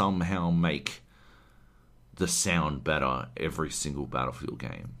they somehow make the sound better every single Battlefield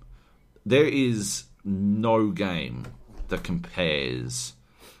game. There is no game that compares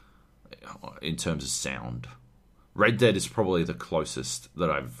in terms of sound. Red Dead is probably the closest that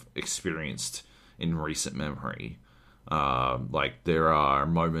I've experienced in recent memory. Like, there are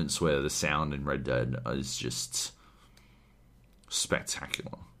moments where the sound in Red Dead is just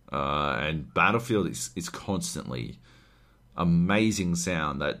spectacular. And Battlefield is constantly amazing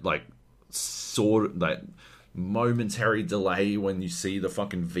sound, that like sort of that momentary delay when you see the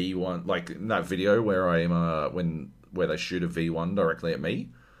fucking V1, like in that video where where they shoot a V1 directly at me,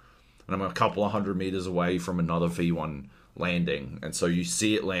 and I'm a couple of 100 meters away from another V1 landing, and so you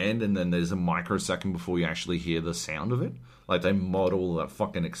see it land, and then there's a microsecond before you actually hear the sound of it. Like, they model that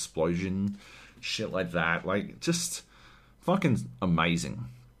fucking explosion, shit like that, like, just fucking amazing.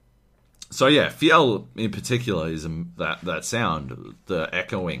 So yeah, Fiel in particular is that sound, the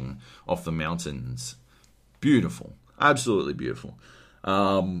echoing off the mountains, beautiful, absolutely beautiful.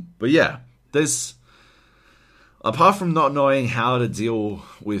 But yeah, there's, apart from not knowing how to deal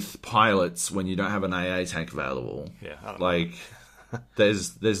with pilots when you don't have an AA tank available, like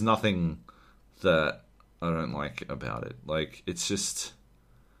there's nothing that I don't like about it. Like, it's just,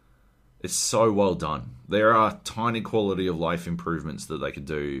 it's so well done. There are tiny quality of life improvements that they could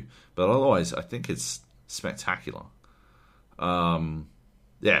do, but otherwise, I think it's spectacular.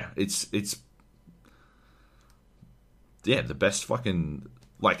 Yeah, it's the best fucking,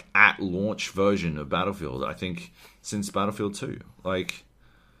 like, at launch version of Battlefield, I think, since Battlefield 2. Like,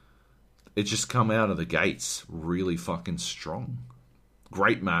 it just come out of the gates really fucking strong.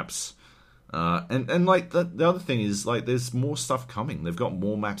 Great maps. And like, the other thing is, like, there's more stuff coming. They've got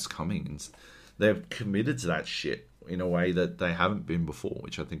more maps coming, and they're committed to that shit in a way that they haven't been before,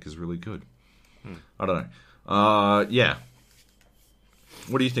 which I think is really good. I don't know. Yeah.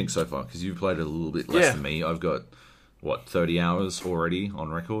 What do you think so far? Because you've played it a little bit less than me. I've got, 30 hours already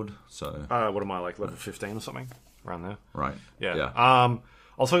on record. So what am I, like, level 15 or something? Around there. Right. Yeah.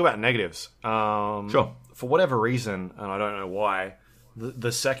 I'll talk about negatives. Sure. For whatever reason, and I don't know why,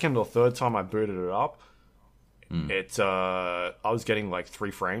 the second or third time I booted it up, I was getting like 3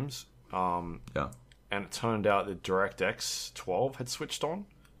 frames. And it turned out that DirectX 12 had switched on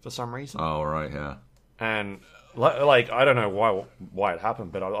for some reason. Oh, right, yeah. And like, I don't know why it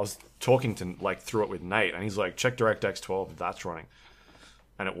happened, but I was talking to, like, through it with Nate, and he's like, check DirectX 12 if that's running.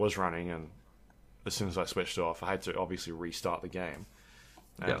 And it was running, and as soon as I switched it off, I had to obviously restart the game.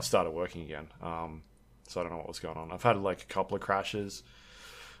 And it started working again. So I don't know what was going on. I've had, like, a couple of crashes.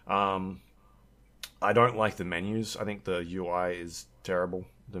 I don't like the menus. I think the UI is terrible.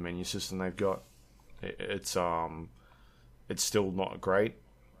 The menu system they've got, it's still not great.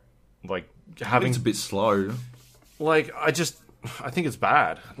 Like, It's a bit slow. Like, I think it's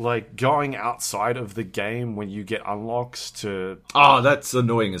bad. Like, going outside of the game when you get unlocks to... Oh, that's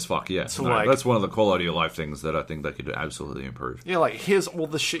annoying as fuck, yeah. So, like, that's one of the quality of life things that I think they could absolutely improve. Yeah, like, here's all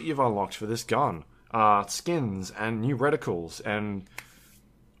the shit you've unlocked for this gun. Skins and new reticles and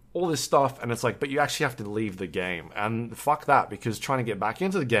all this stuff. And it's like, but you actually have to leave the game. And fuck that, because trying to get back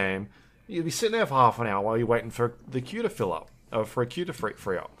into the game, you'll be sitting there for half an hour while you're waiting for the queue to fill up. Or for a queue to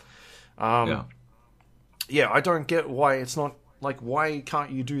free up. Yeah, I don't get why it's not... Like, why can't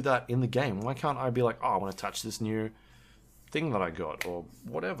you do that in the game? Why can't I be like, oh, I want to touch this new thing that I got, or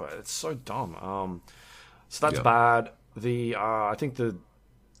whatever? It's so dumb. So that's bad. I think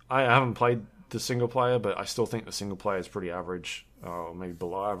I haven't played the single player, but I still think the single player is pretty average, or maybe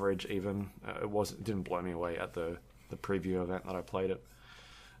below average even. It didn't blow me away at the preview event that I played it.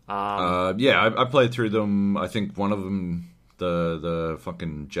 I played through them. I think one of them, the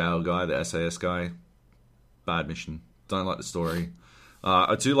fucking jail guy, the SAS guy, bad mission. Don't like the story.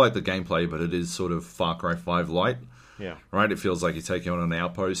 I do like the gameplay, but it is sort of Far Cry 5 light. Yeah. Right? It feels like you're taking on an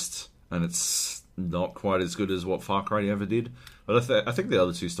outpost, and it's not quite as good as what Far Cry ever did. But I think the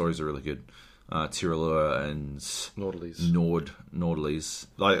other two stories are really good. Tiralua and Nordlys.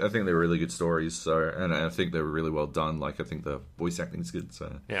 I think they're really good stories. So, and I think they're really well done. Like, I think the voice acting is good.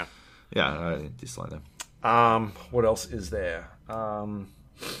 So yeah, I dislike them. What else is there?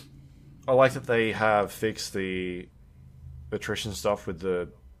 I like that they have fixed the attrition stuff with the,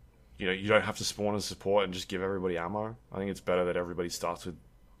 you don't have to spawn as support and just give everybody ammo. I think it's better that everybody starts with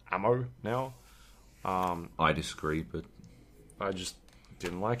ammo now. I disagree, but I just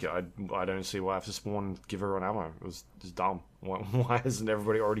didn't like it. I don't see why I have to spawn and give everyone ammo. It was just dumb. Why hasn't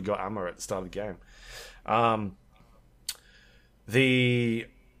everybody already got ammo at the start of the game?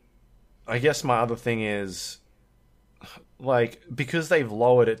 I guess my other thing is, like, because they've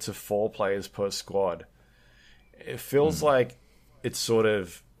lowered it to 4 players per squad, it feels like it's sort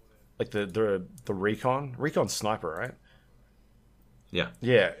of like the recon sniper, right? Yeah.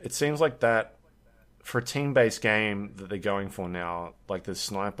 It seems like that for a team-based game that they're going for now. Like, the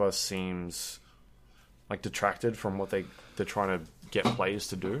sniper seems like detracted from what they're trying to get players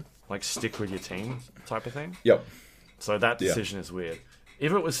to do, like stick with your team type of thing. Yep. So that decision is weird.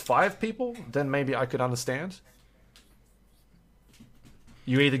 If it was 5 people, then maybe I could understand.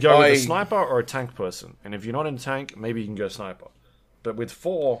 You either go with a sniper or a tank person, and if you're not in a tank, maybe you can go sniper. But with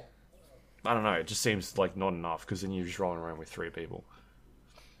 4, I don't know. It just seems like not enough, because then you're just rolling around with 3 people.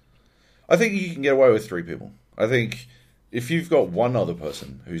 I think you can get away with 3 people. I think if you've got one other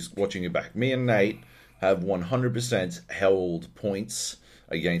person who's watching your back, me and Nate have 100% held points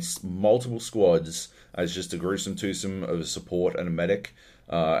against multiple squads as just a gruesome twosome of a support and a medic,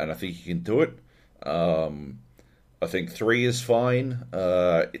 and I think you can do it. I think 3 is fine.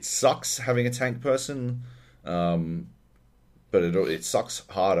 It sucks having a tank person, but it sucks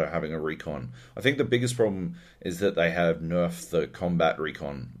harder having a recon. I think the biggest problem is that they have nerfed the combat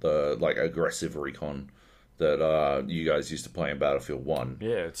recon, the aggressive recon that you guys used to play in Battlefield 1.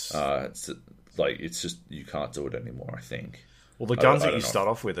 Yeah, it's just you can't do it anymore, I think. Well, the guns that you start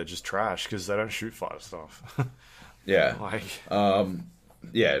off with are just trash because they don't shoot fire stuff. Yeah.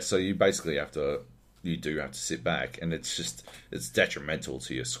 So you basically you do have to sit back, and it's detrimental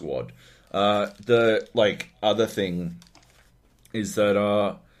to your squad. The other thing is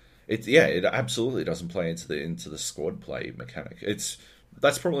that it absolutely doesn't play into the squad play mechanic.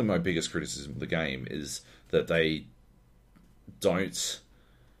 That's probably my biggest criticism of the game, is that they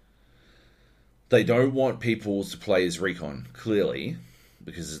don't want people to play as recon, clearly,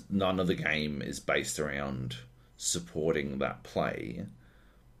 because none of the game is based around supporting that play,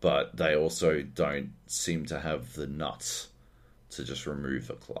 but they also don't seem to have the nuts to just remove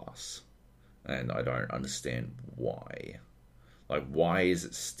a class, and I don't understand why. Like, why is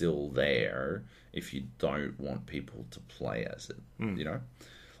it still there if you don't want people to play as it?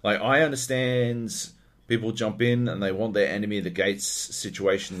 Like, I understand people jump in and they want their enemy at the gates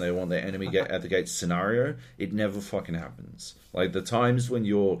situation, they want their enemy at the gates scenario. It never fucking happens. Like, the times when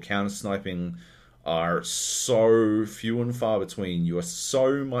you're counter-sniping are so few and far between. You are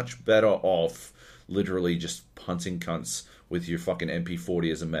so much better off literally just punting cunts with your fucking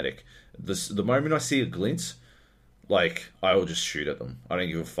MP40 as a medic. The moment I see a glint, I will just shoot at them. I don't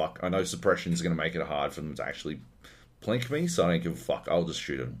give a fuck. I know suppression is going to make it hard for them to actually plink me, so I don't give a fuck. I'll just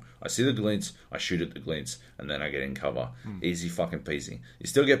shoot at them. I see the glints, I shoot at the glints, and then I get in cover. Easy fucking peasy. You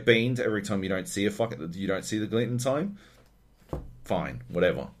still get beamed every time you don't see the glint in time. Fine,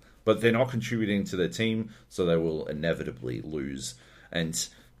 whatever. But they're not contributing to their team, so they will inevitably lose. And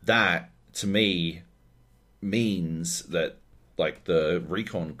that, to me, means that the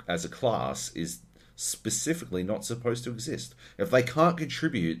recon as a class is specifically not supposed to exist. If they can't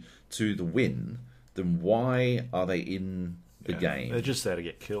contribute to the win, then why are they in the game? They're just there to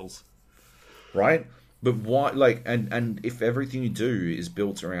get kills, right? But why? And if everything you do is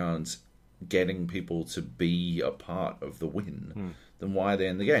built around getting people to be a part of the win, then why are they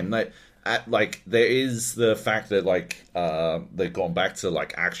in the game? There is the fact that they've gone back to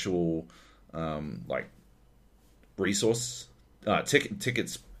actual resource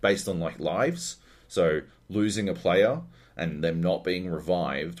tickets based on lives. So losing a player and them not being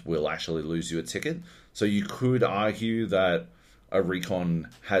revived will actually lose you a ticket. So you could argue that a recon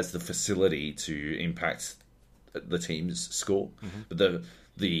has the facility to impact the team's score, but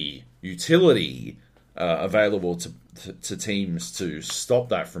the utility available to teams to stop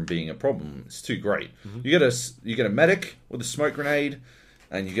that from being a problem is too great. You get a medic with a smoke grenade,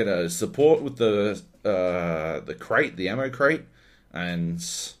 and you get a support with the crate, the ammo crate, and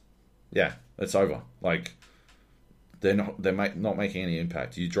yeah, it's over. They're not making any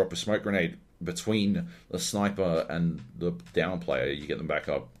impact. You drop a smoke grenade between the sniper and the down player, you get them back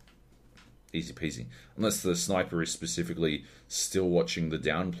up. easy peasy. Unless the sniper is specifically still watching the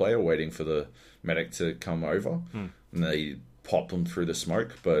down player, waiting for the medic to come over, and they pop them through the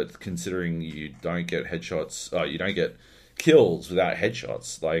smoke. But considering you don't get headshots, you don't get kills without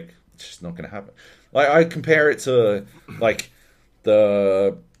headshots, like, it's just not going to happen. Like, I compare it to, like,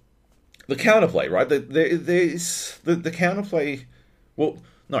 the counterplay, right? There's the counterplay. Well,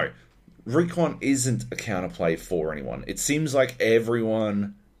 no, Recon isn't a counterplay for anyone. It seems like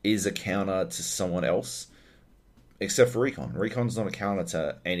everyone is a counter to someone else, except for Recon. Recon's not a counter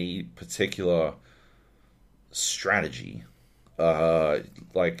to any particular strategy.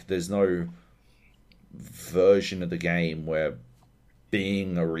 Like, there's no version of the game where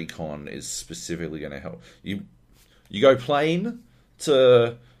being a Recon is specifically going to help. You go plane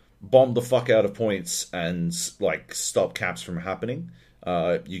to bomb the fuck out of points and, like, stop caps from happening.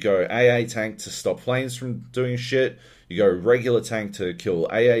 You go AA tank to stop planes from doing shit. You go regular tank to kill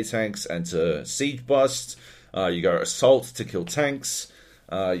AA tanks and to siege bust. You go assault to kill tanks.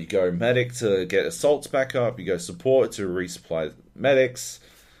 You go medic to get assaults back up. You go support to resupply medics.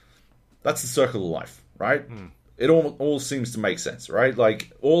 That's the circle of life, right? It all seems to make sense, right?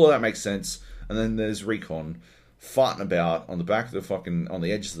 Like, all of that makes sense. And then there's Recon farting about on the back of the fucking, on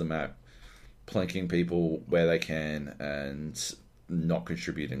the edges of the map, plinking people where they can and not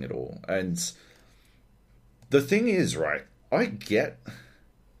contributing at all. And the thing is, right, I get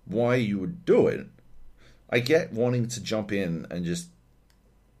why you would do it. I get wanting to jump in and just,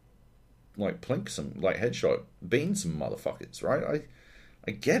 like, plink some, like, headshot, bean some motherfuckers, right?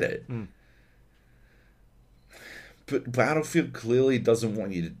 I get it. But Battlefield clearly doesn't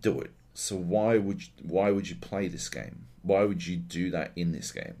want you to do it. So why would you play this game? Why would you do that in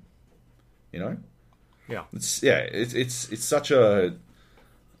this game? You know? Yeah. It's such a,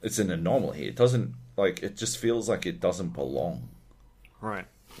 it's an anomaly. It doesn't, like, it just feels like it doesn't belong. Right.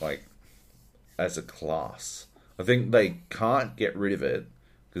 Like, as a class. I think they can't get rid of it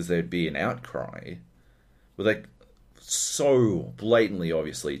because there'd be an outcry. But they so blatantly,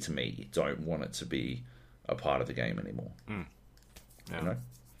 obviously, to me, don't want it to be a part of the game anymore. Yeah. You know?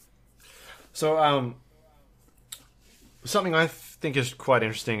 So, something I think is quite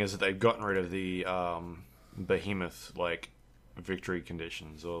interesting is that they've gotten rid of the behemoth, like, victory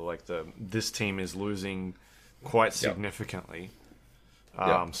conditions, or like this team is losing quite significantly.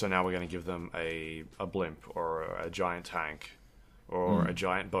 So now we're going to give them a blimp or a giant tank or a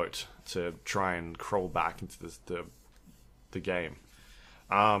giant boat to try and crawl back into the game.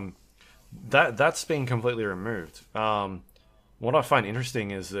 That's been completely removed. What I find interesting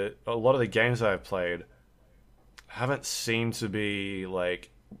is that a lot of the games I've played haven't seemed to be,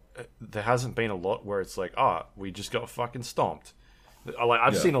 like, there hasn't been a lot where it's like, we just got fucking stomped. Like,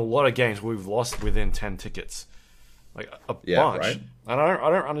 I've seen a lot of games where we've lost within 10 tickets. Like, a bunch. Right? And I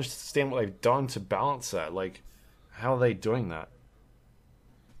don't understand what they've done to balance that. Like, how are they doing that?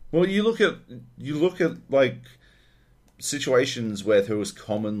 Well, you look at like, situations where there was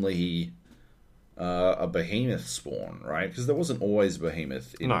commonly a behemoth spawn, right? Because there wasn't always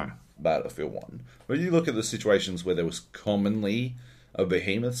behemoth in Battlefield 1. But you look at the situations where there was commonly a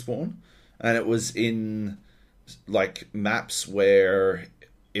behemoth spawn, and it was in, like, maps where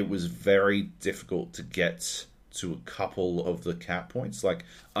it was very difficult to get to a couple of the cap points. Like,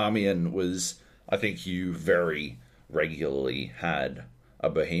 Amiens was, I think you very regularly had a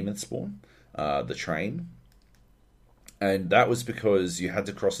behemoth spawn, the train. And that was because you had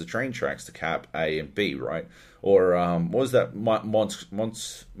to cross the train tracks to cap A and B, right? Or, what was that?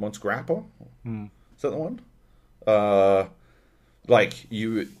 Montgrappa? Is that the one? Like,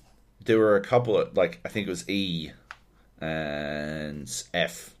 there were a couple of, like, I think it was E and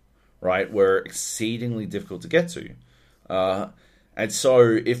F, right? Were exceedingly difficult to get to. And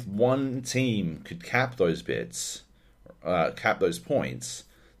so if one team could cap those bits, cap those points,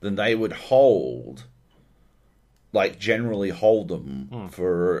 then they would generally hold them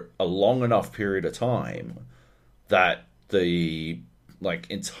for a long enough period of time that the, like,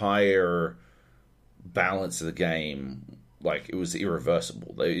 entire balance of the game, like, it was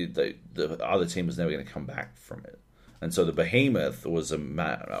irreversible. The other team was never going to come back from it. And so the behemoth was a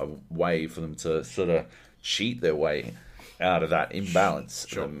way for them to sort of cheat their way out of that imbalance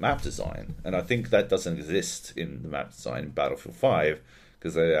in the map design. And I think that doesn't exist in the map design in Battlefield 5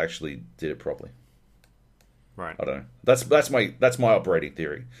 because they actually did it properly. Right. I don't know. That's my operating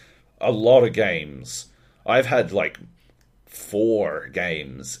theory. A lot of games, I've had, like, 4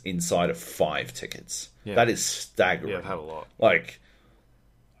 games inside of 5 tickets. Yeah. That is staggering. Yeah, I've had a lot. Like,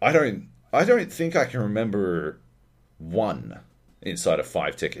 I don't think I can remember one inside of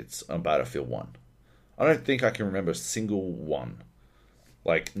 5 tickets on Battlefield 1. I don't think I can remember a single one.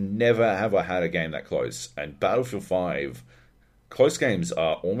 Like, never have I had a game that close. And Battlefield 5, close games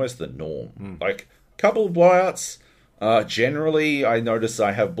are almost the norm. Like, a couple of blowouts. Generally, I notice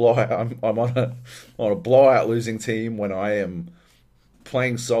I have blowout. I'm on a blowout losing team when I am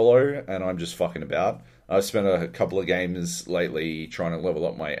playing solo and I'm just fucking about. I've spent a couple of games lately trying to level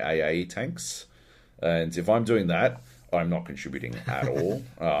up my AA tanks. And if I'm doing that, I'm not contributing at all.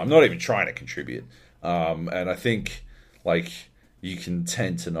 I'm not even trying to contribute. And I think, like, you can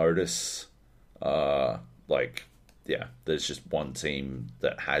tend to notice, there's just one team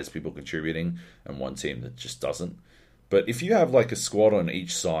that has people contributing and one team that just doesn't. But if you have, like, a squad on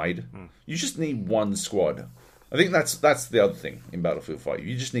each side, you just need one squad. I think that's the other thing in Battlefield 5.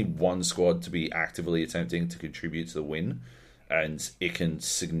 You just need one squad to be actively attempting to contribute to the win, and it can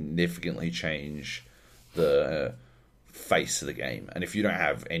significantly change the face of the game. And if you don't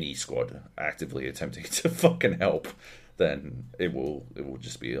have any squad actively attempting to fucking help, then it will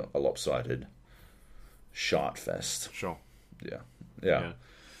just be a lopsided shart fest. Sure. Yeah.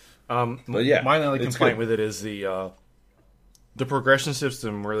 But yeah, my only complaint with it is the progression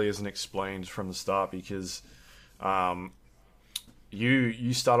system really isn't explained from the start, because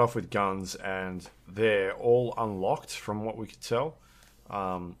you start off with guns and they're all unlocked from what we could tell.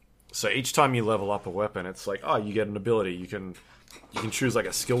 So each time you level up a weapon, it's like, you get an ability. You can choose like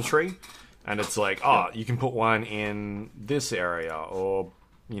a skill tree, and it's like, you can put one in this area, or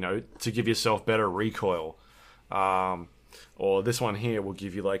to give yourself better recoil, or this one here will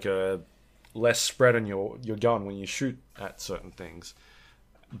give you like a less spread on your gun when you shoot at certain things.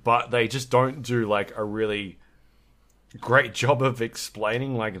 But they just don't do like a really great job of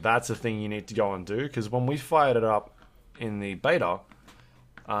explaining like that's a thing you need to go and do. Because when we fired it up in the beta,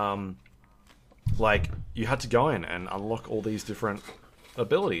 like you had to go in and unlock all these different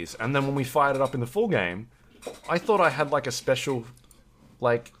abilities, and then when we fired it up in the full game, I thought I had like a special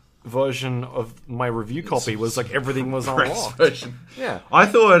like version of my review copy was like everything was unlocked. Version. Yeah, I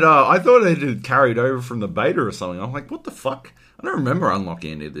thought it had carried over from the beta or something. I'm like, what the fuck? I don't remember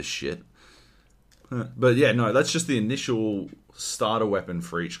unlocking any of this shit. But yeah, no, that's just the initial starter weapon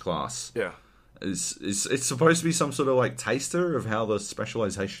for each class. Yeah, it's supposed to be some sort of like taster of how the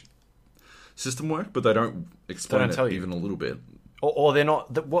specialization system works, but they don't explain it even a little bit. Or they're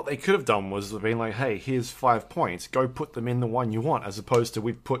not. What they could have done was being like, "Hey, here's 5 points. Go put them in the one you want," as opposed to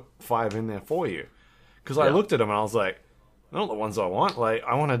we put 5 in there for you. Because I looked at them and I was like, "They're not the ones I want. Like,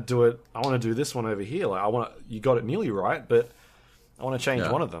 I want to do it. I want to do this one over here. Like, you got it nearly right, but I want to change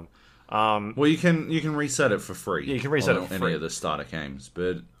one of them." Well, you can reset it for free. Yeah, you can reset it for free. Any of the starter games,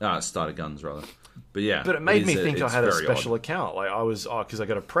 but starter guns rather. But yeah, but it made me think I had a special account. Like I was, because I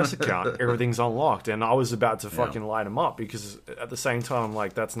got a press account, everything's unlocked, and I was about to fucking light them up, because at the same time, I'm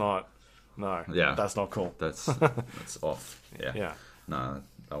like, that's not cool. That's off. Yeah. No,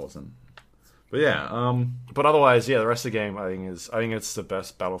 that wasn't. But yeah, but otherwise, the rest of the game, I think it's the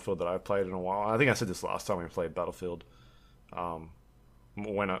best Battlefield that I've played in a while. I think I said this last time we played Battlefield,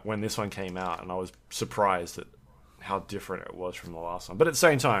 when this one came out, and I was surprised at how different it was from the last one. But at the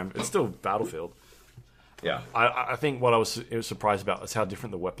same time, it's still Battlefield. Yeah, I think what I was surprised about is how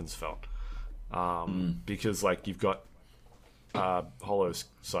different the weapons felt, because like you've got hollow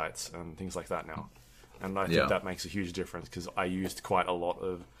sights and things like that now, and I think that makes a huge difference, because I used quite a lot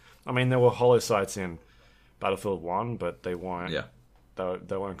of. I mean, there were hollow sights in Battlefield 1, but they weren't. Yeah.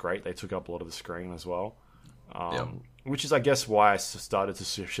 They weren't great. They took up a lot of the screen as well. Which is, I guess, why I started to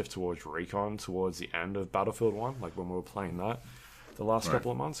shift towards recon towards the end of Battlefield 1, like when we were playing that the last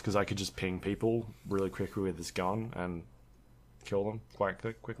couple of months, because I could just ping people really quickly with this gun and kill them quite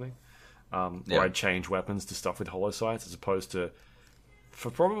quickly. Or I'd change weapons to stuff with hollow sights, as opposed to, for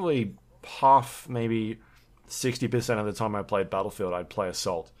probably half, maybe 60% of the time I played Battlefield, I'd play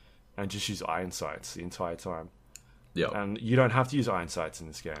Assault and just use iron sights the entire time. Yeah, and you don't have to use iron sights in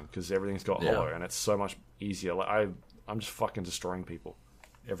this game, because everything's got hollow, and it's so much easier. Like I'm just fucking destroying people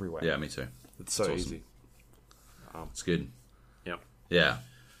everywhere. Yeah, me too. It's so easy. It's good. Yeah.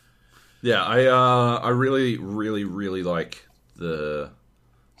 Yeah. I really, really, really like the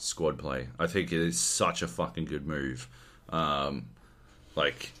squad play. I think it is such a fucking good move.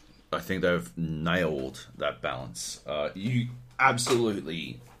 Like, I think they've nailed that balance. You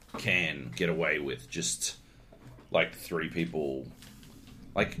absolutely can get away with just like 3 people,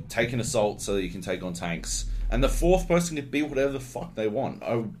 like take an assault so that you can take on tanks, and the 4th person can be whatever the fuck they want.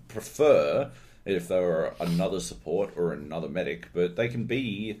 I would prefer it if they were another support or another medic, but they can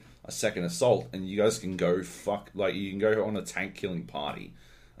be a second assault, and you guys can go you can go on a tank killing party,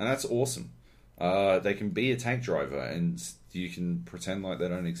 and that's awesome. They can be a tank driver, and you can pretend like they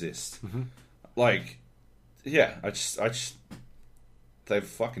don't exist. Mm-hmm. Like, yeah, I just they've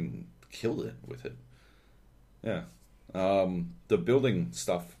fucking killed it with it. Yeah. The building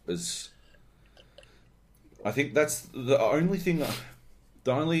stuff is... I think that's the only thing...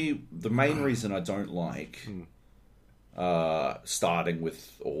 The main reason I don't like starting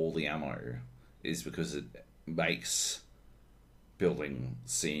with all the ammo is because it makes building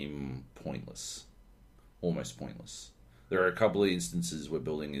seem pointless. Almost pointless. There are a couple of instances where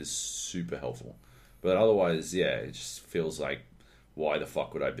building is super helpful. But otherwise, yeah, it just feels like, why the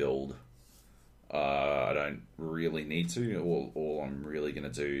fuck would I build? I don't really need to. All I'm really going to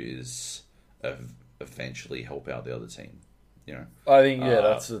do is eventually help out the other team. You know, I think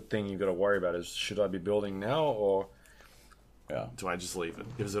that's the thing you've got to worry about: is should I be building now, or do I just leave it?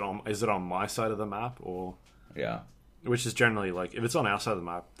 Is it on my side of the map, or which is generally like, if it's on our side of the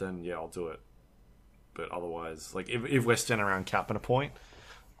map, then yeah, I'll do it. But otherwise, like if we're standing around capping a point,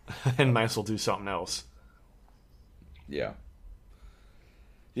 then may as well do something else. Yeah.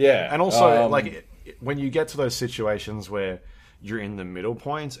 And also, when you get to those situations where you're in the middle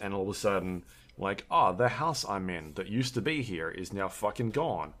points and all of a sudden, like, oh, the house I'm in that used to be here is now fucking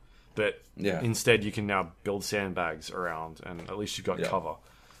gone. But instead you can now build sandbags around and at least you've got cover.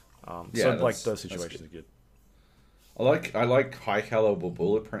 Those situations are good. I like high caliber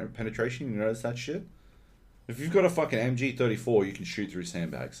bullet penetration. You notice that shit? If you've got a fucking MG34, you can shoot through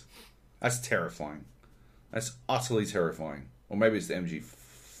sandbags. That's terrifying. That's utterly terrifying. Or maybe it's the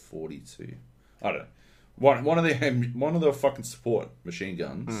MG42. I don't know. One of the fucking support machine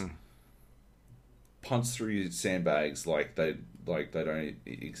guns punch through sandbags like they don't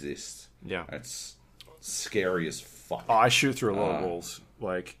exist. Yeah, it's scary as fuck. I shoot through a lot of walls,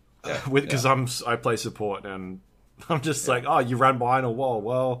 because I play support and I'm just like, oh, you ran behind a wall.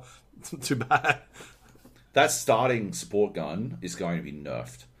 Well, too bad. That starting support gun is going to be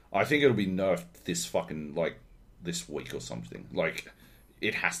nerfed. I think it'll be nerfed this week or something. Like,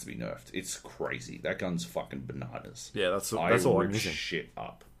 it has to be nerfed. It's crazy. That gun's fucking bananas. Yeah, that's all I'm using. Shit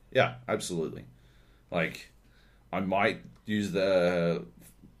up. Yeah, absolutely. Like, I might use the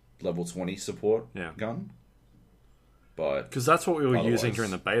level 20 support gun, but because that's what we were using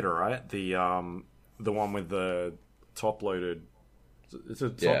during the beta, right? The one with the top loaded. Is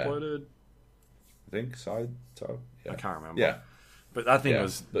it top loaded? I think side top. Yeah. I can't remember. Yeah, but that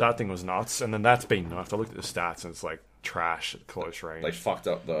thing was nuts, and then that's been nerfed. I looked at the stats, and it's like trash at close range. They fucked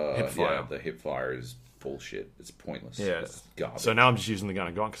up the hip fire. Yeah, the hip fire is bullshit. It's pointless. Yeah, it's garbage. So now I'm just using the gun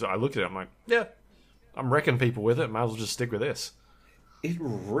and gun because I look at it, I'm like, yeah, I'm wrecking people with it. Might as well just stick with this. It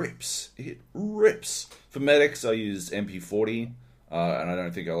rips. It rips. For medics, I use MP40, and I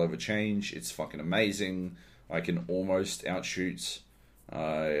don't think I'll ever change. It's fucking amazing. I can almost outshoot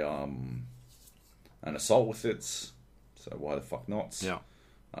an assault with it, so why the fuck not? Yeah.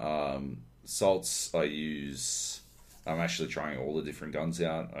 Assaults, I'm actually trying all the different guns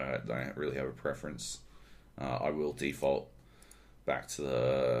out. I don't really have a preference. I will default back to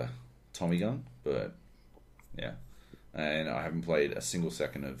the Tommy gun, but yeah. And I haven't played a single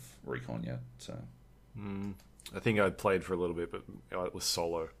second of Recon yet, so... I think I played for a little bit, but it was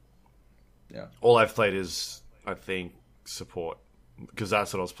solo. Yeah. All I've played is, I think, support. Because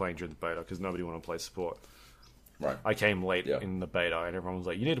that's what I was playing during the beta, because nobody wanted to play support. Right. I came late in the beta, and everyone was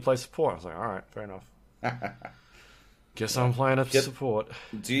like, you need to play support. I was like, alright, fair enough. Guess I'm playing a support.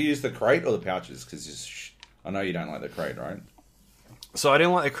 Do you use the crate or the pouches? Because I know you don't like the crate, right? So I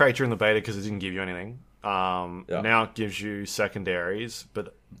didn't like the crate during the beta because it didn't give you anything. Now it gives you secondaries,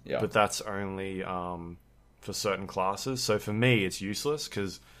 but that's only for certain classes. So for me, it's useless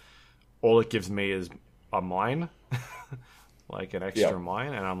because all it gives me is a mine, like an extra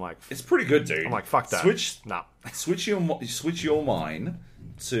mine, and I'm like, it's pretty good, dude. I'm like, fuck that. Switch your mine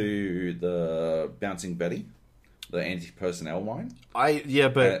to the Bouncing Betty, the anti-personnel mine.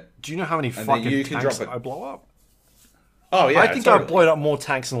 But do you know how many fucking tanks I blow up? Oh yeah, I think I've blown up more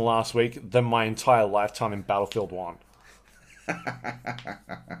tanks in the last week than my entire lifetime in Battlefield 1.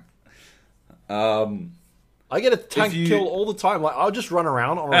 I get a tank kill all the time. Like, I'll just run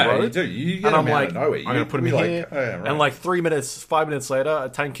around on a road, you get and I'm like, I'm gonna put him in here, and like 5 minutes later, a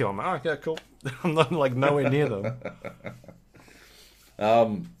tank kill. I'm like, oh yeah, cool. I'm not like nowhere near them.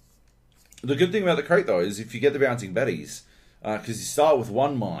 The good thing about the crate though is if you get the Bouncing Betties, because you start with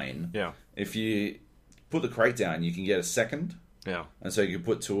one mine. Yeah. If you put the crate down, you can get a second. Yeah. And so you can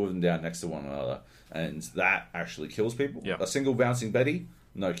put two of them down next to one another, and that actually kills people. Yeah. A single Bouncing Betty,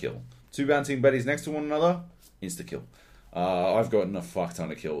 no kill. Two Bouncing Betties next to one another, insta kill. I've gotten a fuck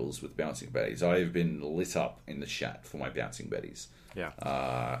ton of kills with Bouncing Betties. I've been lit up in the chat for my Bouncing Betties.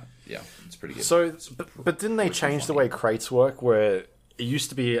 Yeah. It's pretty good. So, but didn't they change the way crates work? Where it used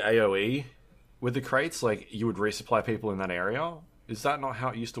to be AOE with the crates, like you would resupply people in that area, Is that not how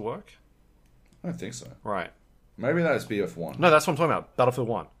it used to work? I don't think so. Right. Maybe that's BF1. No, that's what I'm talking about. Battlefield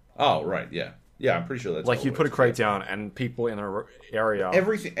 1. Oh, right, yeah. Yeah, I'm pretty sure that's like you put a crate down and people in an area...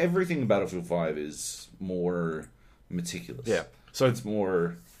 Everything in Battlefield 5 is more meticulous. Yeah. So it's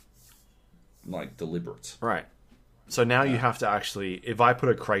more, like, deliberate. Right. So now you have to actually... If I put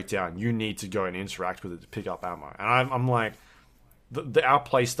a crate down, you need to go and interact with it to pick up ammo. And I'm like... Our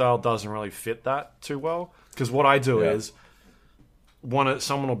playstyle doesn't really fit that too well. Because what I do is...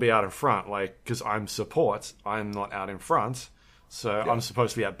 someone will be out in front, like... Because I'm support, I'm not out in front. So I'm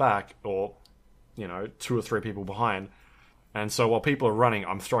supposed to be at back, or... 2 or 3 people behind. And so while people are running,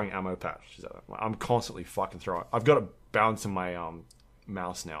 I'm throwing ammo patches at them. I'm constantly fucking throwing. I've got it balanced in my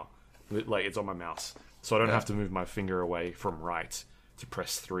mouse now. Like, it's on my mouse. So I don't have to move my finger away from right to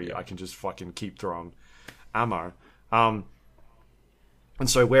press 3. Yeah. I can just fucking keep throwing ammo. And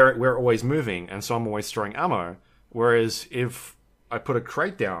so we're always moving, and so I'm always throwing ammo. Whereas if I put a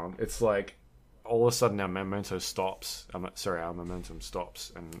crate down, it's like... all of a sudden our momentum stops, and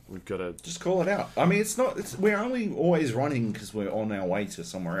we've got to... Just call it out. I mean, we're only always running because we're on our way to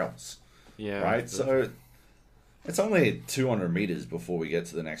somewhere else. Yeah. Right? So, it's only 200 meters before we get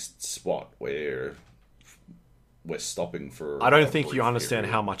to the next spot where we're stopping for... I don't think you understand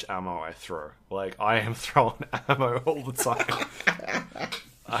how much ammo I throw. Like, I am throwing ammo all the time.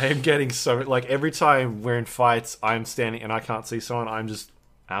 I am getting so... Like, every time we're in fights, I'm standing and I can't see someone, I'm just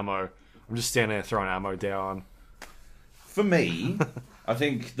ammo. I'm just standing there throwing ammo down. For me, I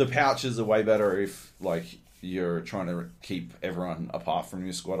think the pouches are way better if, like, you're trying to keep everyone apart from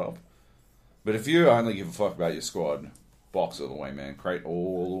your squad up. But if you only give a fuck about your squad, box all the way, man. Crate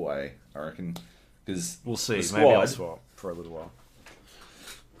all the way, I reckon. Because we'll see. Maybe I'll swap for a little while.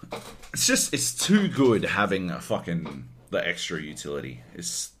 It's too good having the extra utility.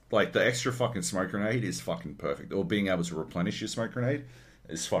 It's like the extra fucking smoke grenade is fucking perfect. Or being able to replenish your smoke grenade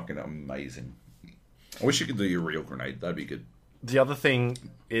is fucking amazing. I wish you could do your real grenade. That'd be good. The other thing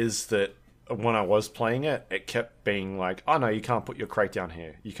is that when I was playing it, it kept being like, oh no, you can't put your crate down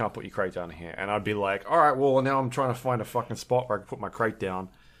here. You can't put your crate down here. And I'd be like, alright, well now I'm trying to find a fucking spot where I can put my crate down.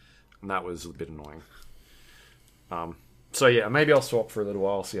 And that was a bit annoying. So yeah, maybe I'll swap for a little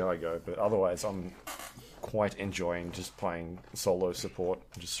while, see how I go. But otherwise, I'm quite enjoying just playing solo support,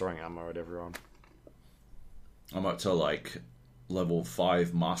 just throwing ammo at everyone. I'm up to like... level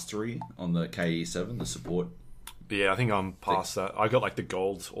 5 mastery on the KE7, the support. Yeah, I think I'm past that. I got like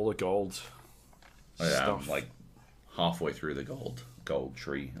all the gold stuff. I'm like halfway through the gold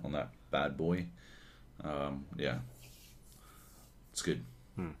tree on that bad boy. Yeah. It's good.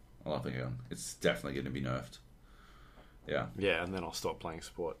 I love the gun. It's definitely going to be nerfed. Yeah. Yeah, and then I'll stop playing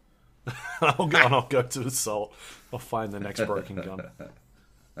support. I'll go to assault. I'll find the next broken gun.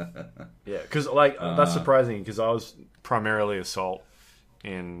 Yeah, because that's surprising because I was primarily assault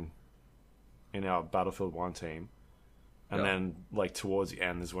in our Battlefield 1 team, and then like towards the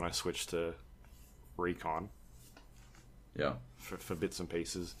end is when I switched to recon. Yeah, for bits and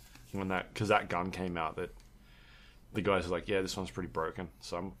pieces because that gun came out that the guys were like, yeah, this one's pretty broken,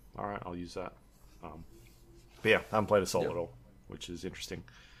 so I'm all right. I'll use that. But yeah, I haven't played assault at all, which is interesting.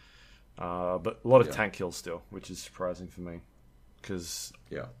 But a lot of tank kills still, which is surprising for me. Because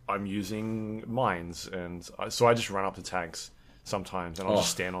I'm using mines, and so I just run up to tanks sometimes, and I'll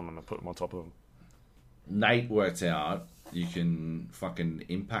just stand on them and put them on top of them. Nate worked out you can fucking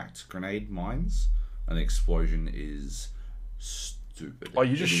impact grenade mines, and the explosion is stupid. Oh,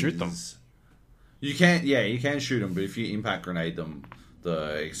 you just shoot them? You can shoot them, but if you impact grenade them,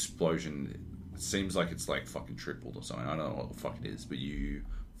 the explosion seems like it's like fucking tripled or something. I don't know what the fuck it is, but you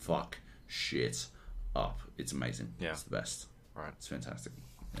fuck shit up. It's amazing. Yeah. It's the best. Right. It's fantastic.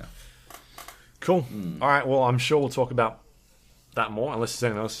 Yeah. Cool. All right. Well, I'm sure we'll talk about that more, unless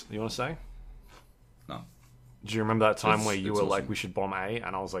there's anything else you want to say. No. Do you remember that time where you were awesome. Like, we should bomb A,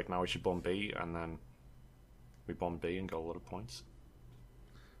 and I was like, no, we should bomb B, and then we bombed B and got a lot of points?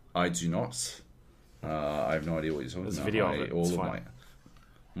 I do not. I have no idea what you're talking about. There's a video of it. All of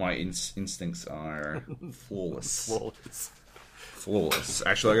my instincts are flawless. Flawless.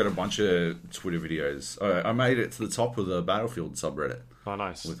 Actually, I got a bunch of Twitter videos. I made it to the top of the Battlefield subreddit. Oh,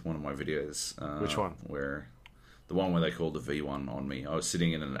 nice. With one of my videos. Which one? The one where they called the V1 on me. I was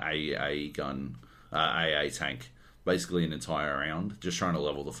sitting in an AA tank, basically an entire round, just trying to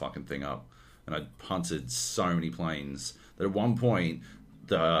level the fucking thing up. And I punted so many planes that at one point,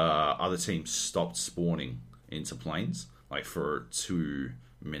 the other team stopped spawning into planes, like for 2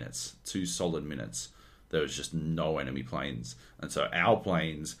 minutes, 2 solid minutes. There was just no enemy planes. And so our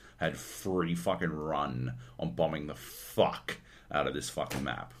planes had free fucking run on bombing the fuck out of this fucking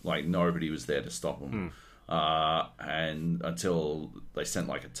map. Like, nobody was there to stop them. and until they sent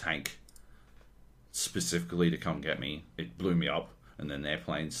like a tank specifically to come get me, it blew me up, and then their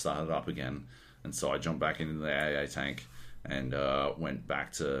plane started up again, and so I jumped back into the AA tank and went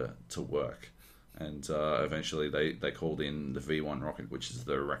back to work. And eventually they called in the V1 rocket, which is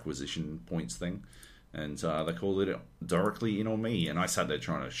the requisition points thing. And they called it directly in on me. And I sat there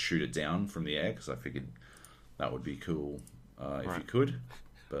trying to shoot it down from the air because I figured that would be cool if you could.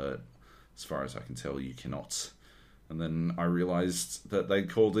 But as far as I can tell, you cannot. And then I realized that they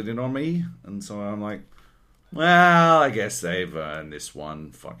called it in on me. And so I'm like, well, I guess they've earned this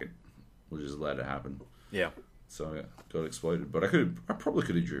one. Fuck it. We'll just let it happen. Yeah. So it got exploded. But I probably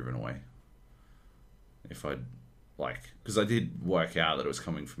could have driven away. If I'd, because I did work out that it was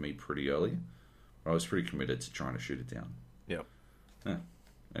coming for me pretty early. I was pretty committed to trying to shoot it down. Yep. Yeah.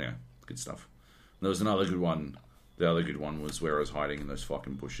 Anyway, good stuff. And there was another good one. The other good one was where I was hiding in those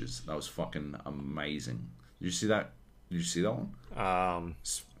fucking bushes. That was fucking amazing. Did you see that? Did you see that one?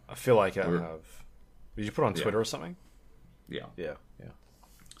 I feel like I have. Did you put it on Twitter or something? Yeah. Yeah.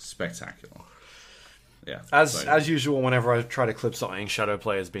 Spectacular. Yeah. As usual, whenever I try to clip something, Shadow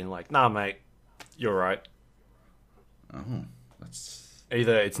Player's been like, nah, mate, you're right. Oh, that's...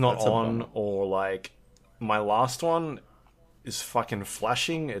 Either it's not on, or like, my last one is fucking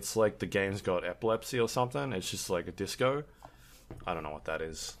flashing. It's like the game's got epilepsy or something. It's just like a disco. I don't know what that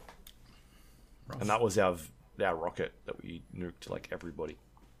is. Rough. And that was our rocket that we nuked like everybody.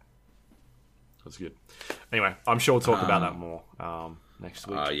 That's good. Anyway, I'm sure we'll talk about that more next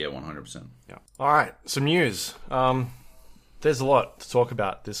week. Yeah, 100%. Yeah. All right, some news. There's a lot to talk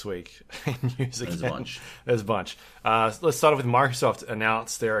about this week. News again. There's a bunch. Let's start off with Microsoft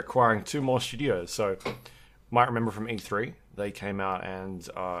announced they're acquiring 2 more studios. So, might remember from E3, they came out and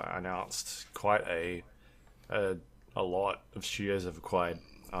announced quite a lot of studios they've acquired.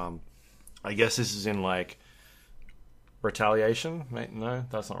 I guess this is in like retaliation. No,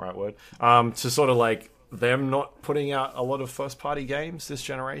 that's not the right word. To sort of like them not putting out a lot of first-party games this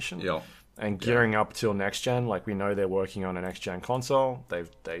generation. Yeah. And gearing up till next gen, like we know they're working on a next gen console.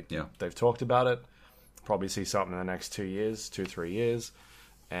 They've talked about it. Probably see something in the next 3 years.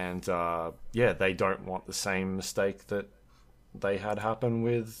 And they don't want the same mistake that they had happen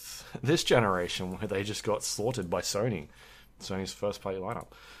with this generation, where they just got slaughtered by Sony's first party lineup.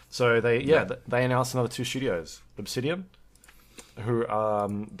 So they announced another 2 studios, Obsidian, who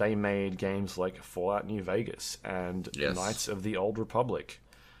they made games like Fallout New Vegas and Knights of the Old Republic.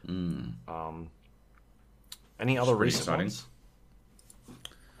 Any other recent ones?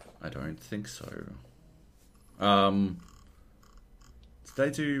 I don't think so. Did they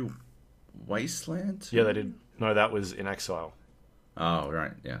do Wasteland? Yeah, they did. No, that was In Exile. Oh,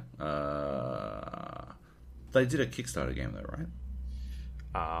 right, yeah. They did a Kickstarter game though, right?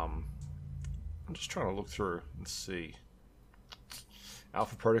 I'm just trying to look through and see.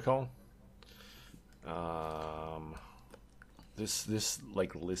 Alpha Protocol. This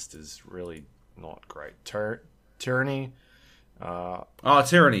like list is really not great. Tyranny.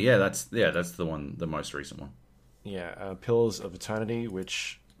 Tyranny. Yeah, that's the one, the most recent one. Yeah, Pillars of Eternity,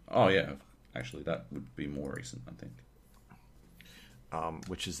 which. Oh yeah, actually, that would be more recent, I think.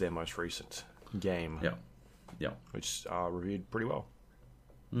 Which is their most recent game. Yeah. Which reviewed pretty well.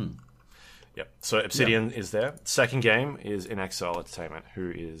 Mm. Yep. So Obsidian is there. Second game is In Exile Entertainment,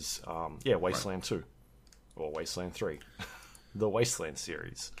 who is Wasteland 2 or Wasteland 3. The Wasteland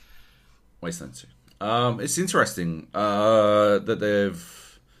series. Wasteland 2. It's interesting that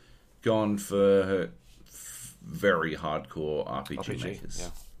they've gone for very hardcore RPG makers.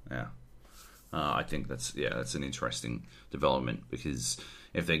 Yeah. I think that's an interesting development, because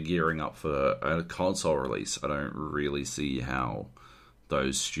if they're gearing up for a console release, I don't really see how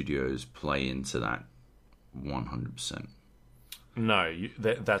those studios play into that 100%. No,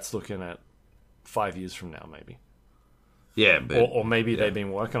 that's looking at 5 years from now, maybe. Yeah, but or maybe they've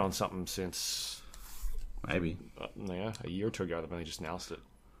been working on something since maybe a year or 2 ago. They've only just announced it.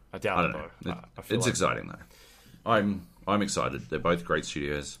 I doubt it though. It's exciting though. I'm excited. They're both great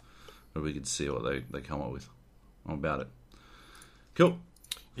studios, but we could see what they come up with. I'm about it. Cool.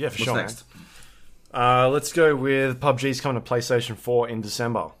 Yeah, for What's sure. Next? Let's go with PUBG's coming to PlayStation 4 in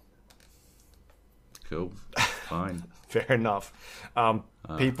December. Cool. Fine. Fair enough.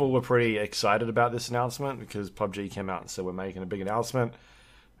 People were pretty excited about this announcement because PUBG came out and said we're making a big announcement,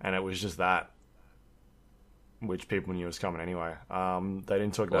 and it was just that, which people knew was coming anyway. They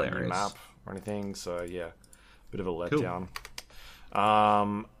didn't talk about a new map or anything, so yeah, bit of a letdown.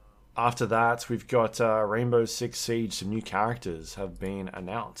 Cool. After that, we've got Rainbow Six Siege. Some new characters have been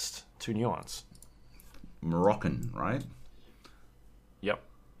announced. 2 new ones. Moroccan, right? Yep.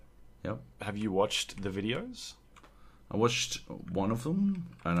 Yep. Have you watched the videos? I watched one of them,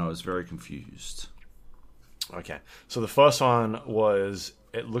 and I was very confused. Okay. So the first one was,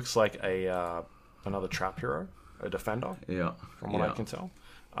 it looks like another trap hero, a defender. Yeah. From what I can tell.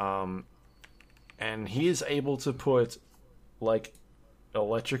 And he is able to put, like,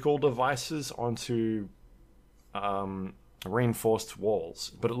 electrical devices onto reinforced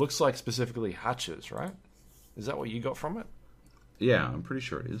walls. But it looks like specifically hatches, right? Is that what you got from it? Yeah, I'm pretty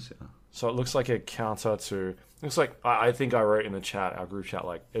sure it is, yeah. So it looks like a counter to... Looks like... I think I wrote in the chat, our group chat,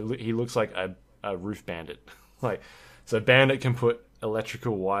 like, he looks like a roof bandit. Like, so bandit can put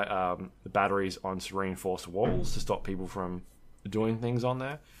electrical batteries onto reinforced walls to stop people from doing things on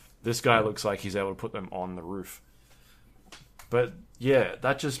there. This guy looks like he's able to put them on the roof. But yeah,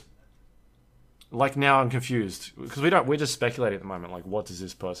 that just, like, now I'm confused because we're just speculating at the moment. Like, what does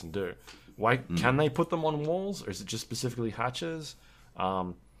this person do? Why can they put them on walls, or is it just specifically hatches?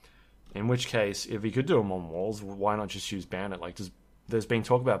 In which case, if he could do them on walls, why not just use bandit? Like, there's been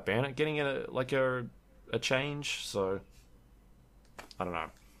talk about bandit getting a change, so I don't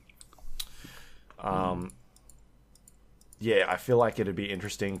know. Yeah, I feel like it'd be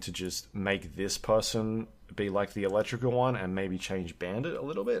interesting to just make this person be like the electrical one and maybe change bandit a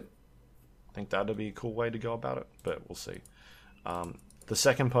little bit. I think that'd be a cool way to go about it, but we'll see. The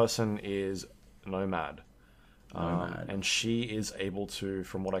second person is Nomad. And she is able to,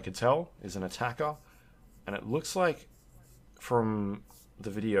 from what I could tell, is an attacker. And it looks like, from the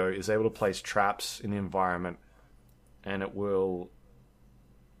video, is able to place traps in the environment, and it will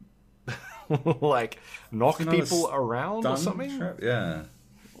like knock people around or something. Trap? Yeah.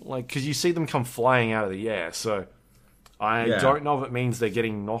 Like, because you see them come flying out of the air, so I don't know if it means they're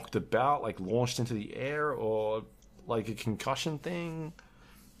getting knocked about, like launched into the air, or like a concussion thing.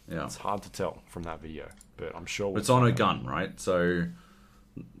 Yeah. It's hard to tell from that video, but I'm sure it's on a gun, right? So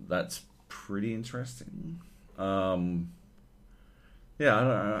that's pretty interesting. Yeah,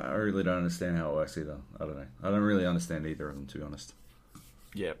 I really don't understand how it works either. I don't know. I don't really understand either of them, to be honest.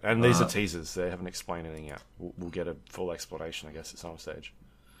 Yeah, and these are teasers. They haven't explained anything yet. We'll get a full explanation, I guess, at some stage.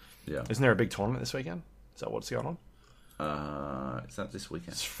 Yeah. Isn't there a big tournament this weekend? Is that what's going on? Is that this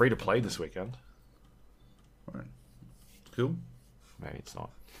weekend? It's free to play this weekend. Right. Cool. Maybe it's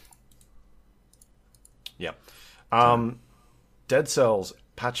not. Yeah. Dead Cells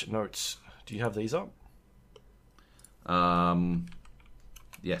patch notes. Do you have these up?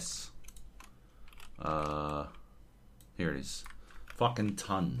 Yes. Here it is. Fucking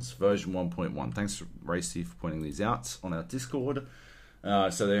tons. Version 1.1. Thanks, Racy, for pointing these out on our Discord.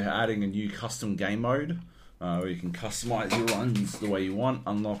 So they're adding a new custom game mode where you can customize your runs the way you want,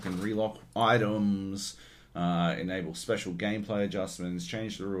 unlock and relock items, enable special gameplay adjustments,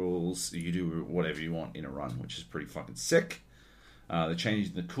 change the rules. You do whatever you want in a run, which is pretty fucking sick. They're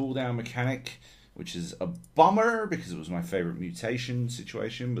changing the cooldown mechanic, which is a bummer because it was my favorite mutation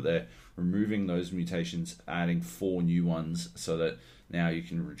situation, but they're removing those mutations, adding 4 new ones so that now you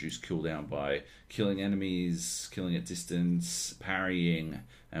can reduce cooldown by killing enemies, killing at distance, parrying,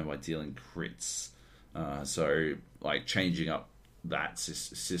 and by dealing crits. So, like, changing up that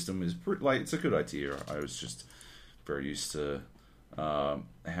system is pretty, like, it's a good idea. I was just very used to how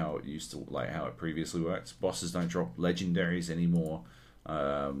it previously worked. Bosses don't drop legendaries anymore,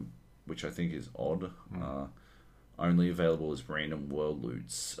 which I think is odd. Only available as random world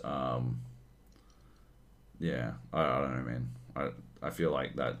loots. Yeah, I don't know, man. I feel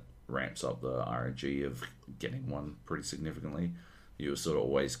like that ramps up the RNG of getting one pretty significantly. You were sort of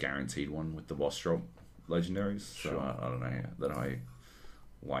always guaranteed one with the boss drop legendaries. So I don't know that I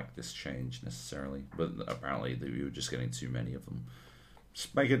like this change necessarily. But apparently you were just getting too many of them.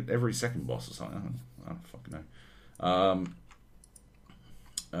 Just make it every second boss or something. I don't fucking know.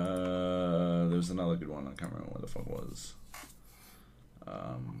 There was another good one. I can't remember what the fuck it was.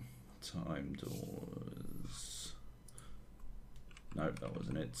 Time doors. Nope, that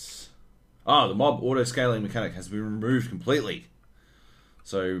wasn't it. The mob auto-scaling mechanic has been removed completely.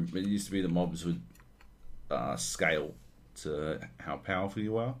 So it used to be the mobs would scale to how powerful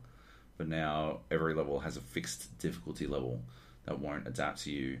you are, but now every level has a fixed difficulty level that won't adapt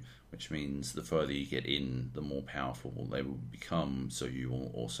to you, which means the further you get in, the more powerful they will become, so you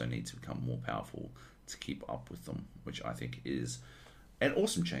will also need to become more powerful to keep up with them, which I think is an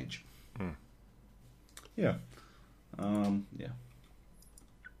awesome change. Yeah.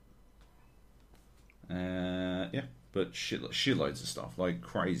 Yeah, but shitloads of stuff, like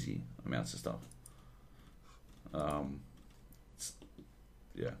crazy amounts of stuff.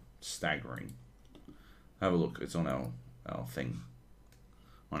 Staggering. Have a look. It's on our thing,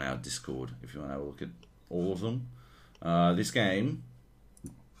 on our Discord, if you want to have a look at all of them. This game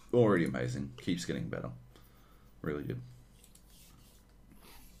already amazing. Keeps getting better. Really good.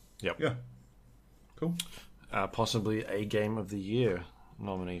 Yep. Yeah. Cool. Possibly a Game of the Year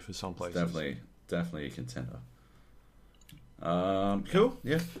nominee for some places. Definitely a contender. Cool.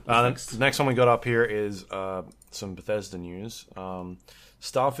 Yeah. The next one we got up here is some Bethesda news.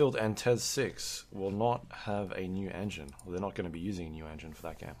 Starfield and TES 6 will not have a new engine. Well, they're not going to be using a new engine for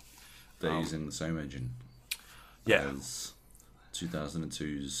that game. They're using the same engine. Yeah. As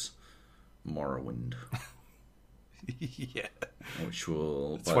 2002's Morrowind. Yeah. Which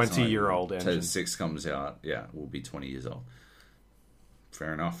will... 20-year-old engine. TES 6 comes out, will be 20 years old.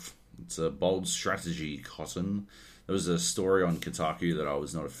 Fair enough. It's a bold strategy, Cotton. There was a story on Kotaku that I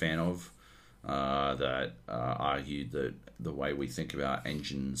was not a fan of that argued that the way we think about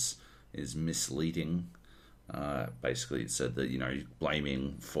engines is misleading. Basically, it said that,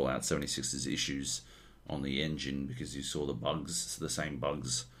 blaming Fallout 76's issues on the engine because you saw the same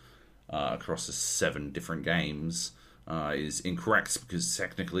bugs across the 7 different games is incorrect, because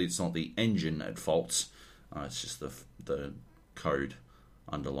technically it's not the engine at fault. It's just the code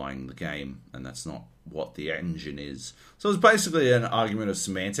underlying the game, and that's not what the engine is. So it's basically an argument of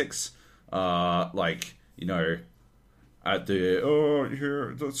semantics. At here,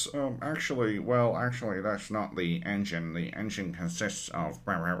 that's actually that's not the engine. The engine consists of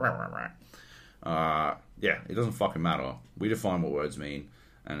it doesn't fucking matter. We define what words mean,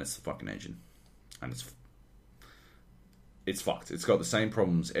 and it's the fucking engine, and it's fucked. It's got the same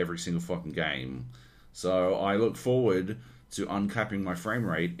problems every single fucking game. So I look forward to uncapping my frame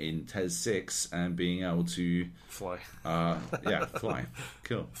rate in TES 6 and being able to fly. Fly.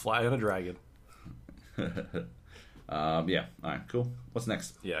 Cool. Fly on a dragon. Alright, cool. What's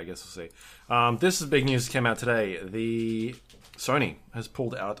next? Yeah, I guess we'll see. This is big news that came out today. The Sony has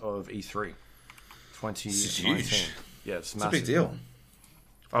pulled out of E3 2019. Huge. Yeah, it's It's a massive. big deal.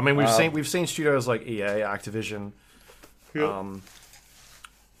 I mean, we've seen studios like EA, Activision,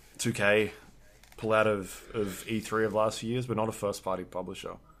 2K pull out of E3 of the last few years, but not a first party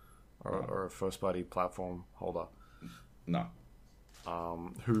publisher or a first party platform holder. No.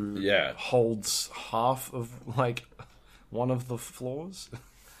 Who holds half of one of the floors.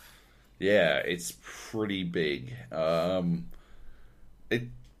 Yeah, it's pretty big. That's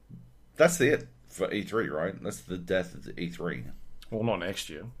it for E3, right? That's the death of the E3. Well, not next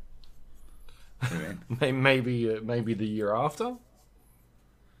year. What do you mean? maybe the year after.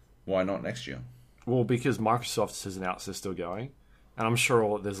 Why not next year? Well, because Microsoft has announced they're still going, and I'm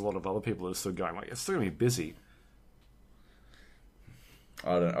sure there's a lot of other people that are still going. It's still gonna be busy.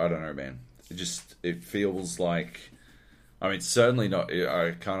 I don't know, man. It feels like, I mean, certainly not.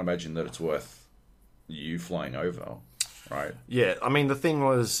 I can't imagine that it's worth you flying over, right? Yeah, I mean, the thing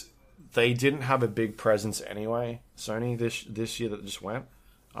was, they didn't have a big presence anyway. Sony this year that just went.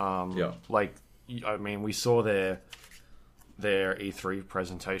 We saw their E3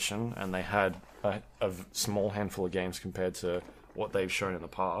 presentation, and they had a small handful of games compared to what they've shown in the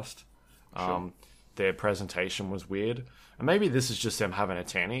past. Sure. Their presentation was weird, and maybe this is just them having a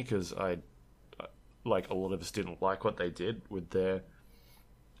tanny, because a lot of us didn't like what they did with their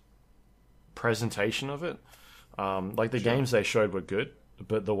presentation of it. Games they showed were good,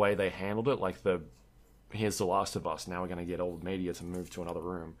 but the way they handled it, here's The Last of Us, now we're going to get all the media to move to another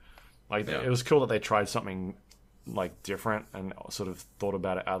room. It was cool that they tried something different and sort of thought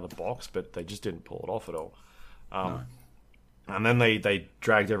about it out of the box, but they just didn't pull it off at all. No. And then they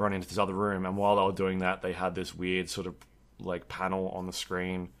dragged everyone into this other room, and while they were doing that, they had this weird sort of panel on the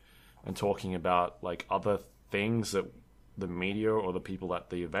screen and talking about other things that the media or the people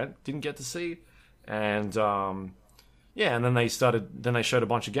at the event didn't get to see. And and then they showed a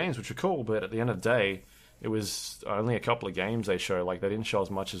bunch of games, which were cool, but at the end of the day, it was only a couple of games they showed. They didn't show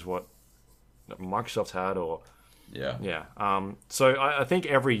as much as what Microsoft had, or so I think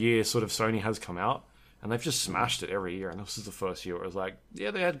every year sort of Sony has come out, and they've just smashed it every year, and this is the first year where it was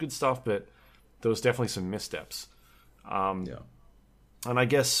they had good stuff, but there was definitely some missteps. And I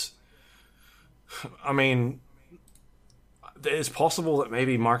guess, I mean, it's possible that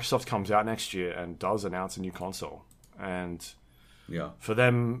maybe Microsoft comes out next year and does announce a new console, and for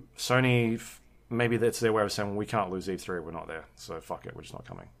them, Sony, maybe that's their way of saying, well, we can't lose E3, we're not there, so fuck it, we're just not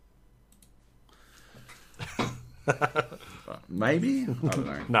coming. Maybe? I don't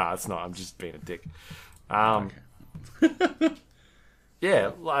know. Nah, it's not. I'm just being a dick. Okay. I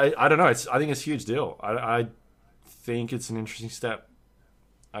don't know. I think it's a huge deal. I think it's an interesting step.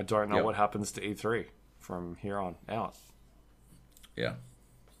 I don't know what happens to E3 from here on out. Yeah.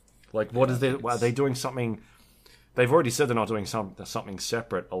 Are they doing something? They've already said they're not doing something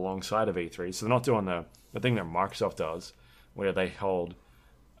separate alongside of E3. So they're not doing the thing that Microsoft does, where they hold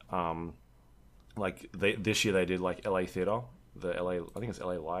Like this year they did like LA Theater, the LA, I think it's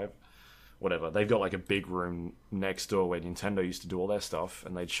LA Live, whatever. They've got like a big room next door where Nintendo used to do all their stuff,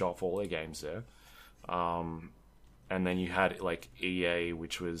 and they'd show off all their games there. And then you had like EA,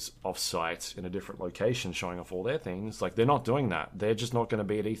 which was off-site in a different location, showing off all their things. Like they're not doing that. They're just not going to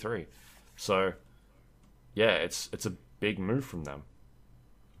be at E3. So yeah, it's a big move from them.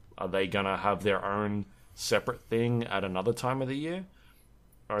 Are they going to have their own separate thing at another time of the year?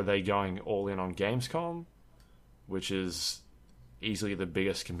 Are they going all in on Gamescom, which is easily the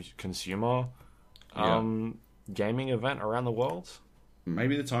biggest consumer gaming event around the world?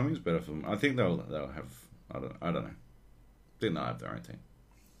 Maybe the timing's better for them. I think they'll have. I don't know. I think they'll have their own thing.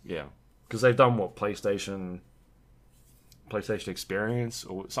 Yeah, because they've done what, PlayStation Experience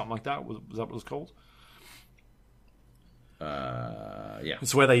or something like that. Was that what it was called? Yeah.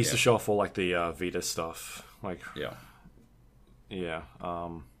 It's where they used to show off all like the Vita stuff. Like yeah.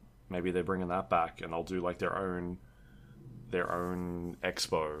 Maybe they're bringing that back, and they'll do like their own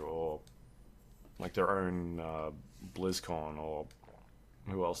expo, or like their own BlizzCon, or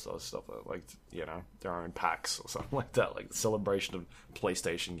who else does stuff like, you know, their own PAX or something like that, like the celebration of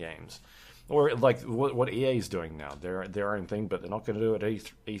PlayStation games, or like what EA is doing now, their own thing, but they're not going to do it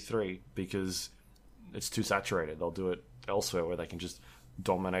at E3 because it's too saturated. They'll do it elsewhere where they can just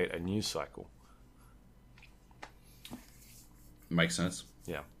dominate a news cycle. Makes sense.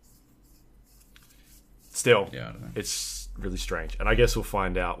 Yeah. Still, yeah, I don't know. It's really strange, and I guess we'll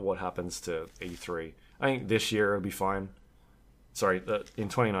find out what happens to E3. I think this year it'll be fine. Sorry, in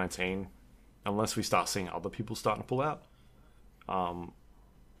 2019, unless we start seeing other people starting to pull out,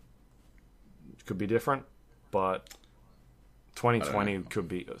 it could be different. But 2020 could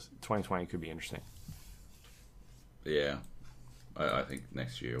be interesting. Yeah, I think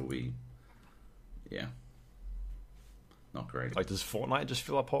next year will be, not great. Like, does Fortnite just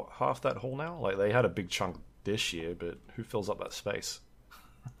fill up half that hall now? Like, they had a big chunk this year, but who fills up that space?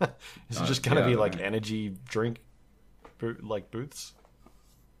 Is it just going to be like energy drink? Like booths?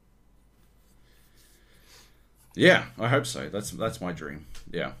 Yeah, I hope so. That's my dream.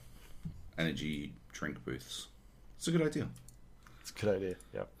 Yeah, energy drink booths. It's a good idea. It's a good idea.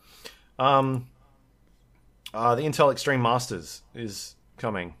 Yeah. The Intel Extreme Masters is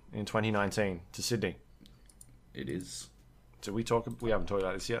coming in 2019 to Sydney. It is. Did we talk? We haven't talked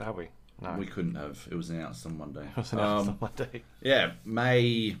about this yet, have we? No, we couldn't have. It was announced on Monday. It was announced on Monday. Yeah,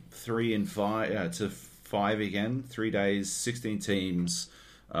 May 3 and 5 to 5 again. 3 days, 16 teams,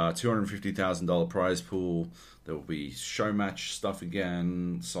 $250,000 prize pool. There will be show match stuff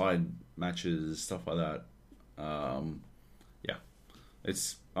again, side matches, stuff like that. Yeah,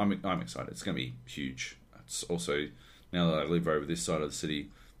 I'm excited. It's going to be huge. It's also, now that I live over this side of the city,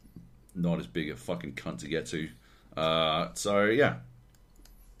 not as big a fucking cunt to get to. So yeah,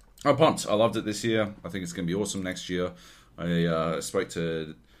 I'm pumped. I loved it this year. I think it's going to be awesome next year. I spoke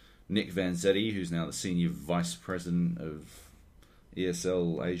to Nick Vanzetti, who's now the Senior Vice President of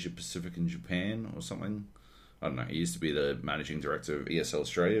ESL Asia Pacific and Japan or something. I don't know. He used to be the Managing Director of ESL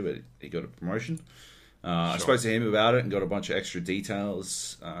Australia, but he got a promotion. Sure. I spoke to him about it and got a bunch of extra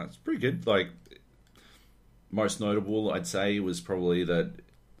details. It's pretty good. Like, most notable, I'd say, was probably that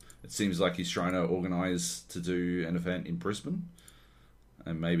it seems like he's trying to organise to do an event in Brisbane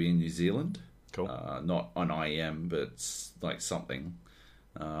and maybe in New Zealand. Cool. Not on IEM, but like something.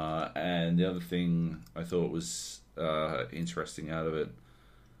 And the other thing I thought was interesting out of it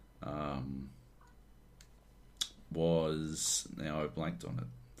was, now I've blanked on it.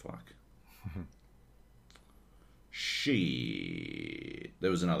 Fuck. Shit. There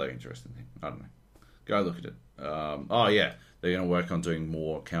was another interesting thing. I don't know. Go look at it. Oh yeah, they're going to work on doing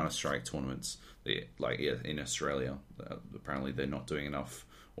more Counter-Strike tournaments. In Australia. Apparently they're not doing enough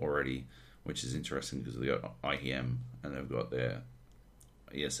already, which is interesting because they've got IEM and they've got their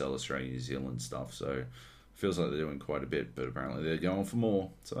ESL Australia, New Zealand stuff. So it feels like they're doing quite a bit, but apparently they're going for more.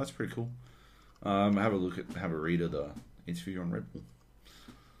 So that's pretty cool. Have a read of the interview on Red Bull.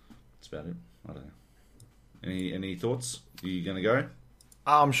 That's about it. I don't know. Any thoughts? Are you going to go?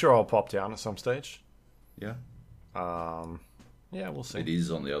 I'm sure I'll pop down at some stage. Yeah. Yeah, we'll see. It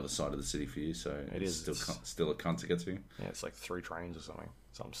is on the other side of the city for you, so it's still a cunt to get to. Yeah, it's like 3 trains or something.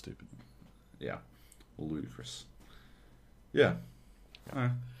 Something stupid. Yeah. Ludicrous. Yeah. All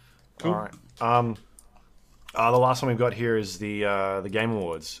right. Cool. All right. The last one we've got here is the Game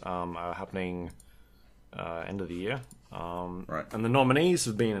Awards happening end of the year. Right. And the nominees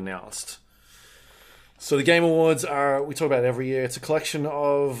have been announced. So the Game Awards we talk about it every year. It's a collection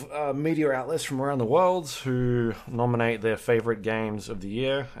of media outlets from around the world who nominate their favorite games of the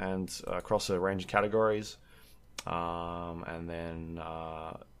year and across a range of categories. And then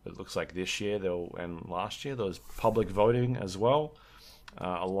it looks like this year and last year there was public voting as well,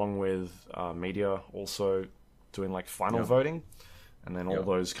 along with media also doing like final voting, and then all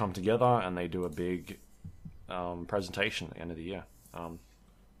those come together and they do a big presentation at the end of the year.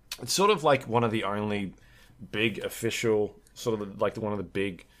 It's sort of like one of the only big official, sort of like one of the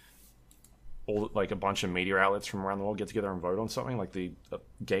big, like a bunch of media outlets from around the world get together and vote on something, like the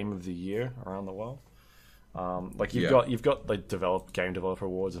game of the year around the world. Like you've got like game developer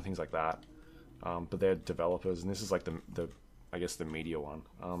awards and things like that, but they're developers, and this is like the I guess the media one.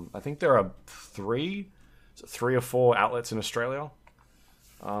 I think there are three or four outlets in Australia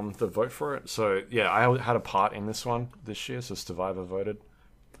that vote for it. So yeah, I had a part in this one this year. So Survivor voted.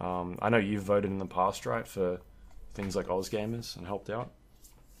 I know you've voted in the past, right, for things like OzGamers and helped out.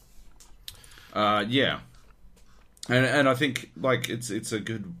 Yeah, and I think like it's a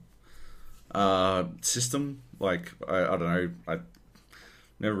good system. Like I don't know, I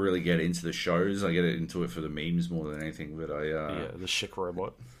never really get into the shows. I get into it for the memes more than anything. But the Chic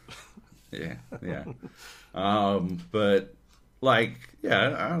robot. yeah. But like,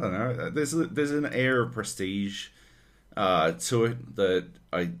 yeah, I don't know. There's an air of prestige to it that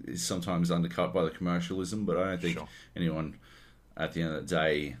is sometimes undercut by the commercialism. But I don't think anyone at the end of the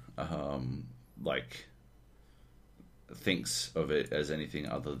day like thinks of it as anything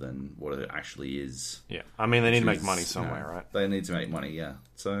other than what it actually is. Yeah, I mean, they need to make money somewhere, right? They need to make money, yeah.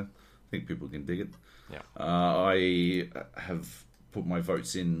 So I think people can dig it. Yeah. I have put my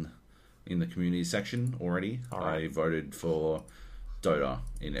votes in the community section already. Right. I voted for Dota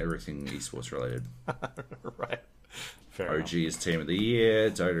in everything esports related. Right. Fair OG enough. is team of the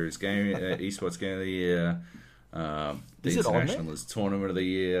year. Dota is esports game of the year. The International is tournament of the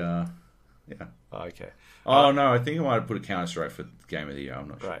year. Yeah. Okay. Oh, no, I think I might have put a Counter-Strike for Game of the Year. I'm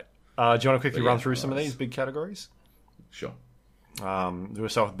not sure. Right. Do you want to quickly run through some of these big categories? Sure. We'll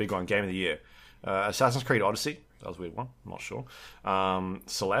start with the big one, Game of the Year. Assassin's Creed Odyssey. That was a weird one. I'm not sure.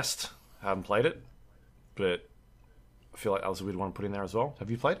 Celeste. Haven't played it, but I feel like that was a weird one to put in there as well. Have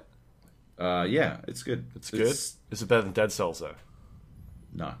you played it? Yeah, it's good. It's good? Is it better than Dead Cells, though?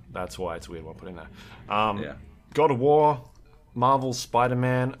 No. That's why it's a weird one to put in there. Yeah. God of War, Marvel's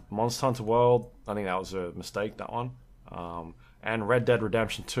Spider-Man, Monster Hunter World. I think that was a mistake, that one. And Red Dead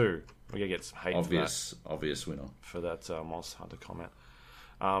Redemption 2. We're going to get some hate obvious winner. For that Monster Hunter comment.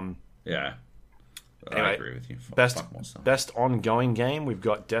 Yeah. Anyway, I agree with you. Best ongoing game, we've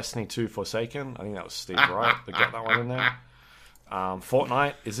got Destiny 2 Forsaken. I think that was Steve Wright that got that one in there.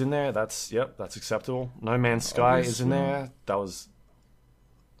 Fortnite is in there. That's acceptable. No Man's Sky is in there. That was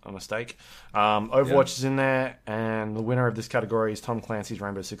a mistake. Overwatch is in there, and the winner of this category is Tom Clancy's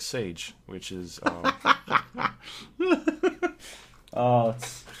Rainbow Six Siege, which is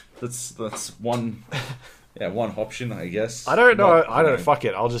that's one. Yeah, one option, I guess. I don't know. Fuck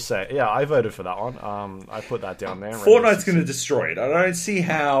it. I'll just say it. Yeah, I voted for that one. I put that down there. Fortnite's going to destroy it. I don't see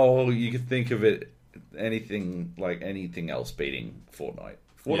how you could think of it anything else beating Fortnite.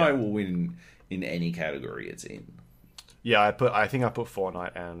 Fortnite will win in any category it's in. Yeah, I think I put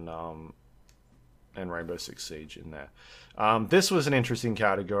Fortnite and Rainbow Six Siege in there. This was an interesting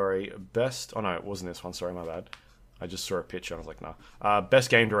category. Best... Oh, no, it wasn't this one. Sorry, my bad. I just saw a picture and I was like, no. Best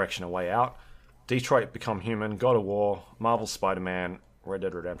Game Direction, A Way Out. Detroit Become Human, God of War, Marvel Spider-Man, Red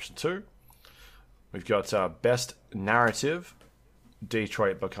Dead Redemption 2. We've got Best Narrative,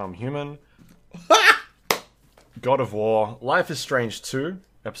 Detroit Become Human, God of War, Life is Strange 2,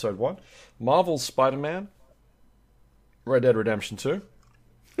 Episode 1, Marvel Spider-Man, Red Dead Redemption 2.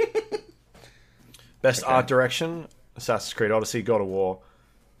 Best Art Direction, Assassin's Creed Odyssey, God of War,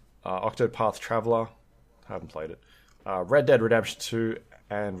 Octopath Traveler, haven't played it, Red Dead Redemption 2,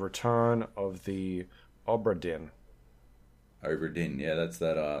 and Return of the Obra Dinn. Obra Dinn, yeah, that's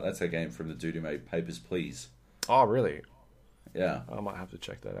that game from the dude who made Papers, Please. Oh, really? Yeah. I might have to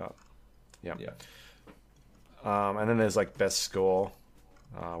check that out. Yeah. Yeah. And then there's like best score.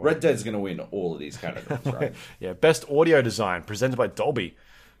 Red Dead's going to win all of these categories, right? Yeah, best audio design presented by Dolby.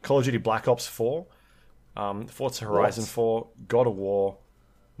 Call of Duty Black Ops 4, Forza Horizon 4, God of War,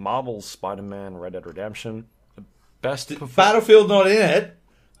 Marvel's Spider-Man, Red Dead Redemption. Best Battlefield not in it.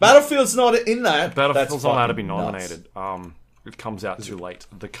 Battlefield's not in that. Battlefield's not allowed to be nominated. It comes out too late.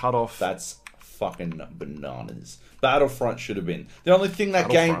 The cutoff. That's fucking bananas. Battlefront should have been. The only thing that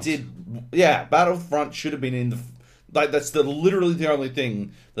game did... Yeah, Battlefront should have been in the... Like, that's literally the only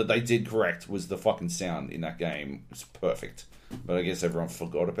thing that they did correct was the fucking sound in that game. It's perfect. But I guess everyone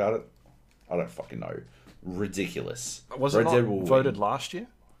forgot about it. I don't fucking know. Ridiculous. Was it not voted last year?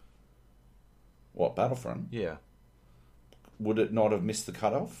 What, Battlefront? Yeah. Would it not have missed the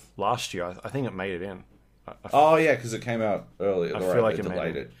cutoff? Last year, I think it made it in. Oh yeah, because it came out earlier. I feel like they it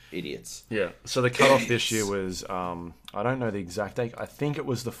delayed made it. Idiots. Yeah. So the cutoff this year was I don't know the exact date. I think it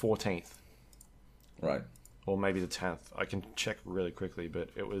was the 14th. Right. Or maybe the 10th. I can check really quickly, but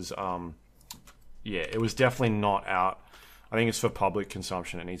it was it was definitely not out. I think it's for public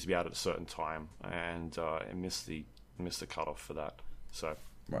consumption. It needs to be out at a certain time, and it missed the cutoff for that. So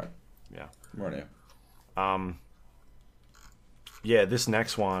right. Yeah. Right. Yeah. This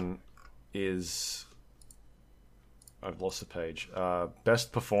next one is. I've lost the page.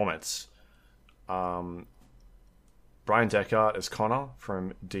 Best performance. Brian Deckard as Connor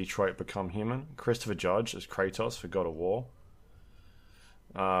from Detroit Become Human. Christopher Judge as Kratos for God of War.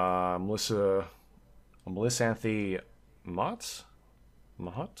 Melissa Anthony Mahutz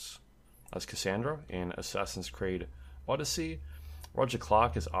as Cassandra in Assassin's Creed Odyssey. Roger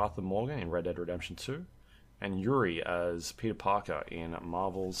Clark as Arthur Morgan in Red Dead Redemption 2. And Yuri as Peter Parker in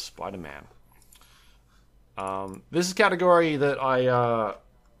Marvel's Spider-Man. This is a category that I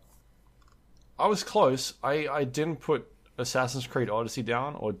was close. I didn't put Assassin's Creed Odyssey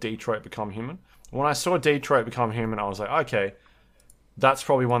down or Detroit Become Human. When I saw Detroit Become Human, I was like, okay, that's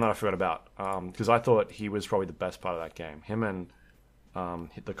probably one that I forgot about. Because I thought he was probably the best part of that game. Him and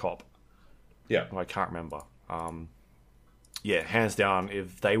Hit the Cop. Yeah. I can't remember. Yeah, hands down,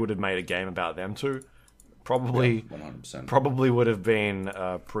 if they would have made a game about them two, probably 100%. Probably would have been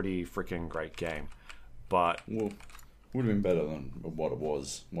a pretty freaking great game. But would have been better than what it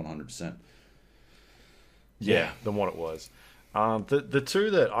was, 100%. Yeah, than what it was. The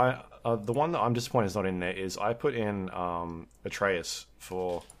two that the one that I'm disappointed is not in there is I put in Atreus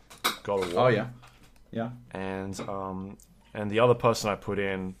for God of War. Oh yeah, yeah. And the other person I put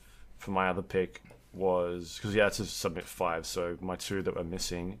in for my other pick was because it's to submit 5. So my 2 that were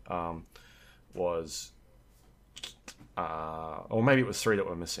missing was or maybe it was 3 that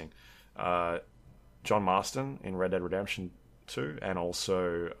were missing. John Marston in Red Dead Redemption 2, and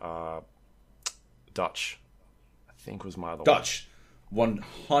also Dutch, I think was my other Dutch,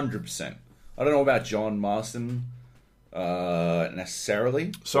 100%. I don't know about John Marston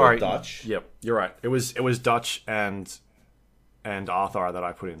necessarily. Sorry, Dutch. Yep, you're right. It was Dutch and Arthur that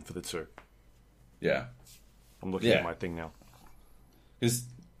I put in for the 2. Yeah, I'm looking at my thing now. Because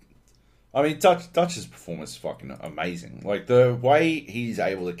I mean, Dutch's performance is fucking amazing. Like the way he's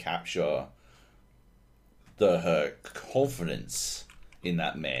able to capture her confidence in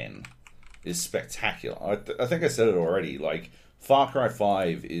that man is spectacular. I think I said it already. Like, Far Cry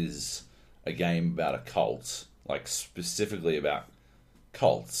 5 is a game about a cult, like specifically about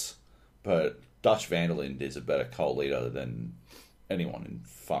cults, but Dutch Van der Linde is a better cult leader than anyone in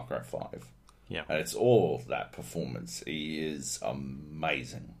Far Cry 5. Yeah. And it's all that performance. He is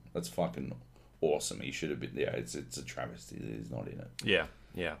amazing. That's fucking awesome. He should have been... Yeah, it's a travesty that he's not in it.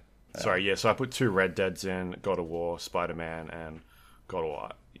 Yeah. Sorry, yeah, so I put 2 Red Deads in, God of War, Spider-Man, and God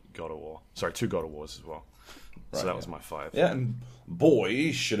of War. Sorry, 2 God of Wars as well. Right, so that was my 5. Yeah, and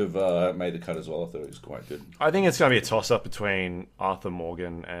boy, should have made the cut as well. I thought it was quite good. I think it's going to be a toss-up between Arthur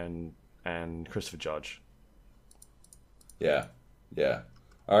Morgan and Christopher Judge. Yeah.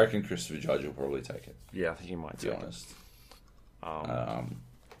 I reckon Christopher Judge will probably take it. Yeah, I think he might, to be honest. Yeah.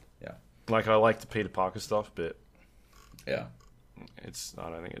 Like, I like the Peter Parker stuff, but... Yeah. I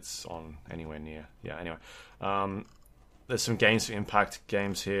don't think it's on anywhere near. Yeah, anyway. There's some games for Impact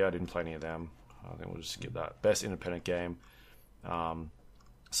games here. I didn't play any of them. I think we'll just skip that. Best independent game.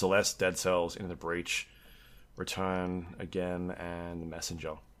 Celeste, Dead Cells, Into the Breach, Return Again, and The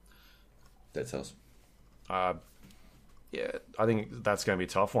Messenger. Dead Cells. Yeah, I think that's going to be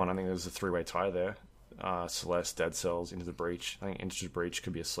a tough one. I think there's a 3-way tie there. Celeste, Dead Cells, Into the Breach. I think Into the Breach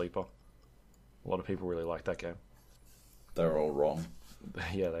could be a sleeper. A lot of people really like that game. They were all wrong.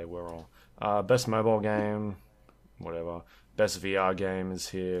 Yeah, they were all. Best mobile game, whatever. Best VR game is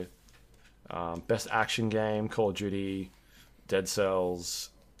here. Best action game, Call of Duty, Dead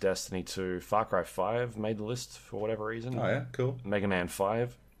Cells, Destiny 2, Far Cry 5 made the list for whatever reason. Oh yeah, cool. Mega Man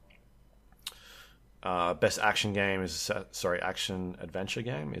 5. Best action game action adventure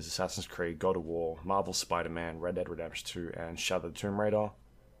game is Assassin's Creed, God of War, Marvel Spider-Man, Red Dead Redemption 2, and Shadow of the Tomb Raider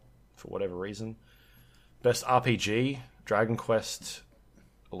for whatever reason. Best RPG, Dragon Quest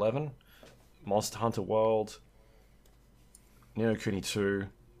 11, Monster Hunter World, Ni no Kuni 2,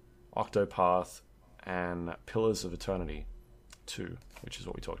 Octopath, and Pillars of Eternity 2, which is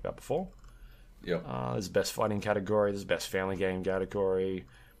what we talked about before. Yep. There's a best fighting category, there's a best family game category,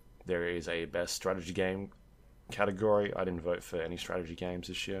 there is a best strategy game category. I didn't vote for any strategy games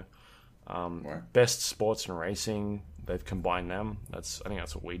this year. Right. Best sports and racing, they've combined them. I think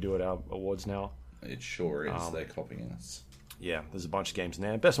that's what we do at our awards now. It sure is. They're copying us. Yeah, there's a bunch of games in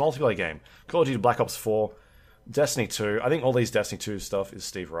there. Best multiplayer game: Call of Duty Black Ops 4, Destiny 2. I think all these Destiny 2 stuff is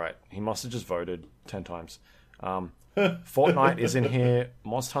Steve Wright. He must have just voted 10 times. Fortnite is in here.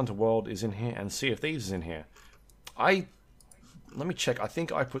 Monster Hunter World is in here, and Sea of Thieves is in here. Let me check. I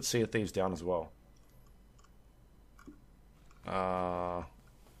think I put Sea of Thieves down as well. I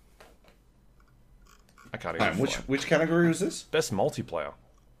can't even. Which category was this? Best multiplayer.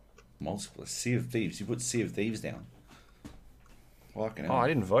 Multiple Sea of Thieves. You put Sea of Thieves down. Fucking hell. Oh, I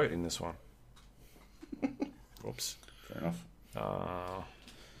didn't vote in this one. Whoops. Fair enough.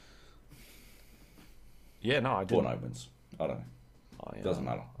 Yeah, no, I didn't. Fortnite wins. I don't know. Oh, yeah, Doesn't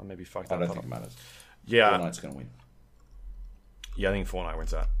matter. I maybe fucked I that don't up. think it matters. Yeah. Fortnite's going to win. Yeah, I think Fortnite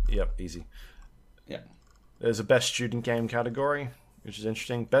wins that. Yep, easy. Yeah. There's a best student game category, which is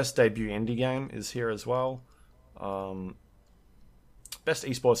interesting. Best debut indie game is here as well. Best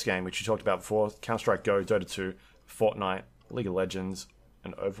esports game, which you talked about before: Counter-Strike Go, Dota 2, Fortnite, League of Legends,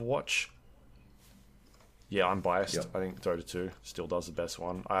 and Overwatch. Yeah, I'm biased. Yep. I think Dota 2 still does the best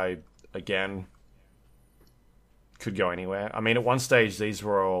one. I, again, could go anywhere. I mean, at one stage, these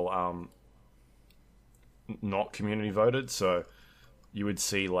were all not community voted, so you would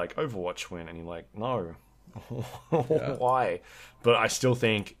see, like, Overwatch win, and you're like, no. Why? But I still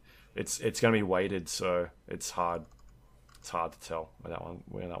think it's going to be weighted, so it's hard. It's hard to tell where that one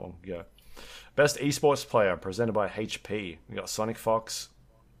will go. Best esports player presented by HP. We got Sonic Fox,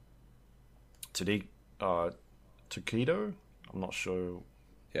 Takedo. I'm not sure.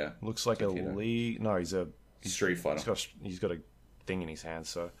 Yeah, looks like Takedo. a Lee. No, he's Street Fighter. He's got a thing in his hand,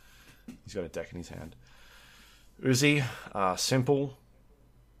 so he's got a deck in his hand. Uzi, Simple,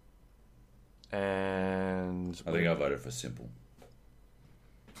 and I think I voted for Simple.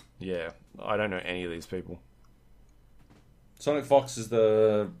 Yeah, I don't know any of these people. Sonic Fox is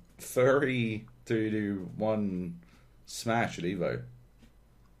the furry dude who won Smash at Evo.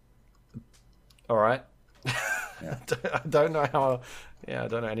 All right. Yeah. I don't know how. Yeah, I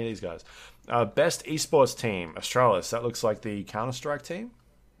don't know any of these guys. Best esports team, Astralis. That looks like the Counter-Strike team.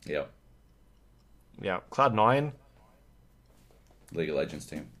 Yep. Yeah, Cloud9. League of Legends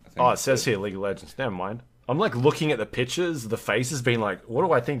team. I think Oh, it says here League of Legends. Never mind. I'm like looking at the pictures, the faces, being like, what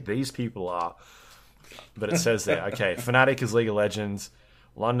do I think these people are? But it says there. Okay, Fnatic is League of Legends.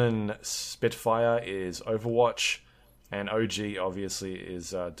 London Spitfire is Overwatch. And OG, obviously,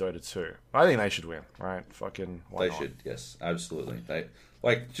 is Dota 2. I think they should win, right? Fucking why They not? should, yes. Absolutely. They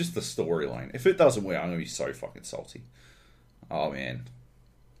like, just the storyline. If it doesn't win, I'm going to be so fucking salty. Oh, man.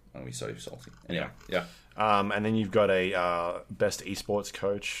 I'm going to be so salty. Anyway, yeah. And then you've got a best esports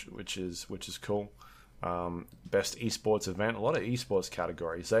coach, which is cool. Best esports event, a lot of esports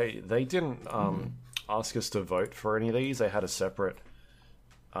categories. They didn't ask us to vote for any of these. They had a separate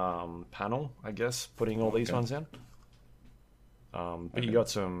panel, I guess, putting all these ones in. But you got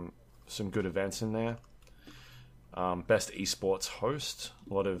some good events in there. Best esports host,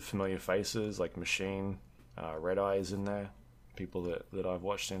 a lot of familiar faces like Machine, Red Eye is in there. People that I've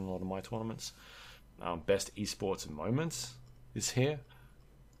watched in a lot of my tournaments. Best esports moments is here.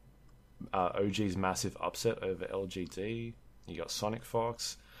 OG's massive upset over LGD. You got Sonic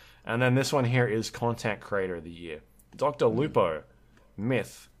Fox. And then this one here is Content Creator of the Year. Dr. Lupo,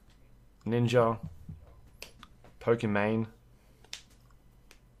 Myth, Ninja, Pokimane,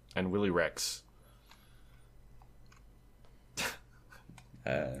 and Willy Rex.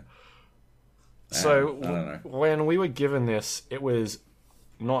 So I don't know. when we were given this, it was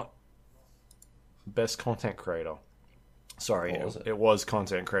not Best Content Creator. Sorry, it was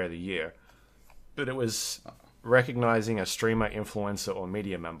Content Creator of the Year. But it was recognizing a streamer, influencer, or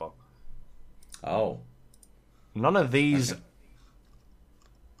media member. Oh. None of these... Okay.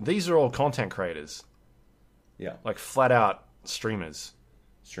 These are all content creators. Yeah. Like, flat out streamers.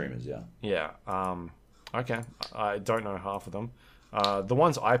 Streamers, yeah. Yeah. Okay. I don't know half of them. The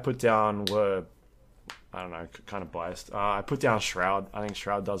ones I put down were... I don't know, kind of biased. I put down Shroud. I think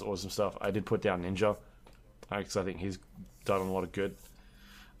Shroud does awesome stuff. I did put down Ninja, because I think he's done a lot of good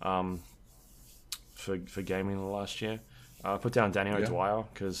for gaming in the last year. I put down Danny O'Dwyer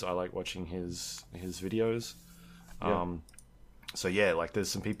because I like watching his videos. So yeah, like there's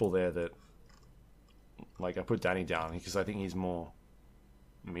some people there that, like, I put Danny down because I think he's more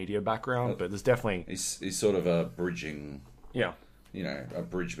media background, but there's definitely he's sort of a bridging. Yeah. You know, a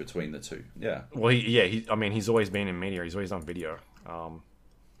bridge between the two. Yeah. Well, I mean, he's always been in media. He's always done video.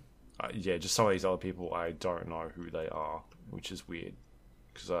 Just some of these other people, I don't know who they are, which is weird.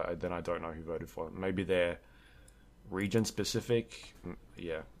 Because then I don't know who voted for them. Maybe they're region specific.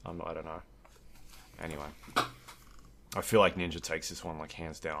 Yeah, I don't know. Anyway. I feel like Ninja takes this one, like,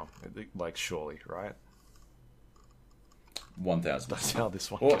 hands down. Like, surely, right? 1,000%. That's how this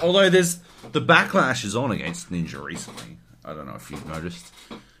one Well, goes. although there's the backlash is on against Ninja recently. I don't know if you've noticed.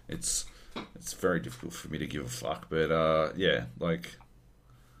 It's very difficult for me to give a fuck, but yeah, like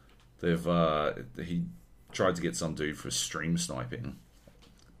they've he tried to get some dude for stream sniping,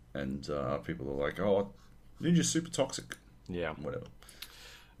 and people are like, "Oh, Ninja's super toxic." Yeah. Whatever.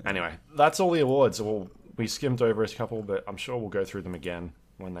 Anyway, that's all the awards. We skimmed over a couple, but I'm sure we'll go through them again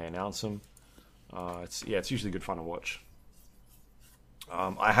when they announce them. It's usually good fun to watch.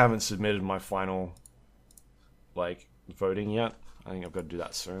 I haven't submitted my final voting yet. I think I've got to do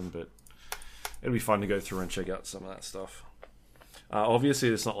that soon, but it'll be fun to go through and check out some of that stuff. Obviously,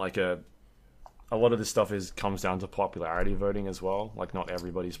 it's not like a lot of this stuff comes down to popularity voting as well. Like, not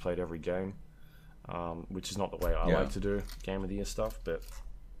everybody's played every game, which is not the way I like to do Game of the Year stuff, but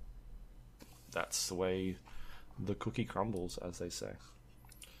that's the way the cookie crumbles, as they say.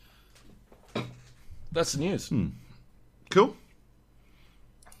 That's the news. Cool.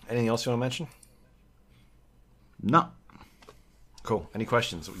 Anything else you want to mention? No. Cool. Any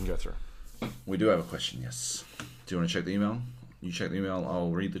questions that we can go through? We do have a question, yes. Do you want to check the email? You check the email,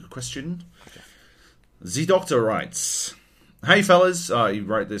 I'll read the question. Okay. The Doctor writes, "Hey fellas, you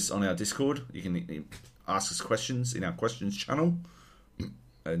wrote this on our Discord. You can ask us questions in our questions channel,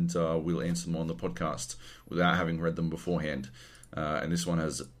 and we'll answer them on the podcast without having read them beforehand. And this one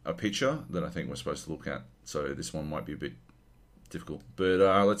has a picture that I think we're supposed to look at, so this one might be a bit difficult. But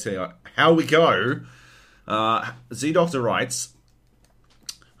let's see how we go. Z Doctor writes,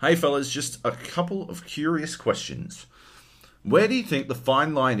 "Hey fellas, just a couple of curious questions. Where do you think the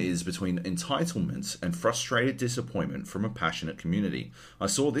fine line is between entitlement and frustrated disappointment from a passionate community? I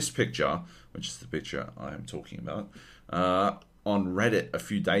saw this picture," which is the picture I am talking about, "on Reddit a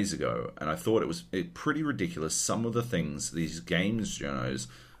few days ago, and I thought it was pretty ridiculous some of the things these games journos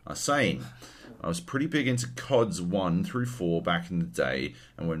are saying. I was pretty big into CODs 1 through 4 back in the day,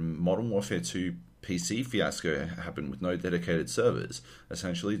 and when Modern Warfare 2 PC fiasco happened with no dedicated servers,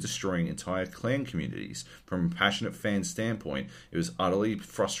 essentially destroying entire clan communities. From a passionate fan standpoint, it was utterly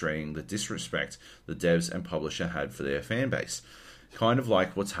frustrating the disrespect the devs and publisher had for their fan base. Kind of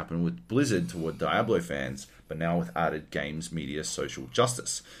like what's happened with Blizzard toward Diablo fans, but now with added games media social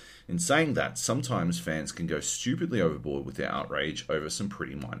justice. In saying that, sometimes fans can go stupidly overboard with their outrage over some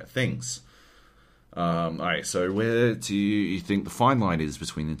pretty minor things." Alright, so where do you think the fine line is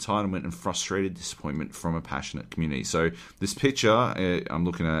between entitlement and frustrated disappointment from a passionate community? So this picture I'm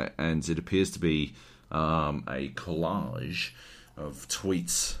looking at, and it appears to be a collage of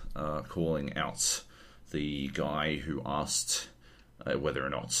tweets calling out the guy who asked whether or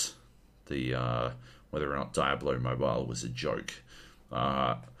not Diablo Mobile was a joke.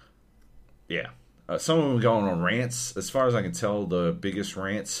 Some of them were going on rants. As far as I can tell, the biggest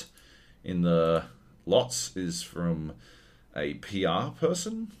rant in the lots is from a PR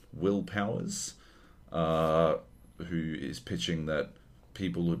person, Will Powers, who is pitching that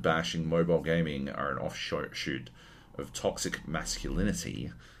people who are bashing mobile gaming are an offshoot of toxic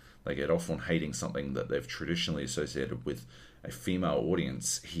masculinity. They get off on hating something that they've traditionally associated with a female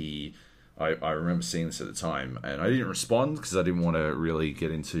audience. I remember seeing this at the time, and I didn't respond because I didn't want to really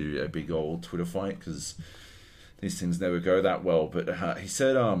get into a big old Twitter fight, because these things never go that well. But he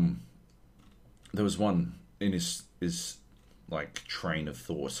said there was one in his train of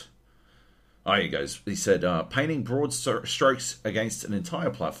thought. Oh, here he goes. He said, "Painting broad strokes against an entire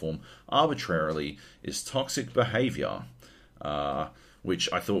platform arbitrarily is toxic behavior," which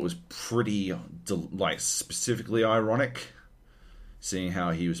I thought was pretty specifically ironic, seeing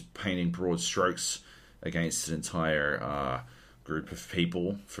how he was painting broad strokes against an entire group of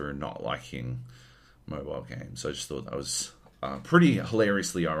people for not liking mobile games. I just thought that was pretty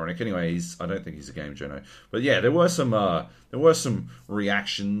hilariously ironic. Anyway, I don't think he's a game journo, but yeah, there were some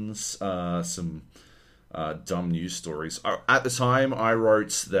reactions, some dumb news stories. At the time, I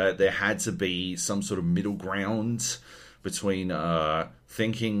wrote that there had to be some sort of middle ground between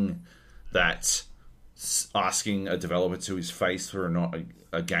thinking that asking a developer to his face for not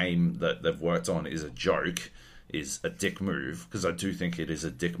a game that they've worked on is a joke is a dick move, because I do think it is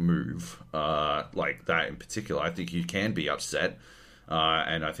a dick move, like that in particular. I think you can be upset,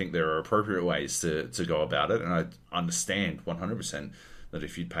 and I think there are appropriate ways to go about it, and I understand 100% that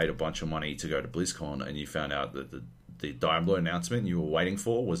if you'd paid a bunch of money to go to BlizzCon and you found out that the Diablo announcement you were waiting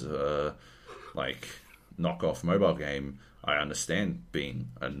for was a knockoff mobile game, I understand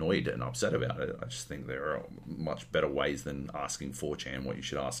being annoyed and upset about it. I just think there are much better ways than asking 4chan what you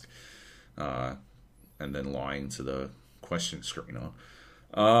should ask, and then lying to the question screener.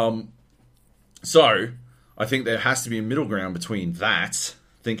 So I think there has to be a middle ground between that,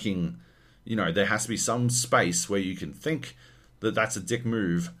 thinking, there has to be some space where you can think that that's a dick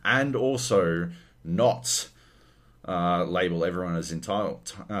move, and also not label everyone as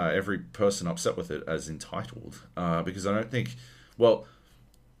entitled, every person upset with it as entitled, because I don't think, well,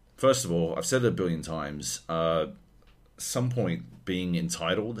 first of all, I've said it a billion times, some point being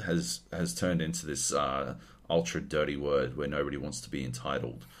entitled has turned into this ultra dirty word where nobody wants to be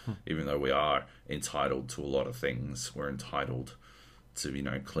entitled, even though we are entitled to a lot of things. We're entitled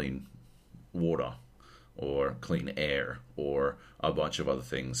to, clean water or clean air or a bunch of other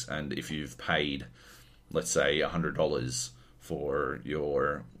things. And if you've paid, let's say, $100 for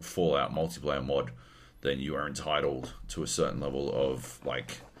your Fallout multiplayer mod, then you are entitled to a certain level of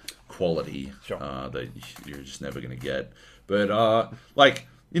quality that you're just never going to get. But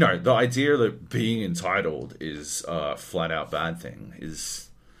the idea that being entitled is a flat out bad thing is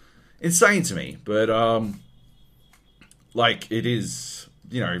insane to me. But it is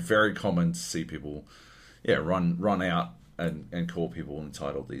very common to see people run out and call people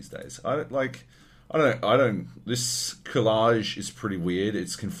entitled these days. I don't. This collage is pretty weird.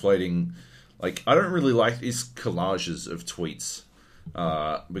 It's conflating. I don't really like these collages of tweets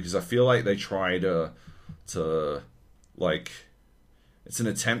because I feel like they try to it's an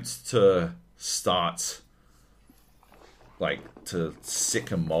attempt to start to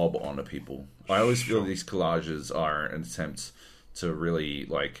sick a mob onto people. I always feel these collages are an attempt to really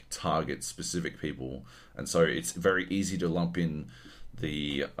target specific people, and so it's very easy to lump in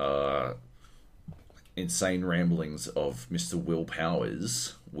the insane ramblings of Mr. Will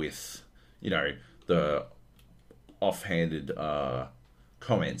Powers with the offhanded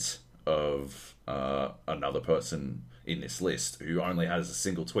comments of another person in this list who only has a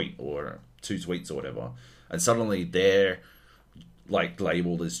single tweet or 2 tweets or whatever, and suddenly they're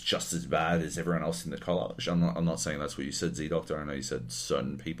labeled as just as bad as everyone else in the collage. I'm not saying that's what you said, Z Doctor. I know you said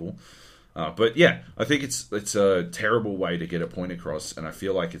certain people, but yeah, I think it's a terrible way to get a point across, and I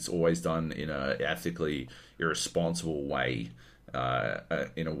feel like it's always done in a ethically irresponsible way,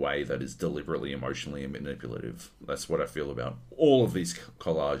 in a way that is deliberately emotionally manipulative. That's what I feel about all of these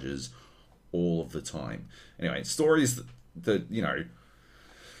collages all of the time. Anyway, stories that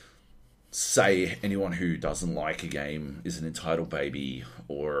say anyone who doesn't like a game is an entitled baby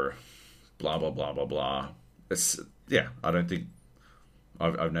or blah blah blah blah blah. I don't think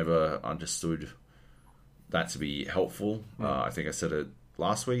I've never understood that to be helpful. I think I said it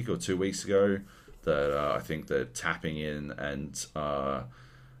last week or 2 weeks ago that I think that tapping in and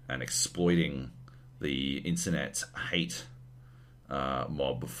exploiting the internet hate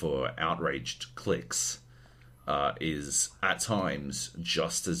mob for outraged clicks is at times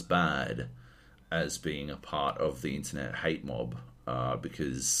just as bad as being a part of the internet hate mob,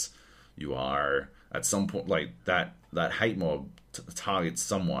 because you are at some point that hate mob targets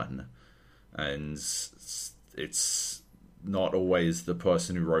someone, and it's not always the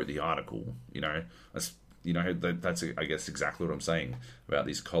person who wrote the article. That's I guess exactly what I'm saying about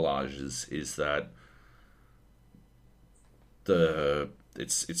these collages is that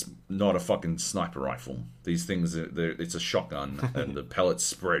it's not a fucking sniper rifle. These things it's a shotgun and the pellets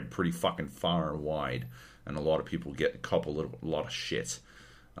spread pretty fucking far and wide, and a lot of people cop a lot of shit.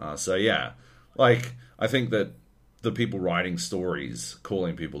 So yeah, I think that the people writing stories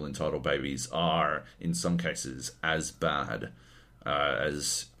calling people entitled babies are in some cases as bad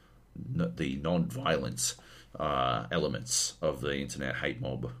as the non-violent elements of the internet hate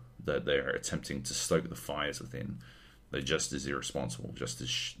mob that they're attempting to stoke the fires within. They're just as irresponsible,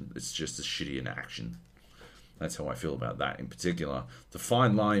 it's just as shitty in action. That's how I feel about that in particular. The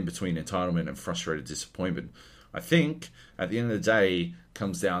fine line between entitlement and frustrated disappointment, I think, at the end of the day,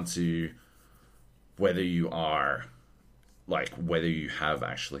 comes down to whether you have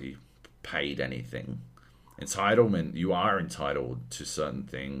actually paid anything. Entitlement, you are entitled to certain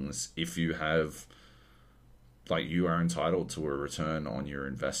things if you have, you are entitled to a return on your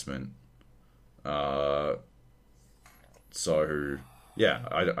investment. So, yeah,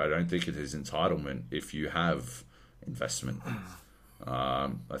 I don't think it is entitlement if you have investment. I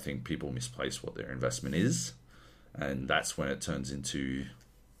think people misplace what their investment is, and that's when it turns into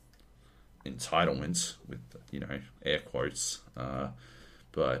entitlement with, air quotes.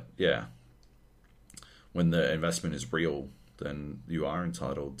 But, yeah, when the investment is real, then you are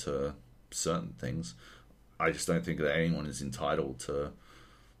entitled to certain things. I just don't think that anyone is entitled to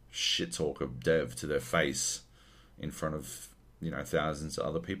shit talk a dev to their face in front of thousands of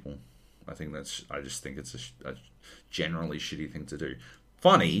other people. I just think it's a generally shitty thing to do.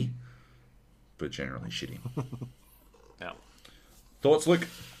 Funny, but generally shitty. Yeah. Thoughts, Luke?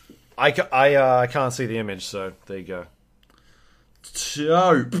 I can't see the image, so there you go.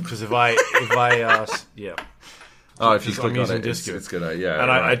 Dope. Because if I yeah. Oh, if you Because click on it, it's gonna, yeah.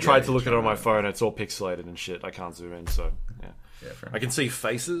 And I tried to look at it on my phone, it's all pixelated and shit. I can't zoom in, so yeah. Fair I can see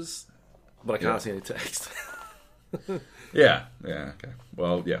faces, but I can't see any text. Yeah, okay.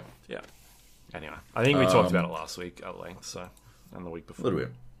 Well, yeah. Yeah. Anyway, I think we talked about it last week at length, so, and the week before. A little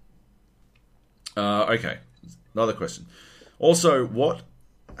bit. Okay, another question. Also, what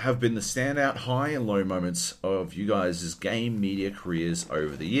have been the standout high and low moments of you guys' game media careers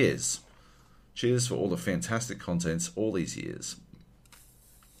over the years? Cheers for all the fantastic content all these years.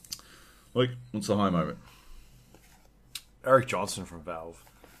 Luke, what's the high moment? Eric Johnson from Valve.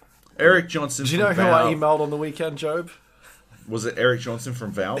 Eric Johnson from Valve. Do you know who I emailed on the weekend, Joab? Was it Eric Johnson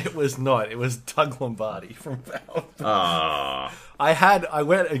from Valve? It was not. It was Doug Lombardi from Valve. Ah. I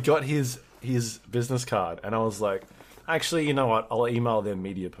went and got his business card, and I was like, actually, you know what? I'll email their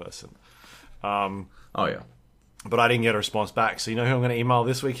media person. Oh, yeah. But I didn't get a response back, so you know who I'm going to email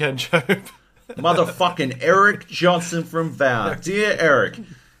this weekend, Joab? Motherfucking Eric Johnson from Valve. Dear Eric,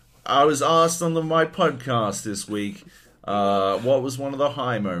 I was asked on my podcast this week what was one of the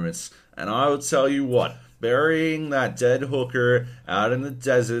high moments, and I will tell you what. Burying that dead hooker out in the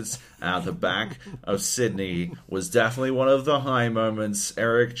deserts out the back of Sydney was definitely one of the high moments.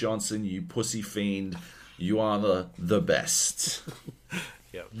 Eric Johnson, you pussy fiend, you are the best.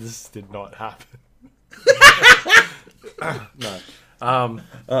 Yeah, this did not happen. No. I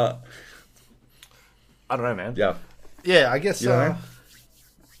don't know, man. Yeah. Yeah, I guess. I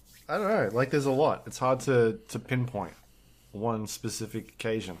don't know. Like, there's a lot. It's hard to pinpoint one specific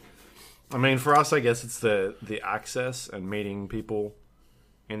occasion. I mean, for us, I guess it's the access and meeting people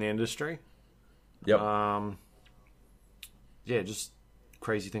in the industry. Yep. Yeah, just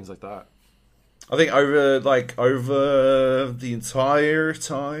crazy things like that. I think over the entire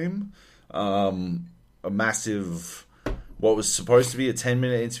time, a massive, what was supposed to be a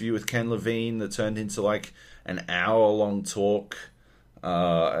 10-minute interview with Ken Levine that turned into like an hour-long talk,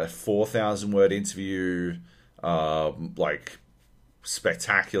 a 4,000-word interview, like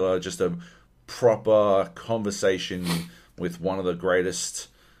spectacular, just a proper conversation with one of the greatest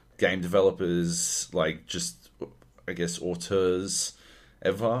game developers, like just, I guess, auteurs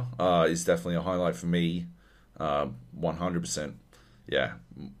ever, is definitely a highlight for me. 100%. Yeah,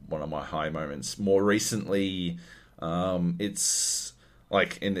 one of my high moments. More recently, it's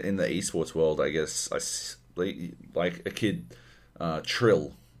like in the esports world, I guess, like a kid,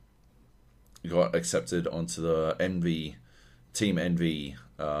 Trill, got accepted onto the Team Envy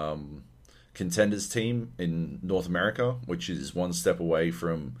contenders team in North America, which is one step away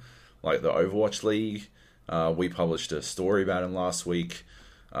from like the Overwatch League. We published a story about him last week.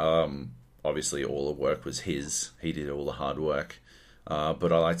 Obviously, all the work was his. He did all the hard work.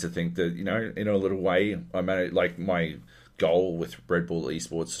 But I like to think that, you know, in a little way, I managed, like, my goal with Red Bull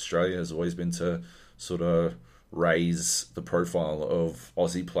Esports Australia has always been to sort of raise the profile of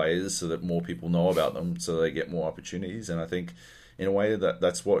Aussie players so that more people know about them, so they get more opportunities. And I think, in a way,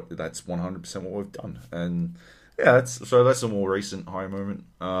 that's 100% what we've done. And yeah, that's a more recent high moment.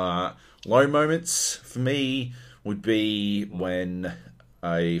 Low moments for me would be when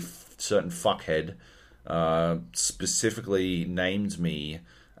a certain fuckhead specifically named me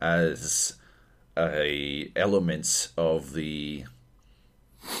as a element of the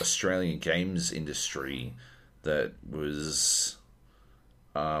Australian games industry that was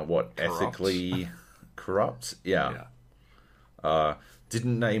ethically corrupt. Yeah.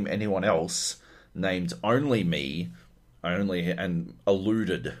 Didn't name anyone else, named only me, and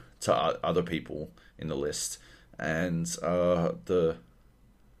alluded to other people in the list. And I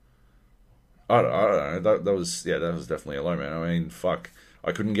don't know. That was definitely a low, man. I mean, fuck.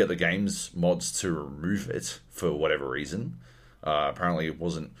 I couldn't get the games mods to remove it for whatever reason. Apparently, it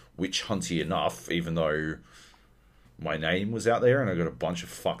wasn't witch hunty enough, even though my name was out there, and I got a bunch of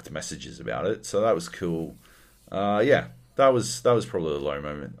fucked messages about it. So that was cool. Yeah, that was probably the low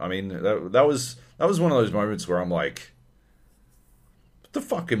moment. I mean, that was one of those moments where I'm like, what the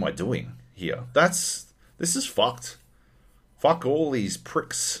fuck am I doing here? This is fucked. Fuck all these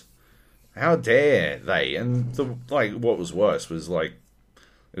pricks. How dare they? And what was worse was like,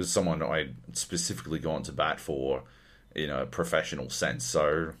 it was someone I'd specifically gone to bat for in a professional sense.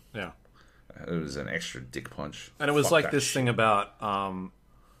 So yeah, it was an extra dick punch. And it was like this thing about,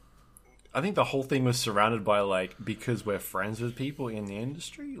 I think the whole thing was surrounded by like, because we're friends with people in the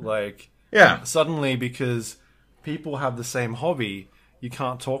industry, like, yeah, suddenly because people have the same hobby, you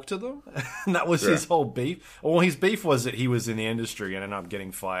can't talk to them. And that was his whole beef. Well, his beef was that he was in the industry and ended up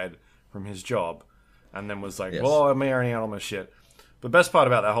getting fired from his job, and then was like, well, I'm airing out all my shit. The best part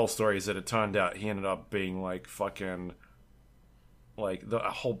about that whole story is that it turned out he ended up being like fucking, like,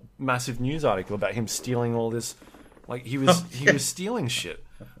 a whole massive news article about him stealing all this Like he was stealing shit.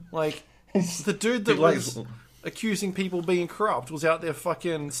 Like the dude that was accusing people being corrupt was out there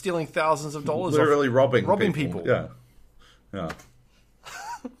fucking stealing thousands of dollars, literally robbing people. Yeah.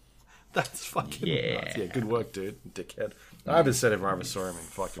 That's fucking nuts. Yeah, good work, dude, dickhead. I haven't said if I ever saw him in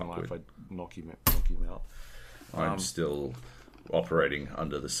fucking life, I'd knock him out. I'm still operating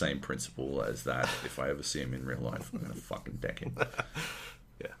under the same principle as that. If I ever see him in real life, I'm gonna fucking deck him.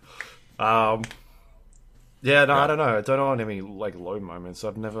 I don't know. I don't know any like low moments.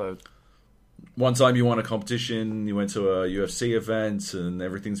 I've never. One time you won a competition, you went to a UFC event, and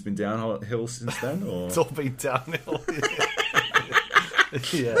everything's been downhill since then. Or it's all been downhill.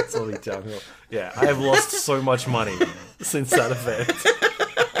 Yeah, it's all been downhill. Yeah, I have lost so much money since that event.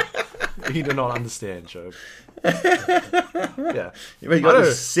 You do not understand, Joab. Yeah, you got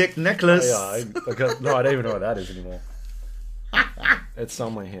this sick necklace. I don't even know what that is anymore. It's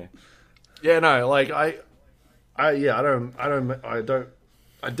somewhere here. Yeah, no, like I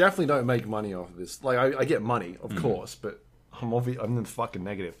definitely don't make money off of this. Like I get money, of course, but I'm in the fucking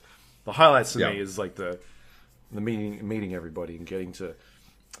negative. The highlights for me is like the meeting everybody and getting to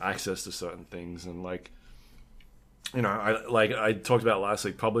access to certain things, and like, you know, I talked about last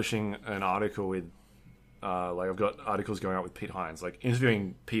week, publishing an article with like I've got articles going out with Pete Hines, like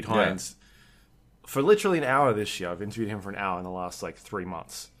interviewing Pete Hines for literally an hour this year. I've interviewed him for an hour in the last like 3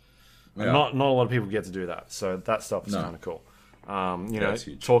 months. Not a lot of people get to do that, so that stuff is kind of cool.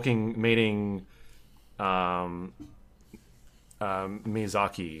 Meeting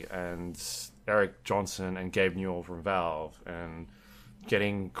Miyazaki and Eric Johnson and Gabe Newell from Valve, and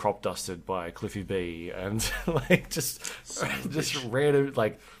getting crop dusted by Cliffy B, and like just random,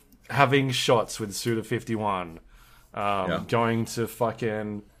 like having shots with Suda 51, going to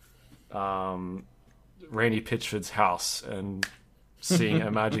fucking Randy Pitchford's house and seeing a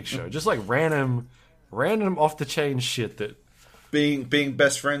magic show, just like random off the chain shit that. Being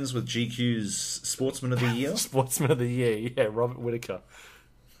best friends with GQ's Sportsman of the Year? Sportsman of the Year, yeah, Robert Whittaker.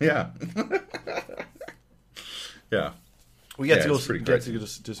 Yeah. Yeah. We get to do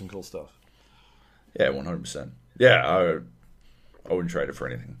some cool stuff. Yeah, 100%. Yeah, I wouldn't trade it for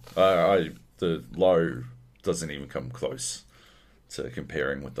anything. The low doesn't even come close to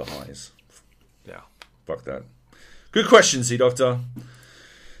comparing with the highs. Yeah. Fuck that. Good question, Z-Doctor.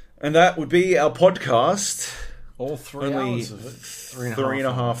 And that would be our podcast. All 3 hours of it.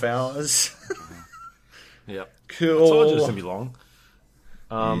 3.5 hours. Yep. Cool. I told you it was going to be long.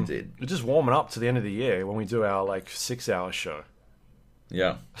 You did. We're just warming up to the end of the year when we do our like 6-hour show.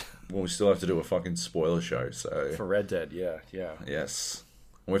 Yeah. Well, we still have to do a fucking spoiler show, so... For Red Dead, yeah. Yes.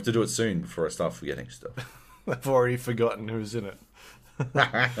 We have to do it soon before I start forgetting stuff. I've already forgotten who's in it.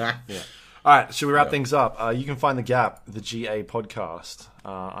 Yeah. All right, should we wrap things up? You can find The Gap, the GA podcast,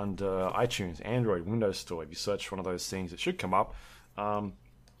 under iTunes, Android, Windows Store. If you search for one of those things, it should come up.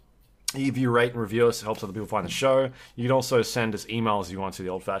 If you rate and review us, it helps other people find the show. You can also send us emails if you want to the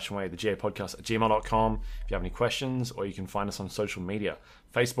old-fashioned way, thegapodcast@gmail.com, if you have any questions, or you can find us on social media,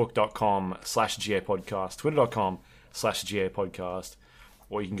 facebook.com/GApodcast, twitter.com/GApodcast,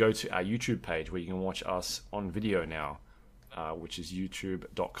 or you can go to our YouTube page where you can watch us on video now, which is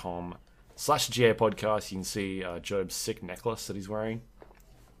youtube.com/GA podcast. You can see Joab's sick necklace that he's wearing.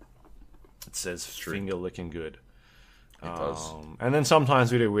 It says finger licking good. It does. And then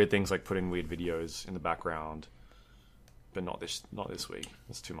sometimes we do weird things like put in weird videos in the background, but not this week.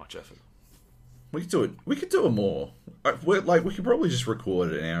 It's too much effort. We could do it. We could do it more. We could probably just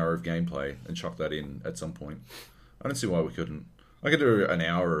record an hour of gameplay and chuck that in at some point. I don't see why we couldn't. I could do an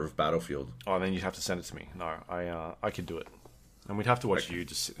hour of Battlefield. Oh, then you'd have to send it to me. No, I could do it. And we'd have to watch you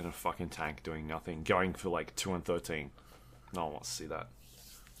just sit in a fucking tank doing nothing, going for like 2-13. No one wants to see that.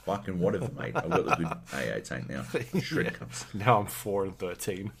 Fucking whatever, mate. I've got the good AA tank now. Yeah. Now I'm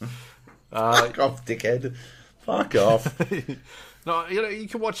 4-13. Fuck off, dickhead. Fuck off. No, you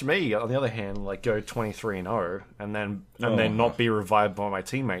can watch me, on the other hand, like go 23-0 and then not be revived by my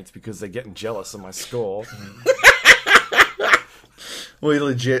teammates because they're getting jealous of my score. We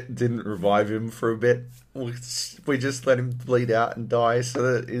legit didn't revive him for a bit. We just let him bleed out and die so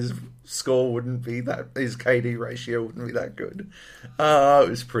that his score wouldn't be that, his KD ratio wouldn't be that good. It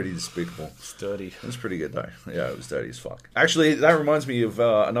was pretty despicable. It's dirty. It was pretty good though. Yeah, it was dirty as fuck. Actually, that reminds me of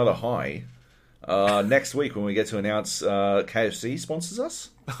another high. Next week when we get to announce KFC sponsors us.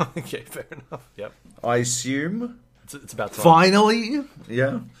 Okay, fair enough. Yep. I assume it's about time. Finally.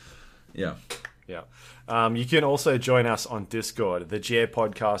 Yeah. You can also join us on Discord,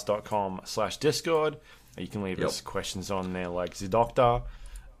 thegapodcast.com/Discord. You can leave us questions on there like the Doctor,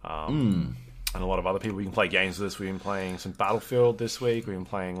 and a lot of other people. We can play games with us. We've been playing some Battlefield this week. We've been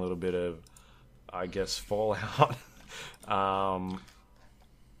playing a little bit of, I guess, Fallout.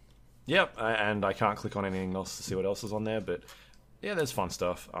 Yep, and I can't click on anything else to see what else is on there, but yeah, there's fun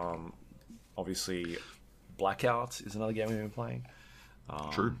stuff. Obviously, Blackout is another game we've been playing.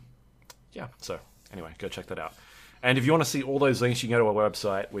 True. Yeah, so anyway, go check that out. And if you want to see all those links, you can go to our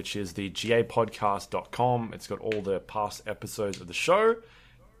website, which is the gapodcast.com. It's got all the past episodes of the show,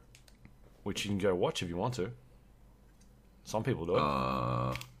 which you can go watch if you want to. Some people do it.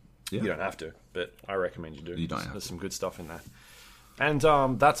 Yeah. You don't have to, but I recommend you do. You don't have There's some good stuff in there. And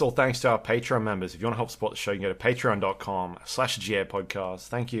that's all thanks to our Patreon members. If you want to help support the show, you can go to patreon.com/GAPodcast.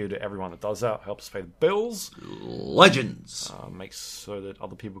 Thank you to everyone that does that. Helps us pay the bills. Legends. Makes so that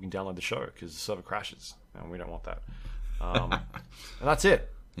other people can download the show because the server crashes. And we don't want that. And that's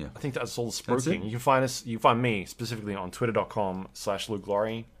it. Yeah. I think that's all the spooking. You can find us. You can find me specifically on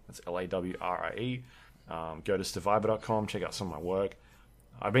twitter.com/Lawrie. That's Lawrie. Go to survivor.com. Check out some of my work.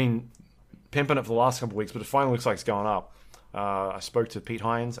 I've been pimping it for the last couple of weeks, but it finally looks like it's going up. I spoke to Pete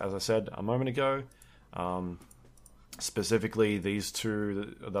Hines, as I said a moment ago. Specifically, these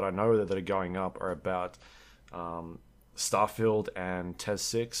two that I know that are going up are about Starfield and TES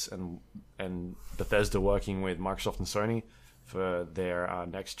 6 and Bethesda working with Microsoft and Sony for their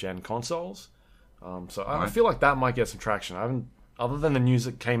next-gen consoles. So I feel like that might get some traction. I haven't, other than the news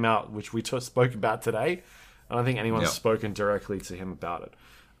that came out, which we spoke about today, I don't think anyone's spoken directly to him about it.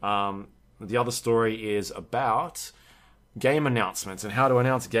 The other story is about game announcements and how to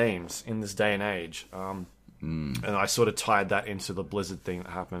announce games in this day and age. And I sort of tied that into the Blizzard thing that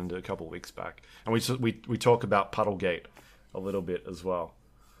happened a couple of weeks back. And we talk about Puddlegate a little bit as well.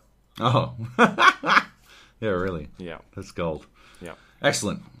 Oh. Yeah, really? Yeah. That's gold. Yeah.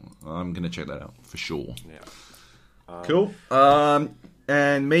 Excellent. I'm going to check that out for sure. Yeah. Cool.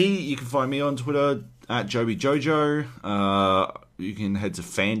 And me, you can find me on Twitter at JobyJojo. You can head to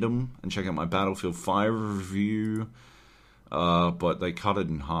Fandom and check out my Battlefield 5 review. But they cut it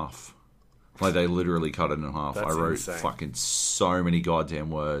in half. Like, they literally cut it in half. That's I wrote insane. fucking so many goddamn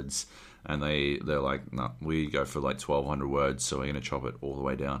words. And they're like, no, we go for like 1,200 words, so we're going to chop it all the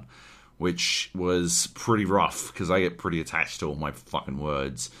way down. Which was pretty rough, because I get pretty attached to all my fucking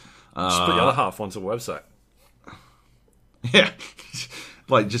words. Just put the other half onto the website. Yeah.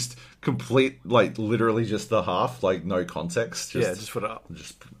 Like, just complete, like, literally just the half, like, no context. Just put it up.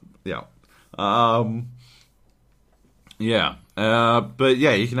 Yeah. Yeah. But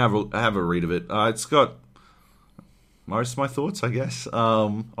yeah, you can have a read of it. It's got most of my thoughts, I guess.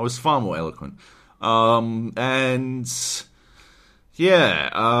 I was far more eloquent. And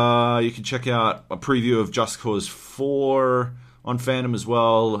yeah, you can check out a preview of Just Cause 4 on Fandom as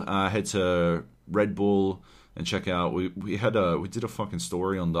well. Head to Red Bull and check out. We did a fucking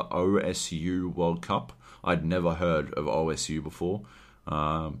story on the OSU World Cup. I'd never heard of OSU before,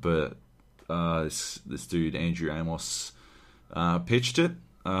 but this dude Andrew Amos pitched it.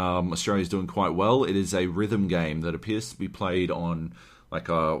 Australia's doing quite well. It is a rhythm game that appears to be played on like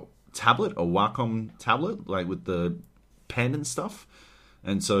a tablet, a Wacom tablet, like with the pen and stuff.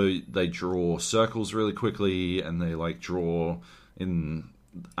 And so they draw circles really quickly, and they like draw in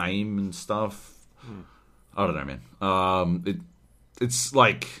aim and stuff. I don't know, man. It's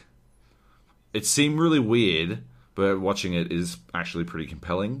like, it seemed really weird, but watching it is actually pretty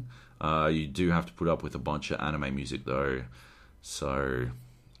compelling. You do have to put up with a bunch of anime music though, so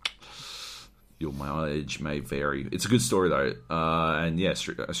your mileage may vary. It's a good story though, and yeah,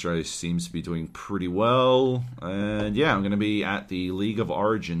 Australia seems to be doing pretty well. And yeah, I'm going to be at the League of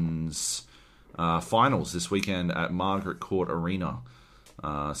Origins finals this weekend at Margaret Court Arena.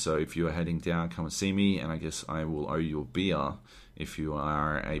 So if you are heading down, come and see me, and I guess I will owe you a beer if you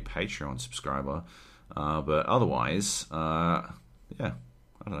are a Patreon subscriber. But otherwise, yeah,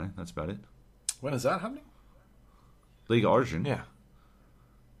 I don't know. That's about it. When is that happening? League of Origin? Yeah.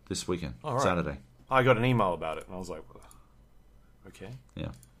 This weekend. Oh, right. Saturday. I got an email about it, and I was like, okay.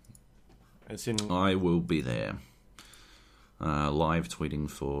 Yeah. It's in... I will be there. Live tweeting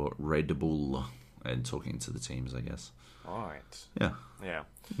for Red Bull and talking to the teams, I guess. All right. Yeah. Yeah.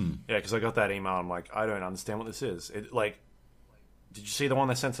 Yeah, because I got that email. I'm like, I don't understand what this is. It, like, did you see the one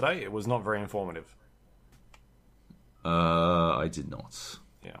they sent today? It was not very informative. I did not.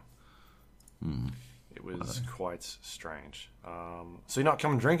 Yeah. It was quite strange. So you're not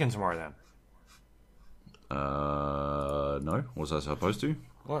coming drinking tomorrow then? No. Was I supposed to?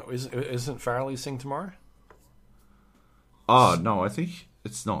 What, isn't Farrelly's thing tomorrow? Oh, no, I think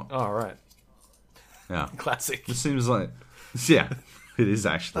it's not. Oh, right. Yeah. Classic. It seems like... Yeah, it is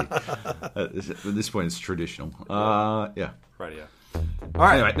actually. At this point, it's traditional. Yeah. Right, yeah. All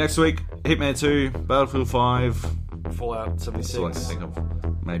right. Anyway, next week, Hitman 2, Battlefield 5. Fallout 76. That's all I can think of.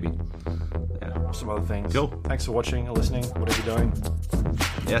 Maybe. Yeah. some other things. Cool. Thanks for watching or listening, whatever you're doing.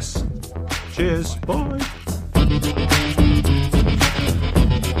 Yes. Cheers. Bye.